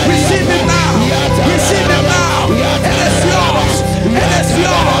Jesus. Receive it now. Receive it now. It is yours. It is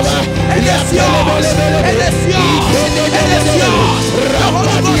yours. It is yours. It is yours. It is yours. The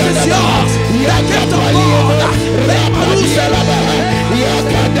Holy Ghost is yours. The gift of God. Let Marusa.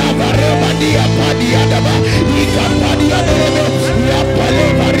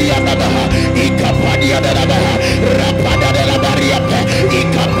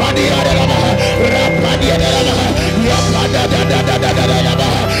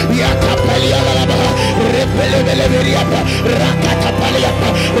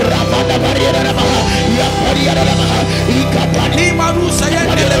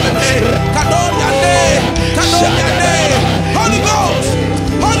 Holy Ghost,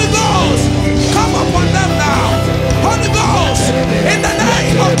 Holy Ghost, come upon them now. Holy Ghost, in the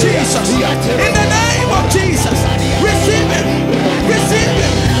name of Jesus, in the name of Jesus, receive him, receive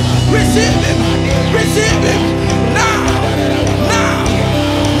him, receive him, receive him now, now,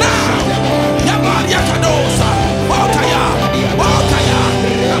 now. Yabari Yakadosa, Wakaya, Wakaya,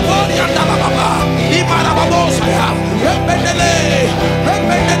 Yabari Yandalababa, Imarababosa, Rependele,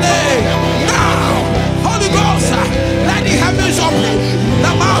 Rependele, now. Holy Ghost, let the heavens open.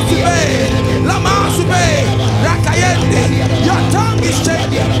 Lamasube, Rakayende. Your tongue is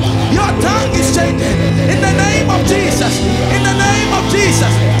changing. Your tongue is changing. In the name of Jesus. In the name of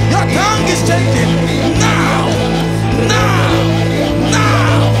Jesus. Your tongue is changing. Now. Now.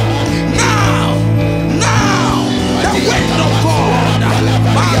 Now. Now. Now. The wind of God.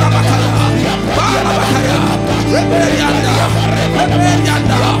 Barabakaya. Barabakaya. Reberianda.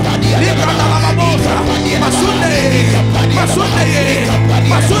 Reberianda. Libranda Lababosa. Masunde. Masunde.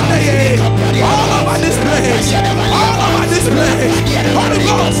 Masunde. All over this place. All over this place. Holy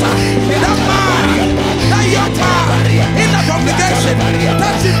Ghost. That man. That young man. In the congregation.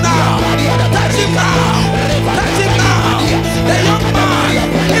 Touch him now. Touch him now. Touch him now. The young man.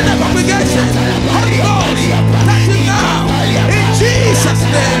 In the congregation. Holy Ghost. Touch him now. In Jesus'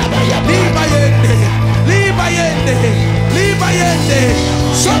 name. Libayende. Libayende. Libayende.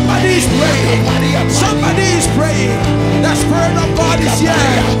 Somebody is praying. Somebody is praying. The Spirit of God is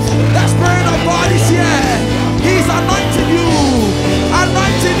here. The Spirit of God is here. He's anointing you.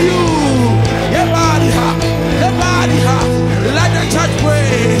 Anointing you. Let the church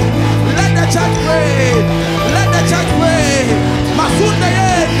pray. Let the church pray. Let the church pray. Masunda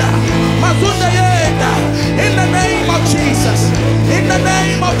yenda. Masunda yenda. In the name of Jesus. In the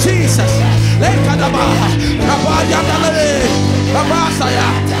name of Jesus. Let Kadaba. Kabayandale. Kabasaya.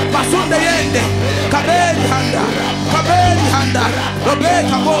 Masunda yende. Kabeli handa. Kabeli handa. Dobe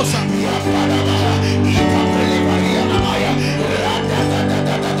kabosa.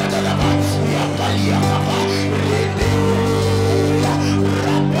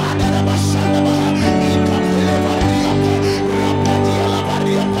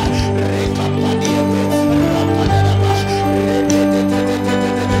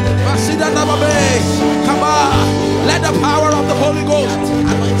 Come on, let the power of the Holy Ghost.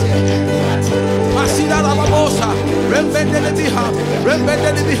 Masida Rababosa, Rembendelibiha,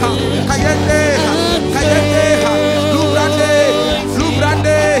 Rembendelibiha, Kayende, Kayende, Lubrande,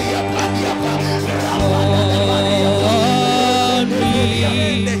 Lubrande.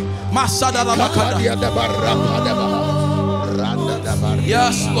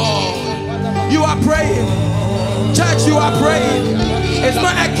 Yes, Lord. You are praying. Church, you are praying. It's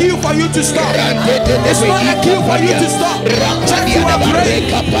not a cue for you to stop. It's not a cue for you to stop. Church, you are praying.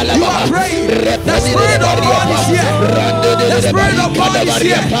 You are praying. The Spirit of God is here. The Spirit of God is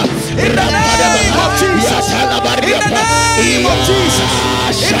here. In the name of Jesus. In the name of Jesus.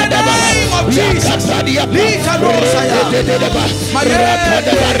 In the name of Jesus.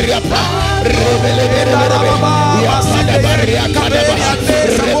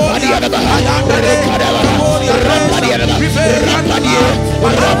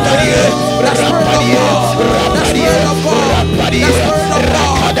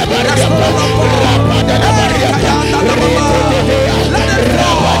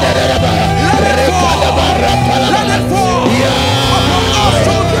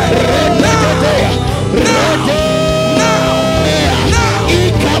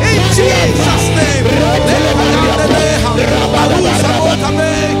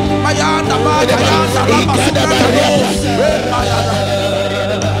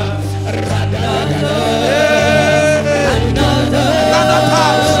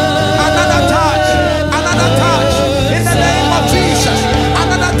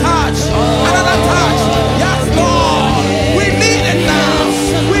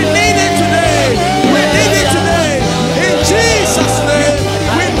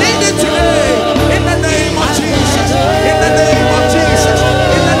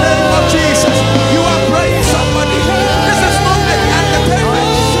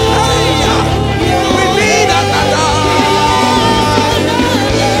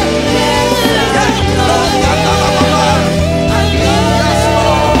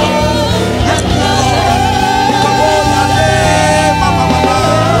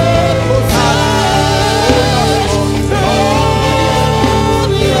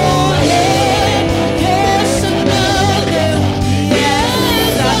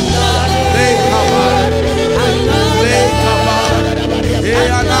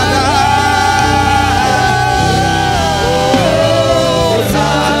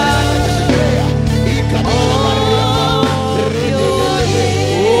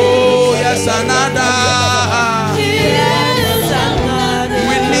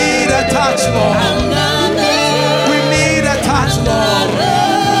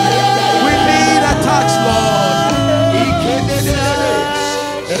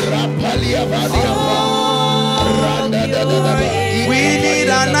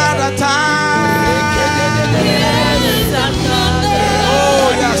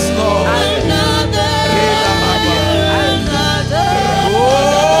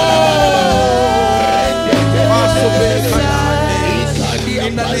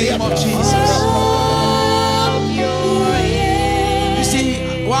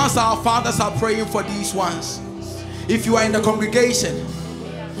 Praying for these ones. If you are in the congregation,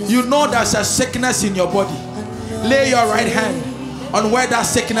 you know there's a sickness in your body. Lay your right hand on where that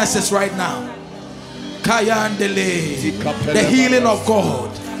sickness is right now. The healing of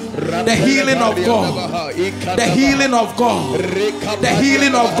God. The healing of God. The healing of God. The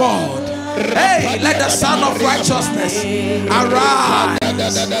healing of God. Hey, let the Son of Righteousness arise.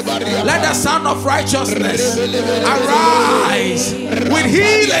 Let the Son of Righteousness arise with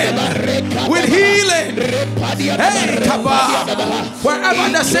healing. With healing. Hey, Kaba. Wherever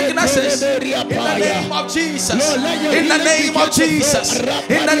the sickness is, in the name of Jesus. In the name of Jesus.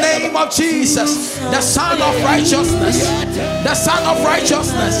 In the name of Jesus. The Son of Righteousness. The Son of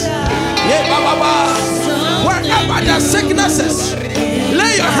Righteousness. Yeah, Baba. Wherever the sickness is,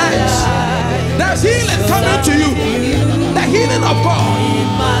 lay your hands. There's healing coming to you. The healing of God.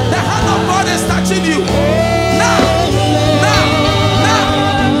 The hand of God is touching you. Now.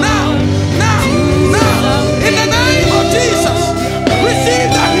 In the name of Jesus. Receive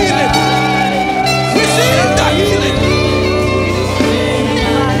the healing. Receive the healing.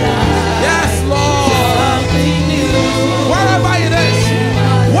 Yes, Lord. Wherever it is,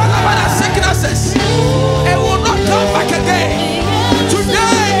 whatever the sickness is, it will not come back again.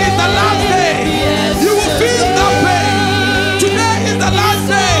 Today is the last day. You will feel the pain. Today is the last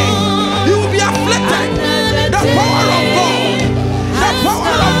day.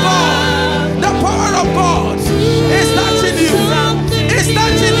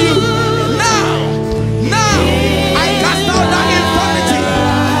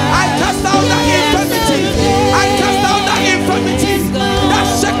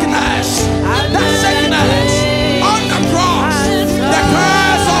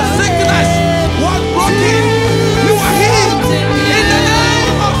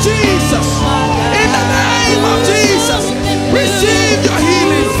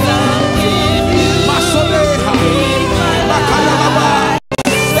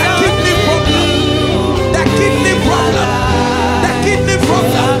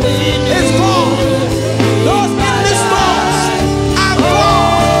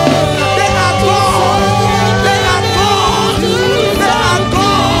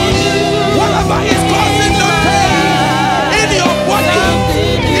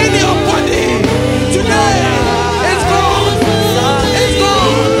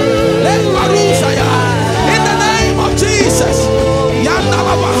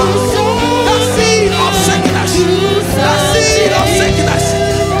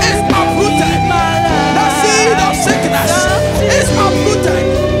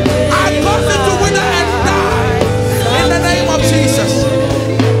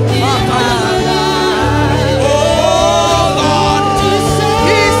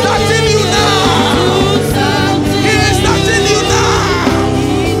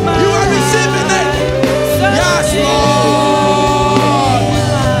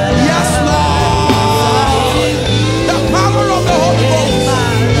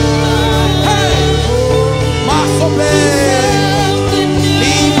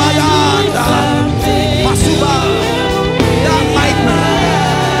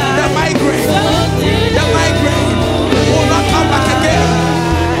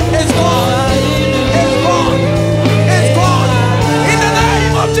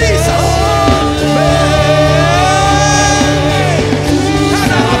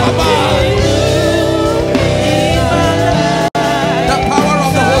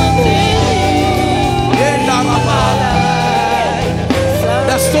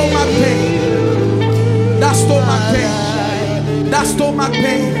 stomach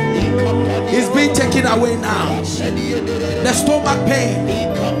pain is being taken away now. The stomach pain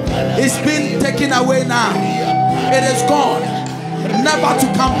is being taken away now. It is gone. Never to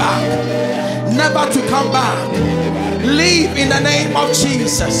come back. Never to come back. Leave in the name of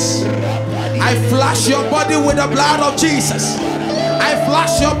Jesus. I flush your body with the blood of Jesus. I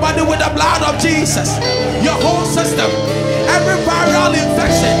flush your body with the blood of Jesus. Your whole system. Every viral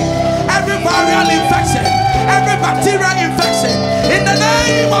infection. Every viral infection. Every bacterial infection. In the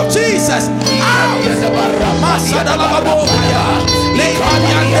name of Jesus. Out.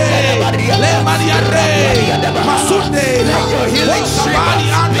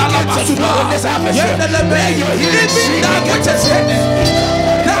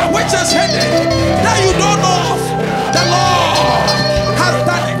 That which is hidden, that you don't know of, the Lord has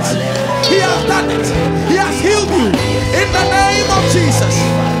done it. He has done it. He has healed you in the name of Jesus.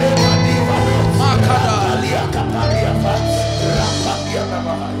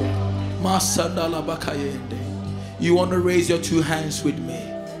 You want to raise your two hands with me?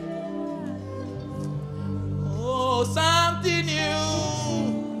 Oh, something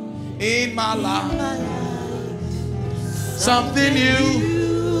new in my life. Something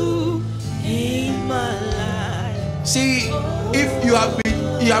new in my life. See, if you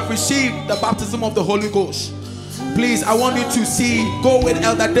have received the baptism of the Holy Ghost, please, I want you to go with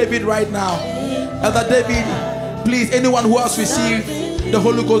Elder David right now. Elder David, please, anyone who has received the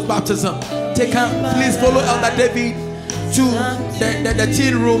Holy Ghost baptism, please follow Elder David to the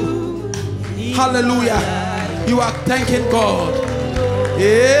teen room. Hallelujah. You are thanking God.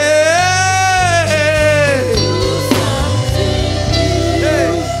 Yeah.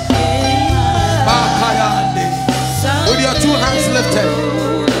 With your two hands lifted.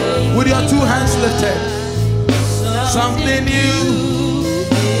 With your two hands lifted. Something new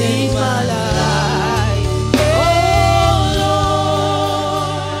in my life. Oh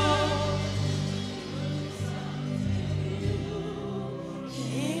Lord.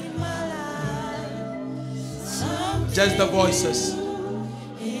 In my life. Just the voices.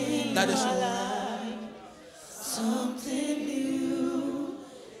 That is all.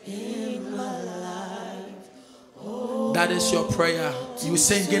 That is your prayer. You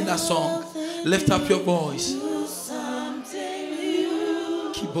singing that song. Lift up your voice.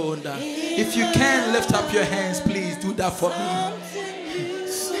 Kibonda. If you can lift up your hands, please do that for me.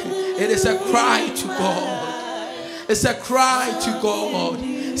 It is a cry to God. It's a cry to God.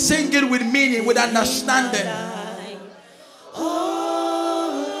 Sing it with meaning, with understanding.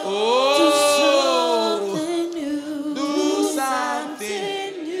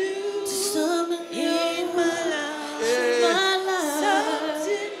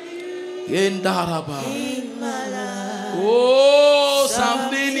 In Daraba. Oh,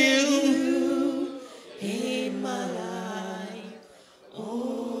 something new in my life.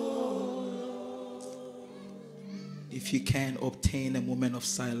 Oh. If you can obtain a moment of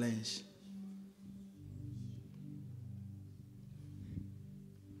silence.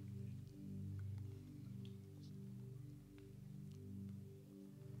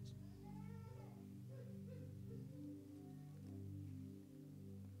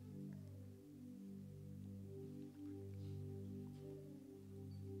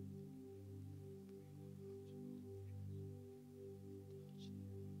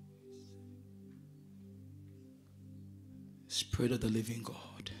 Spirit of the living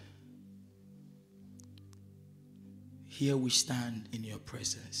God, here we stand in your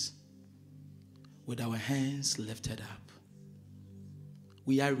presence with our hands lifted up.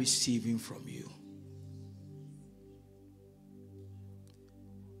 We are receiving from you.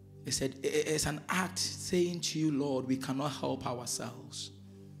 He said, it's an act saying to you, Lord, we cannot help ourselves.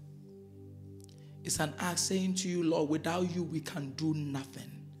 It's an act saying to you, Lord, without you, we can do nothing.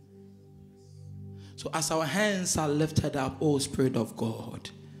 So as our hands are lifted up, oh Spirit of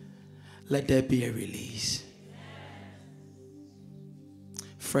God, let there be a release.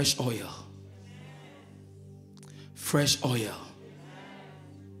 Fresh oil. Fresh oil.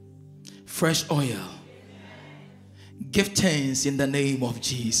 Fresh oil. Giftings in the name of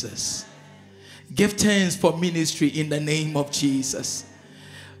Jesus. Giftings for ministry in the name of Jesus.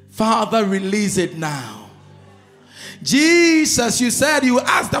 Father, release it now. Jesus, you said you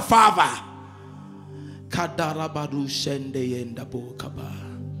asked the Father. Kadarabadu shende yenda bokaba.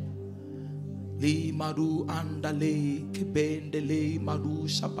 Li maru andale kebendele maru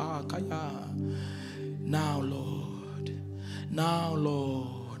shabakaya. Now, Lord. Now,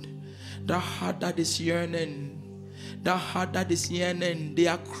 Lord. The heart that is yearning That heart that is yearning, they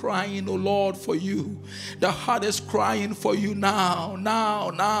are crying, oh Lord, for you. The heart is crying for you now,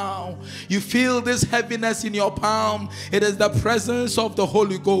 now. You feel this heaviness in your palm. It is the presence of the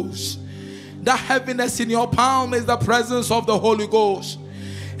Holy Ghost. That heaviness in your palm is the presence of the Holy Ghost.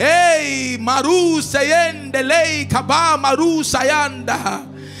 Hey, Maru Sayendele Kaba Maru Sayanda.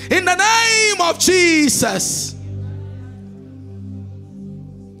 In the name of Jesus.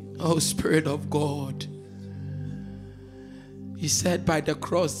 Oh, Spirit of God. He said, by the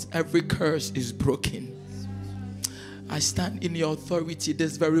cross, every curse is broken. I stand in your authority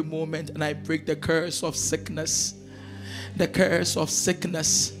this very moment and I break the curse of sickness. The curse of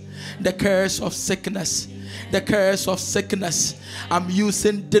sickness. The curse of sickness. The curse of sickness. I'm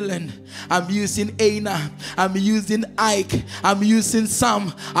using Dylan. I'm using Aina. I'm using Ike. I'm using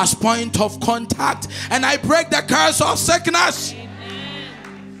Sam as point of contact. And I break the curse of sickness.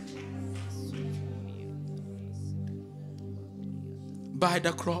 By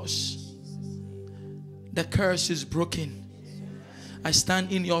the cross, the curse is broken. I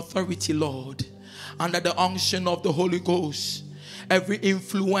stand in your authority, Lord, under the unction of the Holy Ghost. Every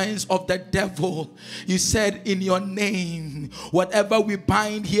influence of the devil, you said in your name, whatever we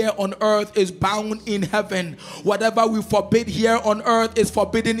bind here on earth is bound in heaven. Whatever we forbid here on earth is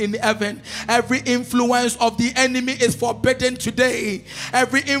forbidden in heaven. Every influence of the enemy is forbidden today.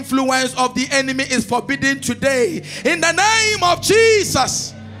 Every influence of the enemy is forbidden today. In the name of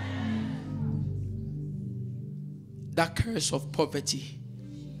Jesus. That curse of poverty.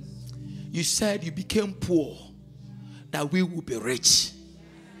 You said you became poor that we will be rich.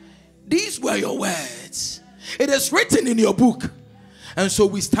 These were your words. It is written in your book. And so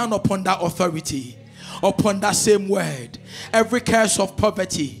we stand upon that authority, upon that same word. Every curse of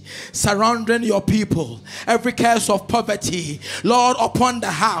poverty surrounding your people, every curse of poverty, Lord, upon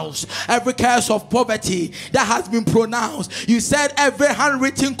the house, every curse of poverty that has been pronounced. You said every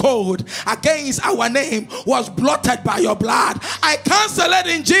handwritten code against our name was blotted by your blood. I cancel it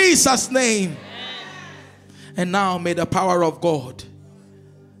in Jesus' name. And now may the power of God,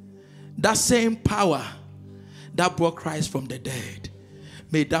 that same power that brought Christ from the dead,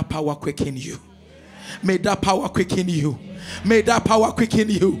 may that power quicken you. May that power quicken you. May that power quicken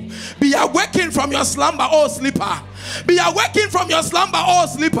you. Be awakened from your slumber, oh sleeper. Be awakened from your slumber, oh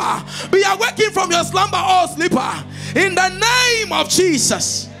sleeper. Be awakened from your slumber, oh sleeper. In the name of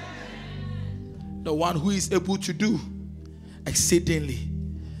Jesus. The one who is able to do exceedingly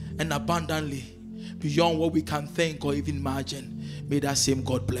and abundantly beyond what we can think or even imagine. May that same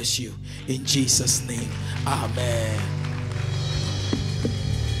God bless you. In Jesus' name. Amen.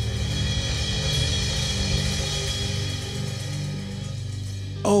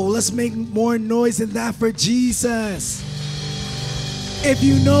 Oh, let's make more noise than that for Jesus. If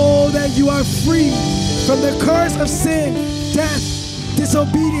you know that you are free from the curse of sin, death,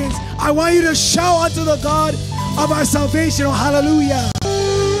 disobedience, I want you to shout unto the God of our salvation. Oh, hallelujah.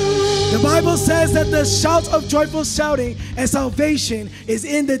 The Bible says that the shout of joyful shouting and salvation is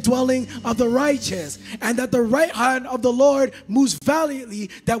in the dwelling of the righteous, and that the right hand of the Lord moves valiantly,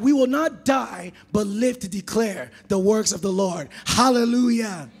 that we will not die but live to declare the works of the Lord.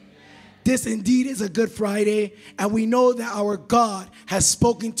 Hallelujah. This indeed is a Good Friday, and we know that our God has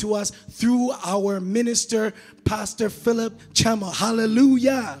spoken to us through our minister, Pastor Philip Chemel.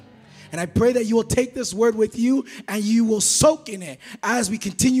 Hallelujah. And I pray that you will take this word with you and you will soak in it as we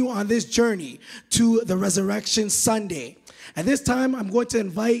continue on this journey to the Resurrection Sunday. At this time, I'm going to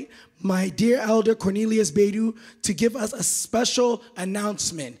invite my dear elder Cornelius Bedu to give us a special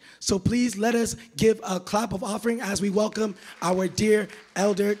announcement. So please let us give a clap of offering as we welcome our dear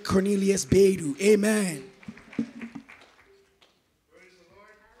elder Cornelius Bedu. Amen.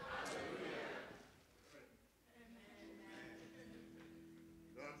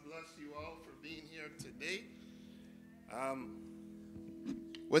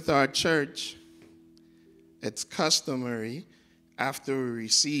 With our church, it's customary after we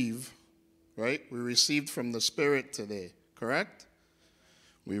receive, right? We received from the Spirit today, correct?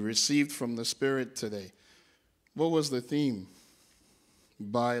 We received from the Spirit today. What was the theme?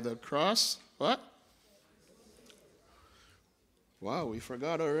 By the cross, what? Wow, we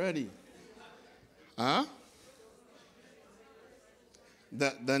forgot already. Huh?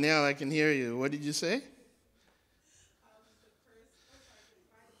 Danielle, I can hear you. What did you say?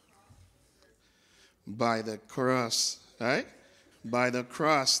 By the cross, right? By the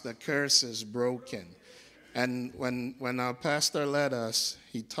cross, the curse is broken. And when our pastor led us,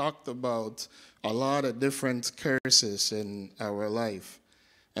 he talked about a lot of different curses in our life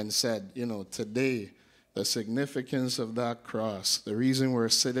and said, you know, today, the significance of that cross, the reason we're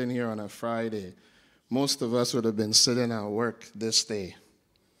sitting here on a Friday, most of us would have been sitting at work this day,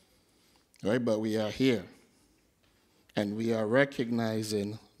 right? But we are here, and we are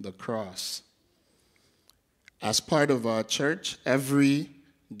recognizing the cross. As part of our church, every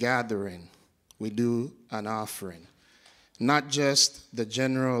gathering, we do an offering. Not just the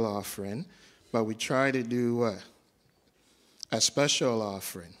general offering, but we try to do what? A special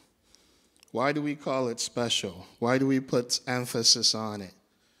offering. Why do we call it special? Why do we put emphasis on it?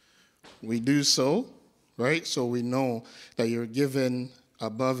 We do so, right? So we know that you're given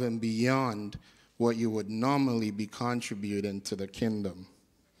above and beyond what you would normally be contributing to the kingdom.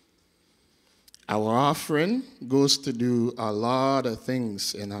 Our offering goes to do a lot of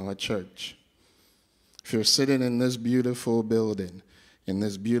things in our church. If you're sitting in this beautiful building, in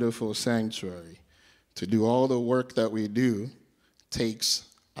this beautiful sanctuary, to do all the work that we do takes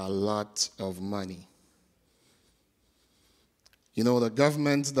a lot of money. You know, the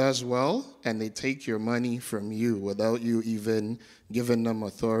government does well, and they take your money from you without you even giving them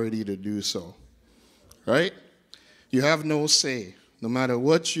authority to do so. Right? You have no say. No matter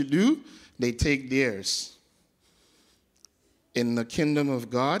what you do, they take theirs. In the kingdom of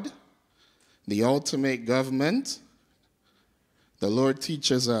God, the ultimate government, the Lord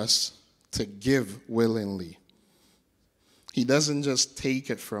teaches us to give willingly. He doesn't just take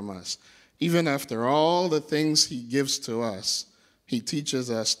it from us. Even after all the things he gives to us, he teaches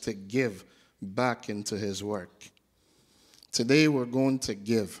us to give back into his work. Today we're going to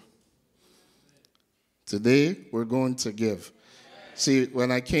give. Today we're going to give. See, when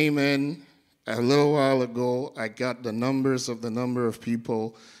I came in a little while ago, I got the number of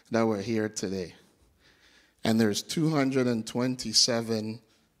people that were here today. And there's 227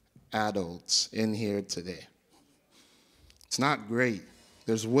 adults in here today. It's not great.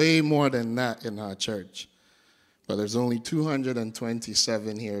 There's way more than that in our church. But there's only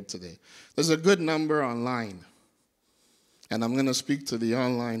 227 here today. There's a good number online. And I'm going to speak to the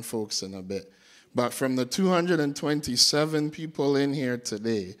online folks in a bit. But from the 227 people in here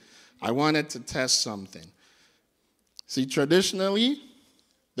today, I wanted to test something. See, traditionally,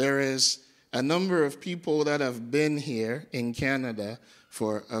 there is a number of people that have been here in Canada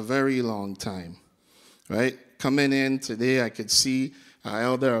for a very long time, right? Coming in today, I could see our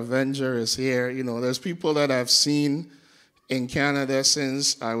Elder Avenger is here. You know, there's people that I've seen in Canada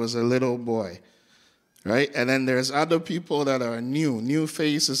since I was a little boy, right? And then there's other people that are new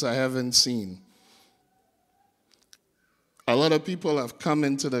faces I haven't seen. A lot of people have come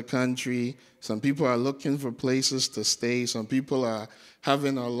into the country. Some people are looking for places to stay. Some people are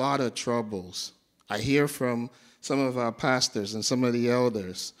having a lot of troubles. I hear from some of our pastors and some of the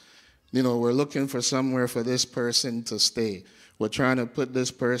elders, you know, we're looking for somewhere for this person to stay. We're trying to put this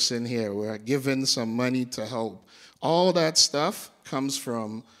person here. We're giving some money to help. All that stuff comes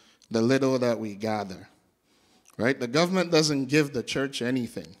from the little that we gather, right? The government doesn't give the church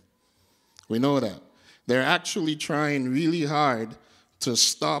anything. We know that. They're actually trying really hard to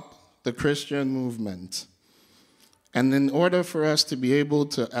stop the Christian movement. And in order for us to be able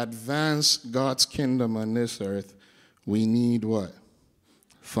to advance God's kingdom on this earth, we need what?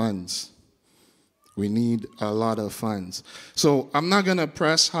 Funds. We need a lot of funds. So I'm not going to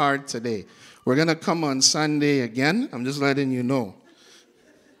press hard today. We're going to come on Sunday again. I'm just letting you know.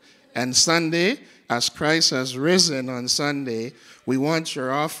 And Sunday, as Christ has risen on Sunday, we want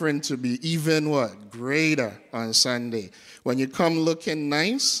your offering to be even what? Greater on Sunday. When you come looking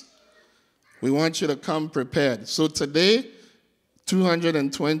nice, we want you to come prepared. So today,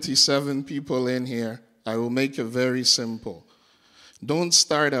 227 people in here. I will make it very simple. Don't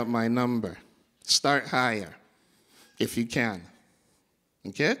start at my number. Start higher if you can.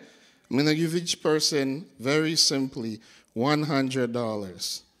 Okay? I'm going to give each person very simply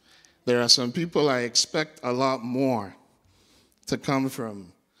 $100. There are some people I expect a lot more to come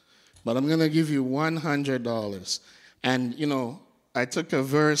from. But I'm going to give you $100. And, you know, I took a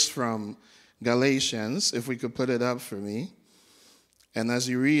verse from Galatians, if we could put it up for me. And as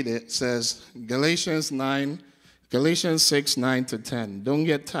you read it, it says, Galatians 6, 9 to 10. Don't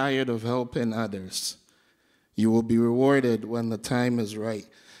get tired of helping others. You will be rewarded when the time is right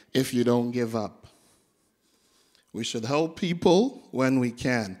if you don't give up. We should help people when we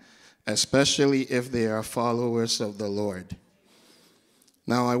can, especially if they are followers of the Lord.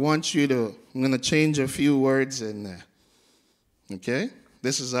 Now, I'm going to change a few words in there. Okay?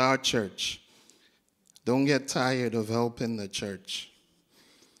 This is our church. Don't get tired of helping the church.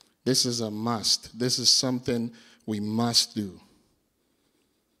 This is a must. This is something we must do.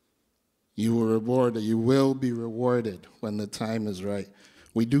 You will be rewarded when the time is right.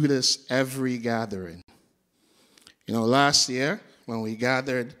 We do this every gathering. You know, last year when we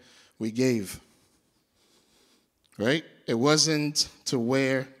gathered, we gave. right? It wasn't to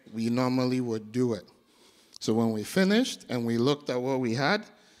where we normally would do it. So when we finished and we looked at what we had,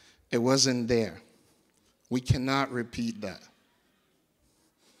 it wasn't there. We cannot repeat that.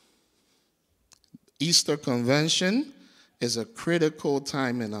 Easter Convention is a critical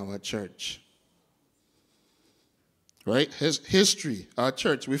time in our church. Right? History, our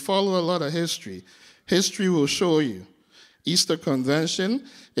church, we follow a lot of history. History will show you. Easter Convention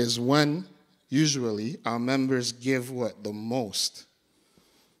is when usually our members give what? The most.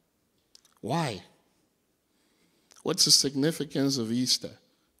 Why? What's the significance of Easter?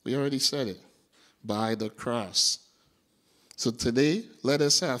 We already said it. By the cross. So today, let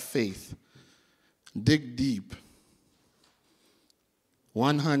us have faith. Dig deep.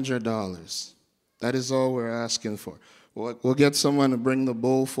 $100. That is all we're asking for. We'll get someone to bring the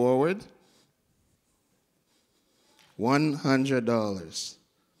bowl forward. $100.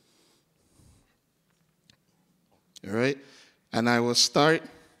 All right? And I will start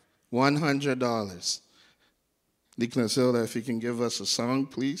 $100. Deacon Hilda, if you can give us a song,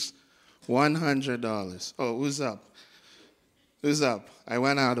 please. $100. Oh, who's up? Who's up? I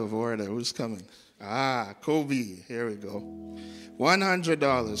went out of order. Who's coming? Ah, Kobe. Here we go.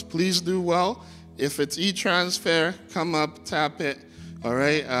 $100. Please do well. If it's e-transfer, come up, tap it. All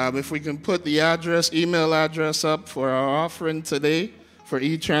right. If we can put the address, email address up for our offering today for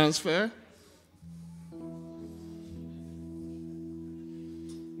e-transfer.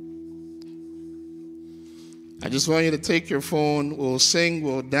 I just want you to take your phone. We'll sing,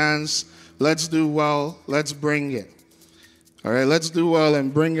 we'll dance. Let's do well. Let's bring it. All right, let's do well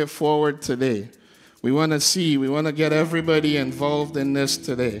and bring it forward today. We want to get everybody involved in this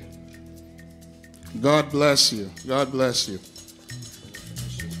today. God bless you. God bless you.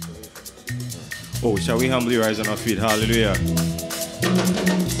 Oh, shall we humbly rise on our feet? Hallelujah.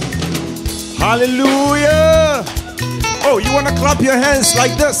 Hallelujah. Oh, you want to clap your hands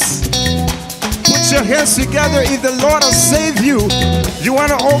like this? Put your hands together if the Lord has saved you. You want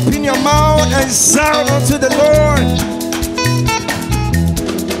to open your mouth and shout unto the Lord.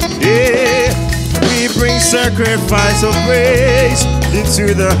 Yeah, we bring sacrifice of praise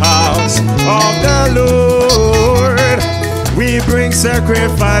into the house of the Lord. We bring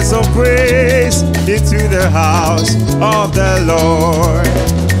sacrifice of praise into the house of the Lord.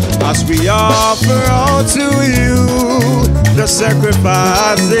 As we offer unto you the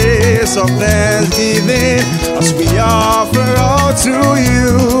sacrifices of thanksgiving, as we offer unto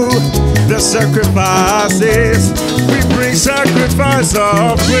you the sacrifices, we bring sacrifice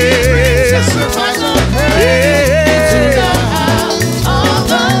of praise.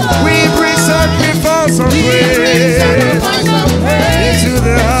 We bring sacrifice of praise into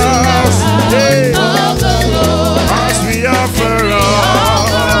the house of the Lord. As we offer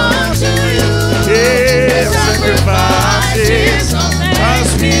unto you sacrifices, as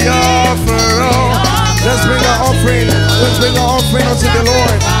we offer let's bring our offering. Let's bring our offering unto the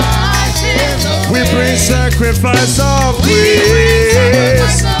Lord. We bring sacrifice of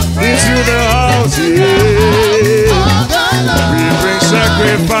praise into the house. We bring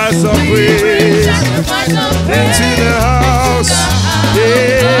sacrifice of praise into the house.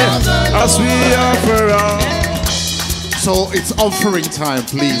 As we offer our. So it's offering time,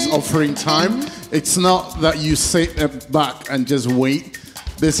 please. Offering time. It's not that you sit back and just wait.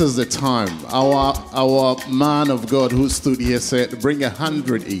 This is the time. Our man of God who stood here said, bring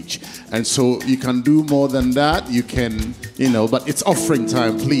 100 each. And so you can do more than that. You can, but it's offering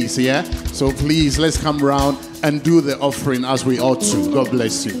time, please, yeah? So please, let's come round and do the offering as we ought to. God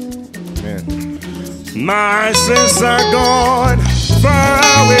bless you. Amen. My sins are gone far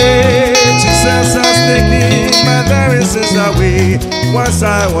away. Jesus has taken my very sins away. Once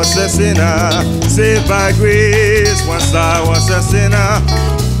I was a sinner, saved by grace. Once I was a sinner,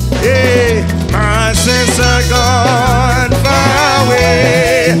 hey, my sins are gone far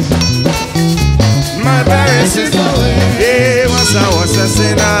away. My very sins away. Hey, once I was a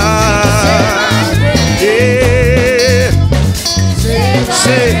sinner, yeah.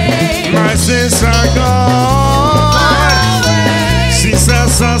 Say, my sins are gone.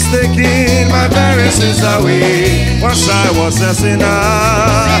 Jesus has taken my very sins away. Once I was a sinner,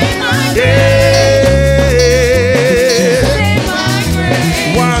 yeah.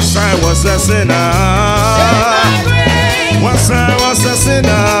 Once I was a sinner, once I was a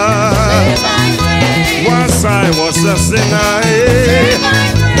sinner, once I was a sinner,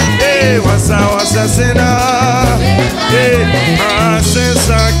 hey, once I was a sinner, hey, my sins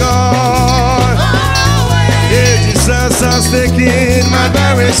are gone. Hey, Jesus has taken my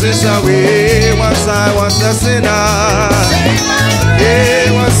very sins away. Once I was a sinner, hey,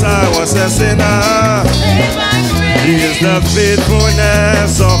 once I was a sinner. is the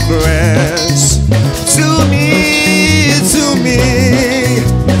faithfulness of friends. To me,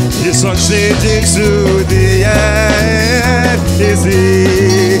 it's unchanging to the end. Is he,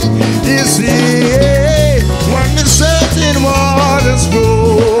 when the certain waters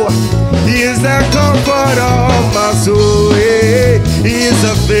flow, he is the comfort of my soul. He is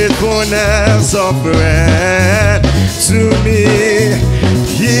the faithfulness of friend. To me,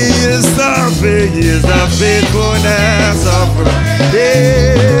 he is the faithfulness of friend.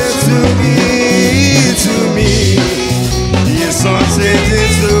 To me, he is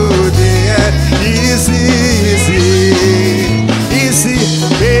unchanging to the end. Is he,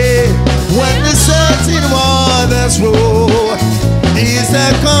 when the certain waters flow, he is the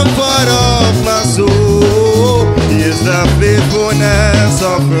comfort of my soul. He is the faithfulness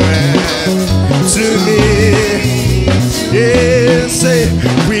of friend to me. Yes, say,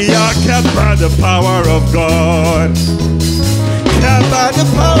 we are kept by the power of God. Kept by the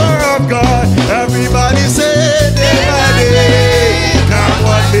power of God. Everybody say, everybody, come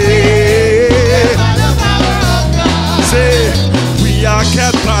on me. Say, we are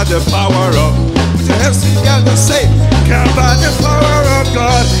kept by the power of God. Put your hands together, say, kept by the power of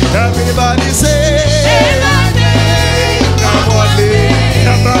God. Everybody say, come on me.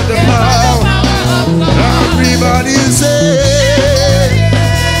 Kept by the power. Everybody say,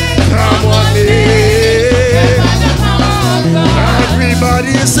 come on me.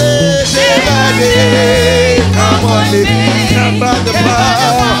 Everybody say, everybody, come on me. Kept by the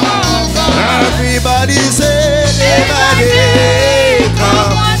power. Everybody say, everybody,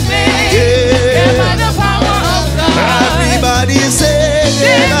 come on me. Everybody say,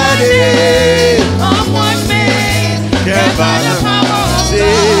 everybody, come on me. Kept by the power.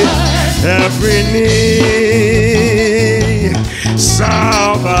 Every knee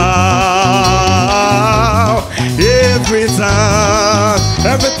shall bow, every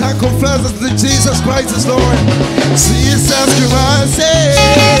tongue confesses that Jesus Christ is Lord. Jesus Christ says,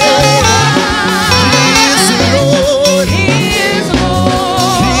 He is Lord. He is Lord.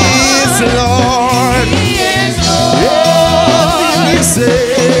 He is Lord. He is Lord.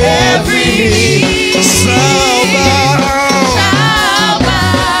 Every knee shall bow.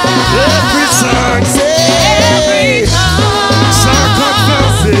 Every tongue say, shall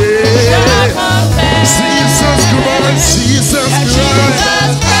confess it. Jesus Christ, Jesus Christ.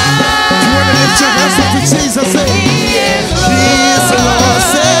 You want to lift your hands up to Jesus, say, He is Lord,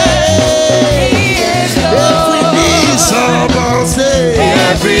 say, every knee shall bow, say,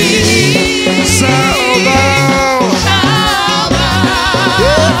 every knee shall bow.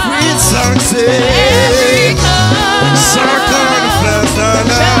 Every tongue say, shall confess that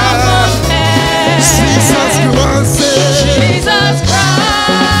Jesus Christ, Jesus Christ,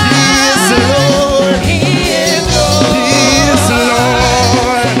 He is Lord, He is Lord, He is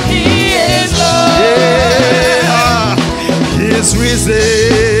Lord, He is Lord, yeah, He is risen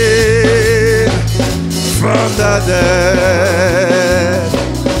from the dead.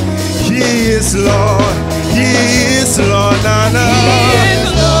 He is Lord, He is Lord, He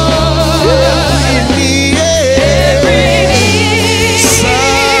is Lord, every knee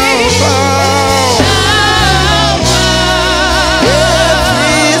shall bow.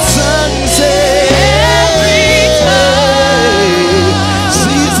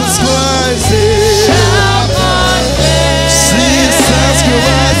 Jesus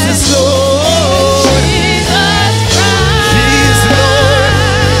Christ is Lord. He is Lord.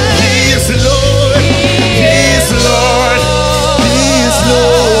 He is Lord. He is Lord. He is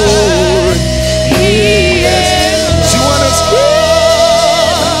Lord. He is. Do you want to scream?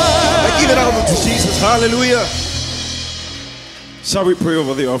 I give it all to Jesus. Hallelujah. Shall we pray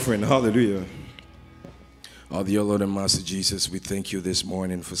over the offering? Hallelujah. Our dear Lord and Master Jesus, we thank you this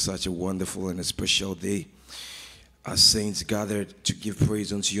morning for such a wonderful and a special day. As saints gathered to give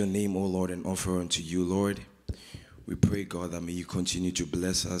praise unto your name, O Lord, and offer unto you, Lord. We pray, God, that may you continue to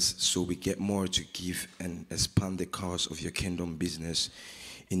bless us so we get more to give and expand the cause of your kingdom business.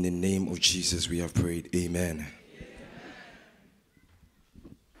 In the name of Jesus, we have prayed. Amen.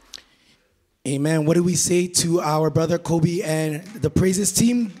 Amen. What do we say to our brother Kobe and the praises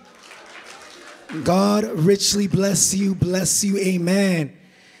team? God richly bless you. Bless you. Amen.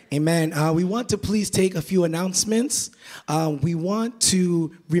 Amen. We want to please take a few announcements. We want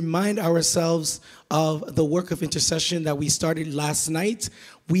to remind ourselves of the work of intercession that we started last night.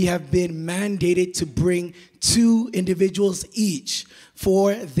 We have been mandated to bring 2 individuals each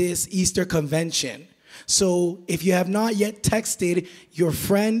for this Easter convention. So if you have not yet texted your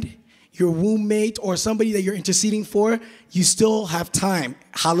friend, your womb mate, or somebody that you're interceding for, you still have time.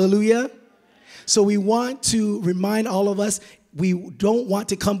 Hallelujah. So we want to remind all of us, we don't want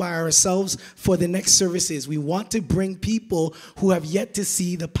to come by ourselves for the next services. We want to bring people who have yet to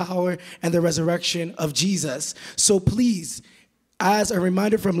see the power and the resurrection of Jesus. So please, as a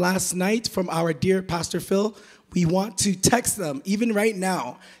reminder from last night from our dear Pastor Phil, we want to text them, even right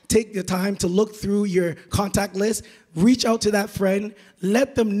now. Take the time to look through your contact list, reach out to that friend,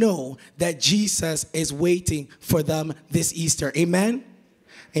 let them know that Jesus is waiting for them this Easter. Amen?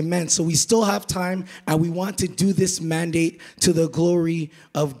 Amen. So we still have time, and we want to do this mandate to the glory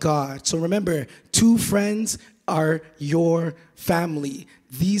of God. So remember, 2 friends are your family.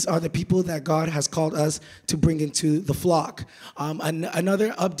 These are the people that God has called us to bring into the flock. Another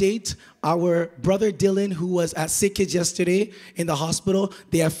update, our brother Dylan, who was at Sick Kids yesterday in the hospital,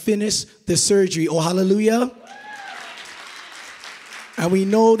 they have finished the surgery. Oh, hallelujah. And we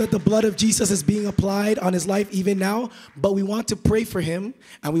know that the blood of Jesus is being applied on his life even now, but we want to pray for him,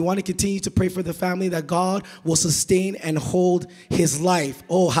 and we want to continue to pray for the family that God will sustain and hold his life.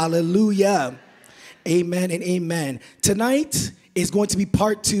 Oh, hallelujah. Amen and amen. Tonight is going to be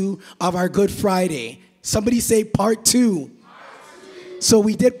part 2 of our Good Friday. Somebody say part 2. So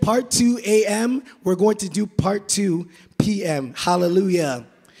we did part 2 a.m. We're going to do part 2 p.m. Hallelujah.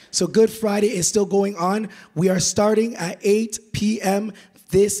 So Good Friday is still going on. We are starting at 8 p.m.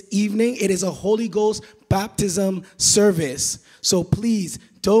 this evening. It is a Holy Ghost baptism service. So please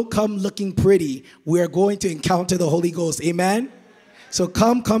don't come looking pretty. We are going to encounter the Holy Ghost. Amen? So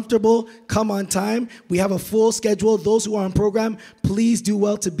come comfortable, come on time. We have a full schedule. Those who are on program, please do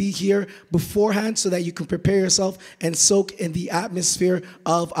well to be here beforehand so that you can prepare yourself and soak in the atmosphere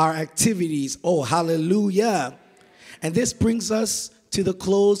of our activities. Oh, hallelujah. And this brings us to the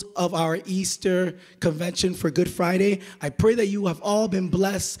close of our Easter convention for Good Friday. I pray that you have all been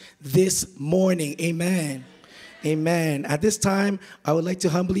blessed this morning. Amen. Amen. At this time, I would like to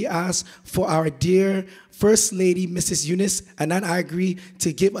humbly ask for our dear First Lady, Mrs. Eunice Anan Agri,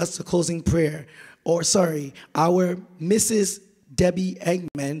 to give us the closing prayer. Or, sorry, our Mrs. Debbie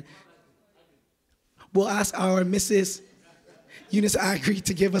Eggman. We'll ask our Mrs. Eunice Agri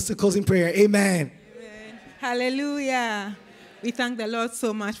to give us the closing prayer. Amen. Amen. Hallelujah. We thank the Lord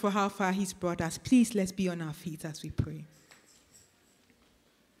so much for how far he's brought us. Please, let's be on our feet as we pray.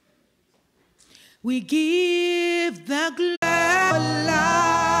 We give the glory,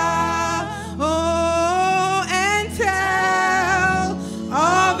 oh, and tell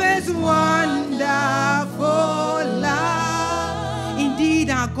of his wonderful love. Indeed,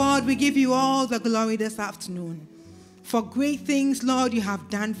 our God, we give you all the glory this afternoon. For great things, Lord, you have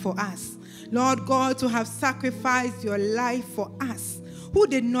done for us. Lord God, to have sacrificed your life for us, who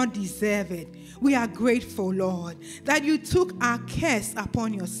did not deserve it. We are grateful, Lord, that you took our curse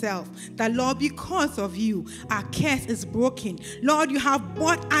upon yourself. That, Lord, because of you, our curse is broken. Lord, you have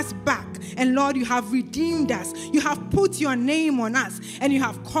bought us back. And, Lord, you have redeemed us. You have put your name on us. And you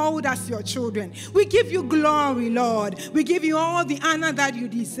have called us your children. We give you glory, Lord. We give you all the honor that you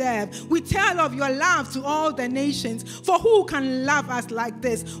deserve. We tell of your love to all the nations. For who can love us like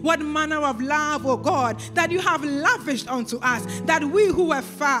this? What manner of love, O God, that you have lavished unto us. That we who were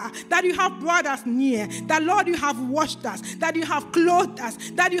far, that you have brought us near, that, Lord, you have washed us, that you have clothed us,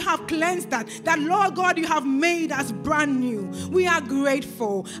 that you have cleansed us, that, Lord God, you have made us brand new. We are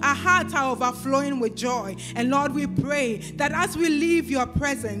grateful. Our hearts are overflowing with joy. And, Lord, we pray that as we leave your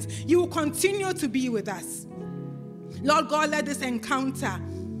presence, you will continue to be with us. Lord God, let this encounter,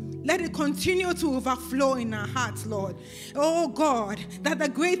 let it continue to overflow in our hearts, Lord. Oh God, that the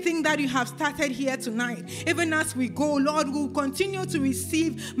great thing that you have started here tonight, even as we go, Lord, we will continue to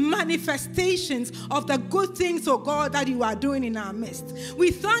receive manifestations of the good things, oh God, that you are doing in our midst. We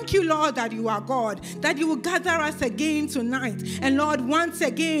thank you, Lord, that you are God, that you will gather us again tonight. And Lord, once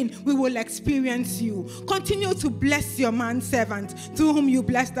again, we will experience you. Continue to bless your manservant through whom you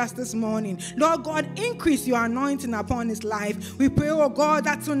blessed us this morning. Lord God, increase your anointing upon his life. We pray, oh God,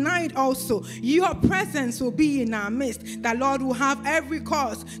 that tonight also your presence will be in our midst, that, Lord, will have every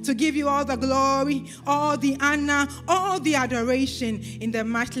cause to give you all the glory, all the honor, all the adoration. In the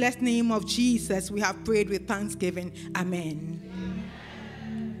matchless name of Jesus, we have prayed with thanksgiving. Amen.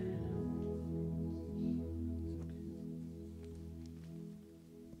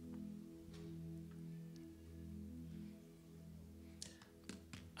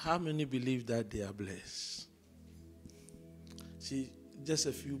 How many believe that they are blessed? See, just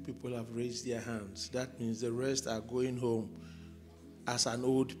a few people have raised their hands. That means the rest are going home as an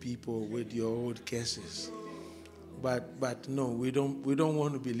old people with your old curses. But no, we don't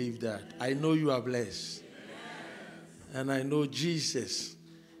want to believe that. I know you are blessed. And I know Jesus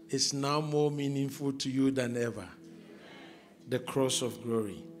is now more meaningful to you than ever. The cross of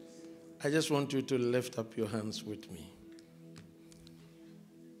glory. I just want you to lift up your hands with me.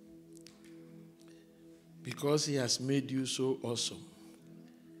 Because he has made you so awesome.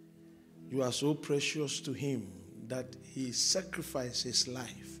 You are so precious to him that he sacrificed his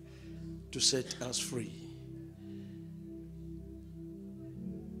life to set us free.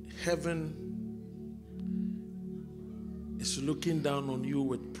 Heaven is looking down on you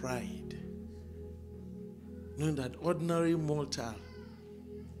with pride, knowing that ordinary mortal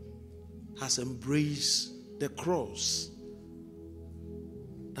has embraced the cross,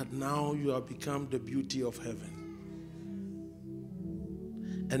 that now you have become the beauty of heaven.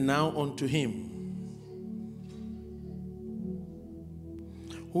 And now unto him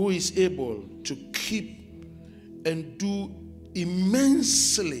who is able to keep and do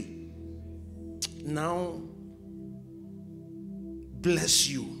immensely, now bless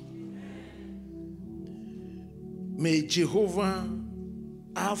you. May Jehovah,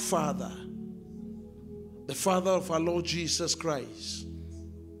 our Father, the Father of our Lord Jesus Christ,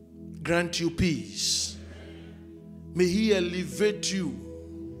 grant you peace. May he elevate you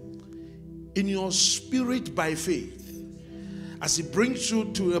in your spirit by faith as he brings you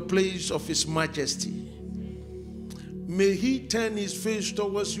to a place of his majesty. May he turn his face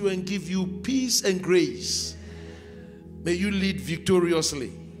towards you and give you peace and grace. May you lead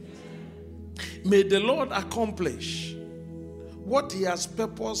victoriously. May the Lord accomplish what he has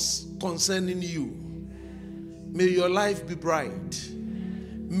purposed concerning you. May your life be bright.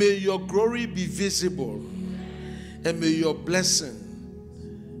 May your glory be visible. And may your blessing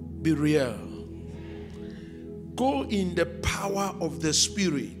be real. Go in the power of the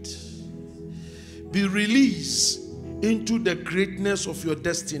Spirit. Be released into the greatness of your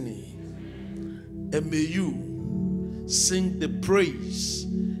destiny. And may you sing the praise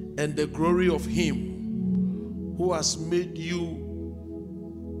and the glory of him who has made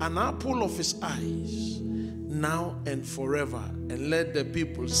you an apple of his eyes, now and forever. And let the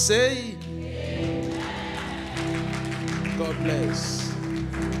people say, God bless.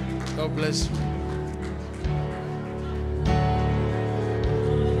 God bless you.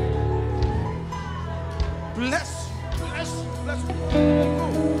 Bless